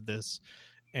game out of this.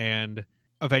 And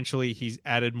eventually he's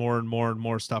added more and more and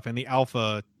more stuff. And the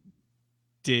alpha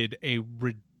did a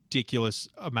ridiculous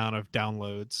amount of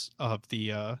downloads of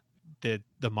the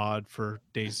mod for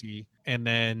DayZ, and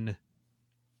then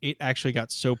it actually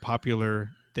got so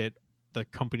popular that the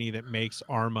company that makes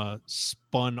Arma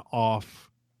spun off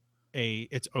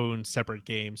its own separate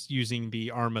games using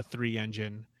the Arma 3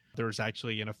 engine. There's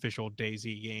actually an official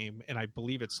DayZ game, and I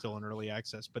believe it's still in early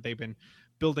access, but they've been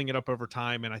building it up over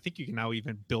time, and I think you can now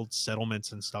even build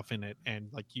settlements and stuff in it, and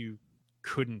like you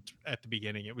couldn't at the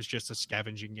beginning. It was just a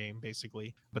scavenging game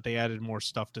basically, but they added more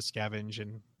stuff to scavenge,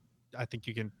 and I think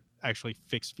you can actually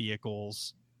fix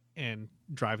vehicles and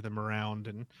drive them around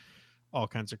and all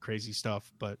kinds of crazy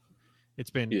stuff. But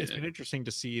it's been interesting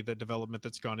to see the development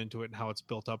that's gone into it and how it's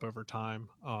built up over time.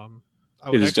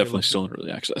 It is definitely still in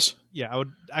early access. Yeah, I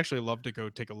would actually love to go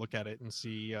take a look at it and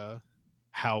see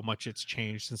how much it's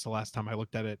changed since the last time I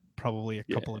looked at it, probably a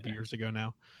couple of years ago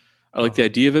now. I like the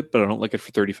idea of it, but I don't like it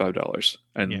for $35.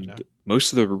 And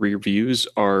most of the reviews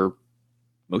are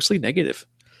mostly negative.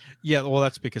 Yeah, well,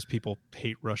 that's because people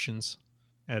hate Russians.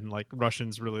 And like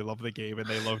Russians really love the game, and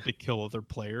they love to kill other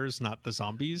players, not the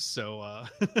zombies. So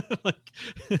like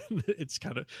it's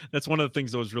kind of, that's one of the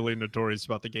things that was really notorious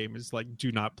about the game, is like,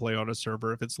 do not play on a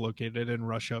server if it's located in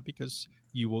Russia, because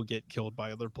you will get killed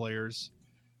by other players,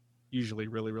 usually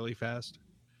really, really fast.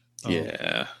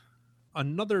 Yeah.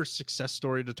 Another success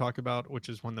story to talk about, which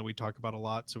is one that we talk about a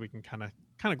lot, so we can kind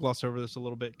of gloss over this a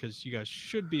little bit because you guys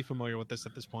should be familiar with this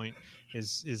at this point,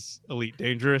 is Elite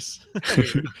Dangerous.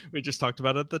 we just talked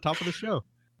about it at the top of the show.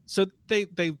 So they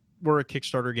were a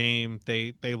Kickstarter game.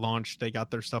 They launched, they got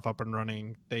their stuff up and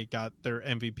running, they got their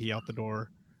MVP out the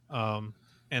door,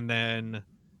 and then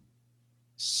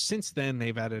since then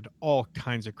they've added all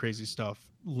kinds of crazy stuff,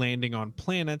 landing on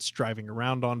planets, driving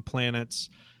around on planets,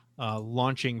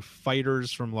 launching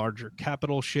fighters from larger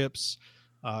capital ships.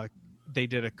 They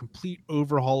did a complete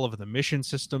overhaul of the mission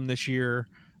system this year.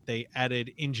 They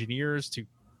added engineers to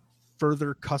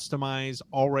further customize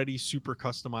already super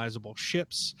customizable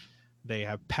ships. They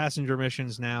have passenger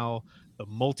missions now. The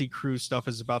multi-crew stuff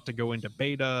is about to go into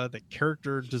beta. The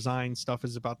character design stuff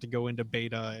is about to go into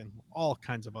beta, and all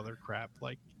kinds of other crap.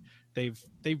 Like they've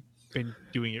been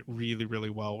doing it really,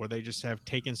 really well, where they just have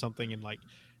taken something and like,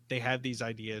 they have these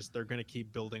ideas, they're going to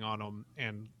keep building on them,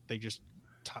 and they just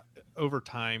over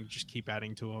time just keep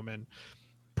adding to them. And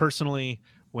personally,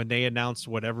 when they announced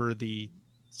whatever the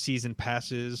season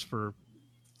pass is for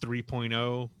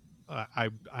 3.0,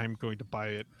 I'm going to buy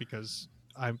it, because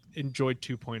I've enjoyed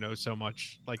 2.0 so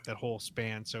much, like that whole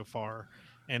span so far,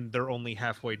 and they're only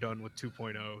halfway done with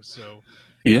 2.0. So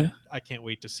yeah, I can't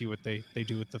wait to see what they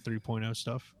do with the 3.0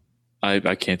 stuff.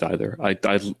 I can't either.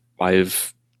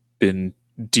 I've been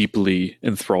deeply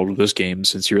enthralled with this game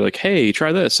since you were like, hey,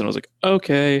 try this, and I was like,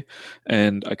 okay,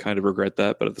 and I kind of regret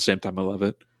that, but at the same time I love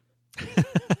it.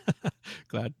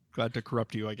 glad to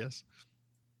corrupt you, I guess.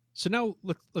 So now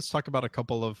let's talk about a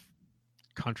couple of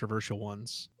controversial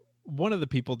ones. One of the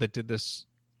people that did this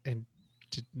and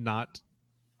did not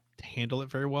handle it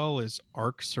very well is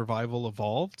Ark Survival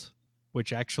Evolved,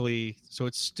 which actually, so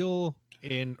it's still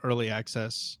in early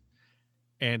access,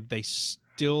 and they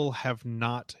still have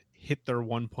not hit their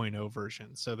 1.0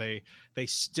 version. So they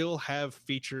still have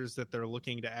features that they're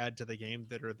looking to add to the game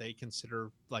that they consider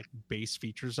like base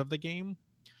features of the game.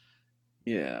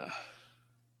 Yeah.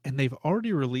 And they've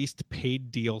already released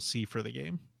paid DLC for the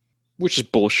game, which is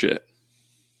bullshit.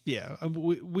 Yeah,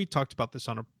 we talked about this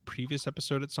on a previous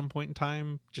episode at some point in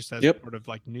time, just as part of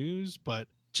like news, but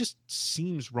just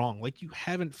seems wrong. Like, you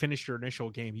haven't finished your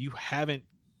initial game. You haven't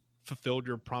fulfilled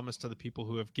your promise to the people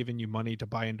who have given you money to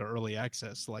buy into early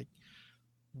access. Like,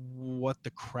 what the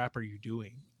crap are you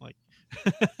doing? Like,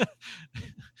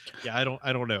 yeah, I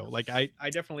don't know. Like, I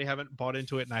definitely haven't bought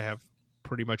into it, and I have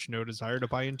pretty much no desire to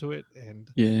buy into it. And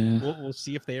we'll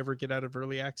see if they ever get out of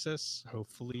early access.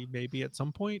 Hopefully, maybe at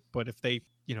some point. But if they,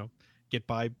 get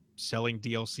by selling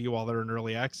DLC while they're in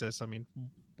early access, I mean,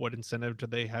 what incentive do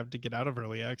they have to get out of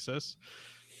early access?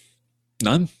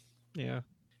 None. Yeah.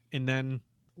 And then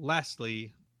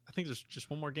lastly, I think there's just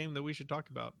one more game that we should talk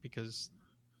about, because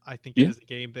I think it is a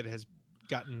game that has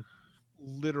gotten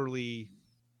literally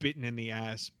bitten in the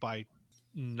ass by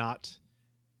not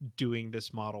doing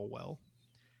this model well.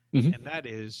 Mm-hmm. And that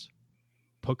is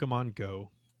Pokemon Go.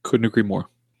 Couldn't agree more.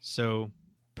 So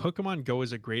Pokemon Go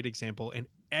is a great example, and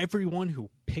everyone who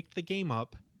picked the game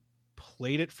up,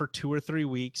 played it for 2 or 3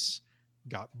 weeks,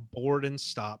 got bored and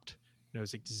stopped,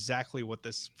 knows exactly what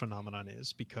this phenomenon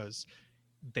is, because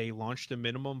they launched a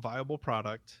minimum viable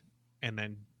product and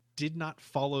then did not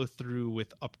follow through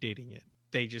with updating it.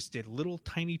 They just did little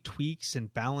tiny tweaks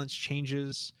and balance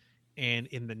changes, and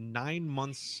in the 9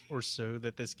 months or so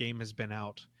that this game has been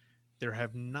out, there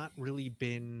have not really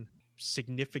been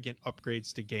significant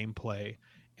upgrades to gameplay.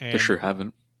 They And sure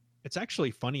haven't. it's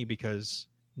actually funny because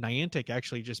Niantic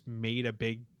actually just made a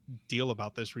big deal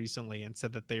about this recently and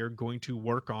said that they are going to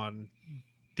work on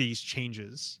these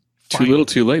changes. Too little,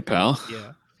 too late, pal.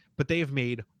 Yeah. But they have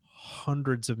made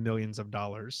hundreds of millions of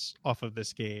dollars off of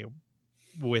this game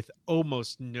with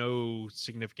almost no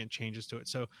significant changes to it.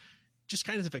 So just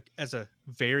kind of as a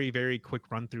very, very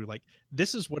quick run through, like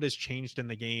this is what has changed in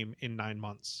the game in 9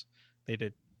 months. They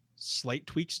did slight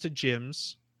tweaks to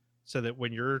gyms so that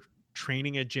when you're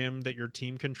training a gym that your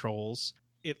team controls,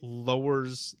 it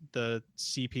lowers the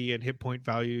CP and hit point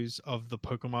values of the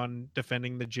Pokemon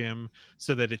defending the gym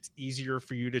so that it's easier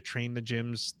for you to train the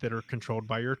gyms that are controlled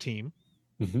by your team.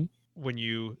 Mm-hmm. When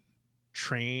you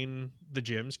train the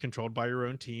gyms controlled by your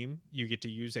own team, you get to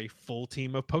use a full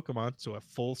team of Pokemon, so a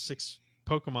full 6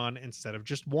 Pokemon instead of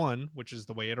just 1, which is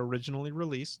the way it originally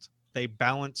released. They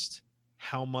balanced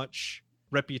how much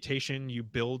reputation you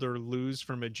build or lose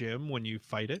from a gym when you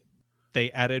fight it.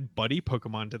 They added buddy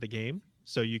Pokemon to the game,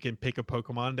 so you can pick a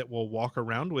Pokemon that will walk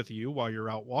around with you while you're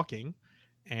out walking.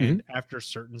 And after a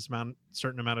certain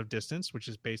amount of distance, which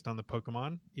is based on the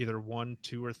Pokemon, either 1,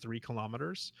 2, or 3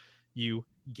 kilometers, you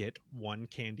get 1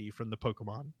 candy from the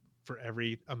Pokemon for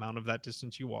every amount of that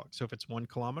distance you walk. So if it's 1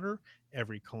 kilometer,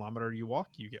 every kilometer you walk,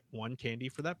 you get 1 candy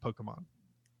for that Pokemon.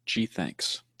 Gee,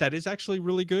 thanks. That is actually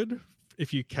really good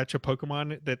if you catch a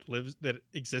Pokemon that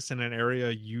exists in an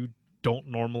area you don't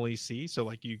normally see. So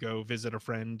like you go visit a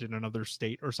friend in another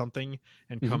state or something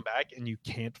and come back and you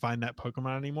can't find that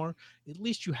Pokemon anymore. At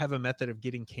least you have a method of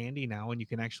getting candy now and you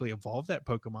can actually evolve that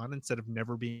Pokemon instead of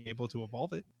never being able to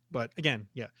evolve it. But again,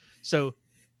 yeah. So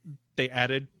they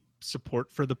added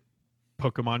support for the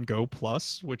Pokemon Go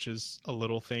Plus, which is a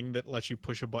little thing that lets you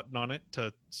push a button on it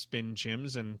to spin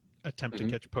gyms and attempt to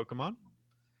catch Pokemon.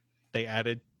 They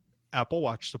added Apple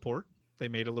Watch support. They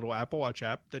made a little Apple Watch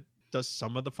app that does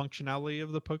some of the functionality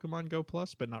of the Pokemon Go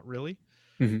Plus, but not really.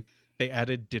 They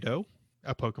added Ditto,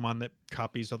 a Pokemon that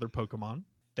copies other Pokemon.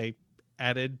 They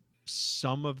added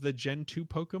some of the Gen 2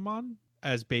 Pokemon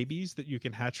as babies that you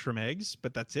can hatch from eggs,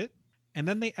 but that's it. And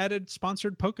then they added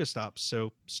sponsored Pokestops.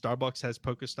 So Starbucks has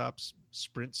Pokestops,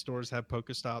 Sprint stores have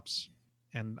Pokestops,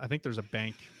 and I think there's a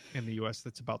bank in the US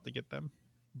that's about to get them.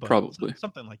 But probably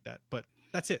something like that. But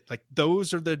that's it. Like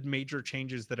those are the major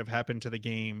changes that have happened to the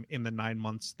game in the 9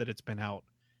 months that it's been out.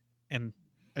 And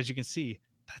as you can see,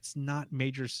 that's not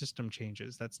major system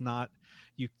changes. That's not,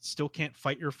 you still can't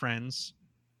fight your friends.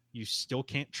 You still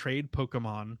can't trade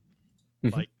Pokemon.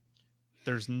 Like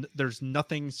there's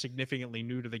nothing significantly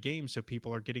new to the game. So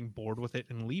people are getting bored with it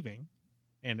and leaving.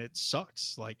 And it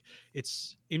sucks. Like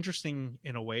it's interesting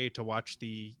in a way to watch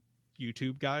the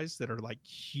YouTube guys that are like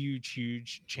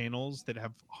huge channels that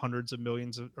have hundreds of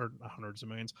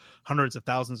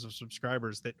thousands of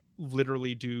subscribers that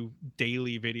literally do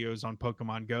daily videos on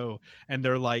Pokemon Go, and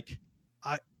they're like,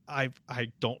 I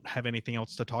don't have anything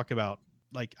else to talk about.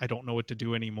 Like I don't know what to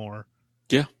do anymore.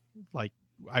 Yeah. Like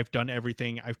I've done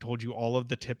everything. I've told you all of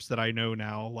the tips that I know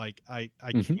now. Like I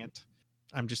can't.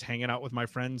 I'm just hanging out with my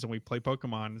friends and we play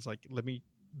Pokemon. It's like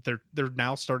they're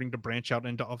now starting to branch out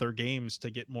into other games to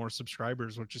get more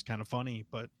subscribers, which is kind of funny,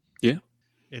 but yeah,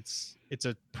 it's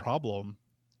a problem.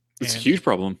 It's a huge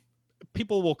problem.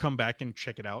 People will come back and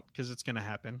check it out because it's going to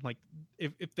happen. Like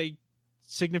if they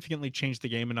significantly change the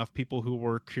game enough, people who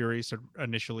were curious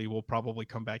initially will probably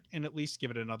come back and at least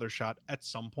give it another shot at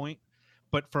some point.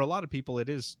 But for a lot of people, it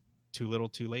is too little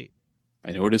too late.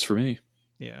 I know it is for me.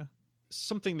 Yeah.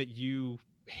 Something that you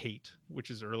hate,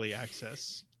 which is early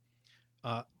access.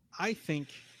 I think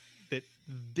that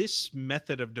this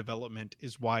method of development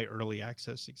is why early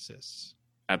access exists.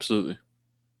 Absolutely.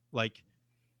 Like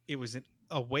it was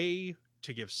a way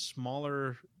to give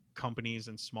smaller companies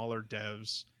and smaller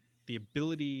devs the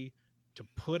ability to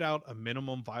put out a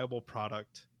minimum viable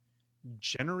product,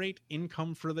 generate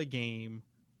income for the game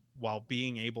while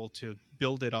being able to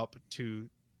build it up to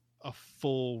a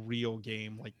full real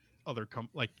game like other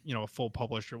a full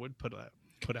publisher would put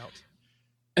out.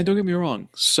 And don't get me wrong,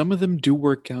 some of them do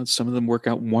work out, some of them work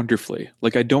out wonderfully.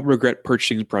 Like, I don't regret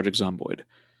purchasing Project Zomboid.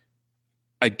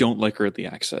 I don't like early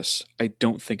access. I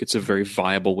don't think it's a very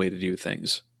viable way to do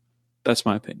things. That's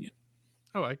my opinion.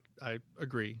 Oh, I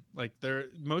agree. Like,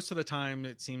 most of the time,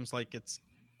 it seems like it's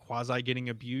quasi getting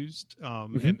abused.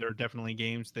 And there are definitely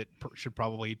games that should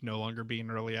probably no longer be in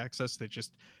early access that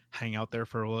just hang out there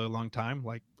for a really long time,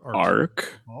 like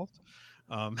Ark.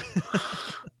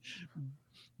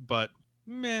 But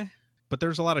meh. But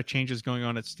there's a lot of changes going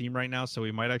on at Steam right now, so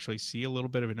we might actually see a little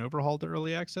bit of an overhaul to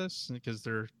early access because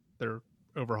they're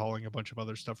overhauling a bunch of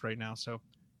other stuff right now. So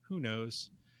who knows?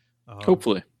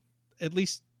 Hopefully. At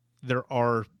least there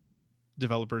are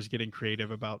developers getting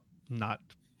creative about not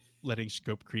letting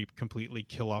scope creep completely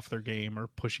kill off their game or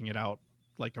pushing it out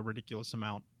like a ridiculous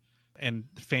amount. And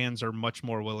fans are much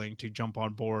more willing to jump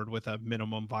on board with a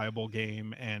minimum viable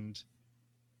game and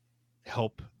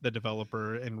help the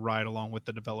developer and ride along with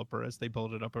the developer as they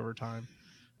build it up over time.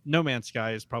 No Man's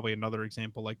Sky is probably another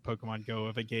example, like Pokemon Go,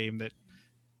 of a game that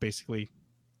basically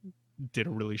did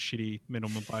a really shitty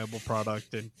minimum viable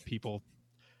product, and people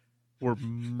were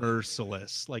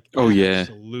merciless, like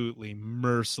absolutely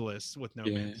merciless with No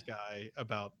Man's Sky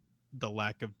about the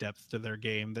lack of depth to their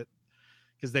game, that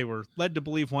because they were led to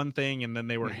believe one thing and then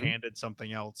they were handed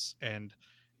something else, and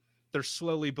they're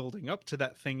slowly building up to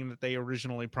that thing that they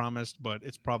originally promised, but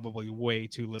it's probably way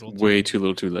too little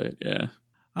too late. Yeah,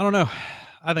 I don't know.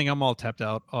 I think I'm all tapped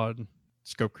out on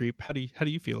scope creep. How do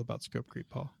you feel about scope creep,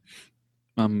 Paul?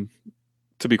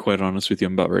 To be quite honest with you,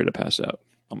 I'm about ready to pass out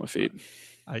on my feet.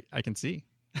 I can see.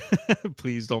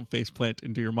 Please don't faceplant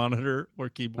into your monitor or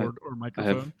keyboard or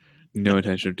microphone. I have no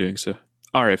intention of doing so.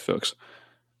 All right, folks.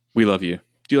 We love you.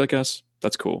 Do you like us?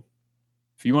 That's cool.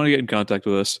 If you want to get in contact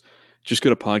with us, just go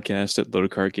to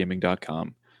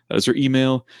podcast@loadedcartgaming.com. That is our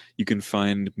email. You can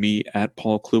find me at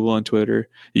Paul Kluvel on Twitter.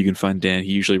 You can find Dan.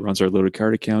 He usually runs our Loaded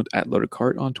Cart account at Loaded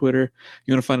Cart on Twitter.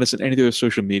 You want to find us on any other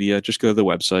social media, just go to the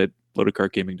website,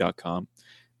 loadedcartgaming.com.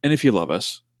 And if you love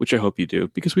us, which I hope you do,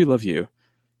 because we love you,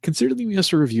 consider leaving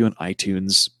us a review on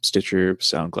iTunes, Stitcher,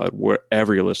 SoundCloud,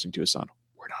 wherever you're listening to us on.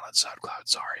 We're not on SoundCloud,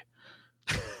 sorry.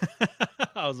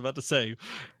 I was about to say,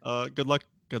 good luck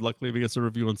leaving us a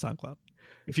review on SoundCloud.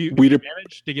 If you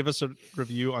manage to give us a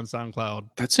review on SoundCloud,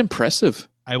 that's impressive.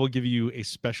 I will give you a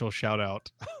special shout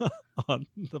out on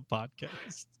the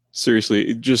podcast.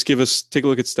 Seriously, just take a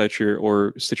look at Stitcher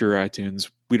or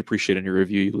iTunes. We'd appreciate any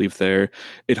review you leave there.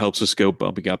 It helps us go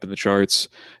bumping up in the charts.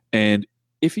 And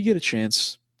if you get a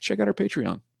chance, check out our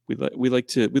Patreon. We like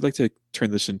to turn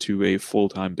this into a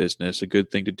full-time business, a good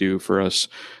thing to do for us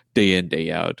day in,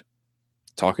 day out.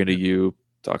 Talking to you,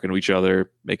 talking to each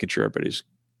other, making sure everybody's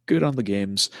good on the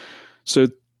games. So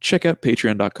check out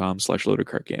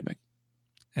patreon.com/loadedcartgaming.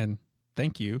 And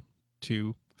thank you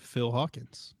to Phil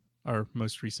Hawkins, our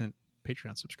most recent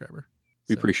Patreon subscriber.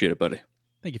 We appreciate it, buddy.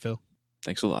 Thank you, Phil.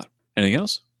 Thanks a lot. Anything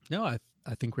else? No, I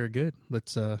think we're good.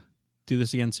 Let's do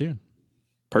this again soon.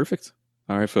 Perfect.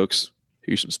 All right, folks.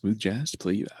 Here's some smooth jazz to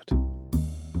play you out.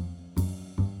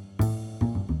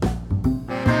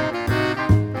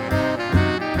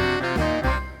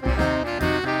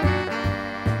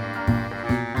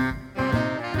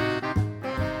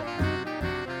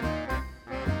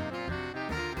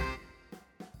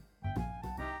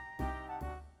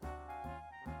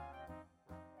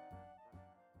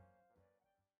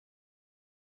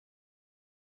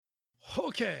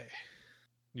 Okay.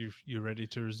 You ready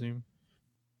to resume,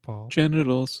 Paul?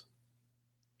 Genitals.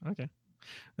 Okay.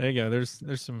 There you go. There's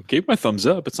some. Gave my thumbs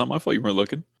up. It's not my fault you weren't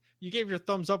looking. You gave your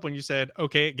thumbs up when you said,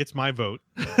 "Okay, it gets my vote."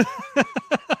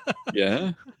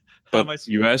 Yeah, but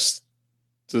you asked,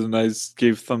 and I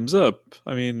gave thumbs up.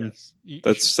 I mean,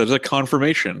 yes. That's a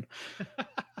confirmation.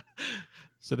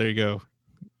 So there you go.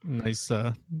 Nice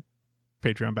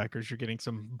Patreon backers. You're getting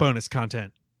some bonus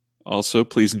content. Also,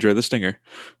 please enjoy the stinger.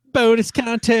 Bonus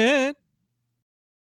content.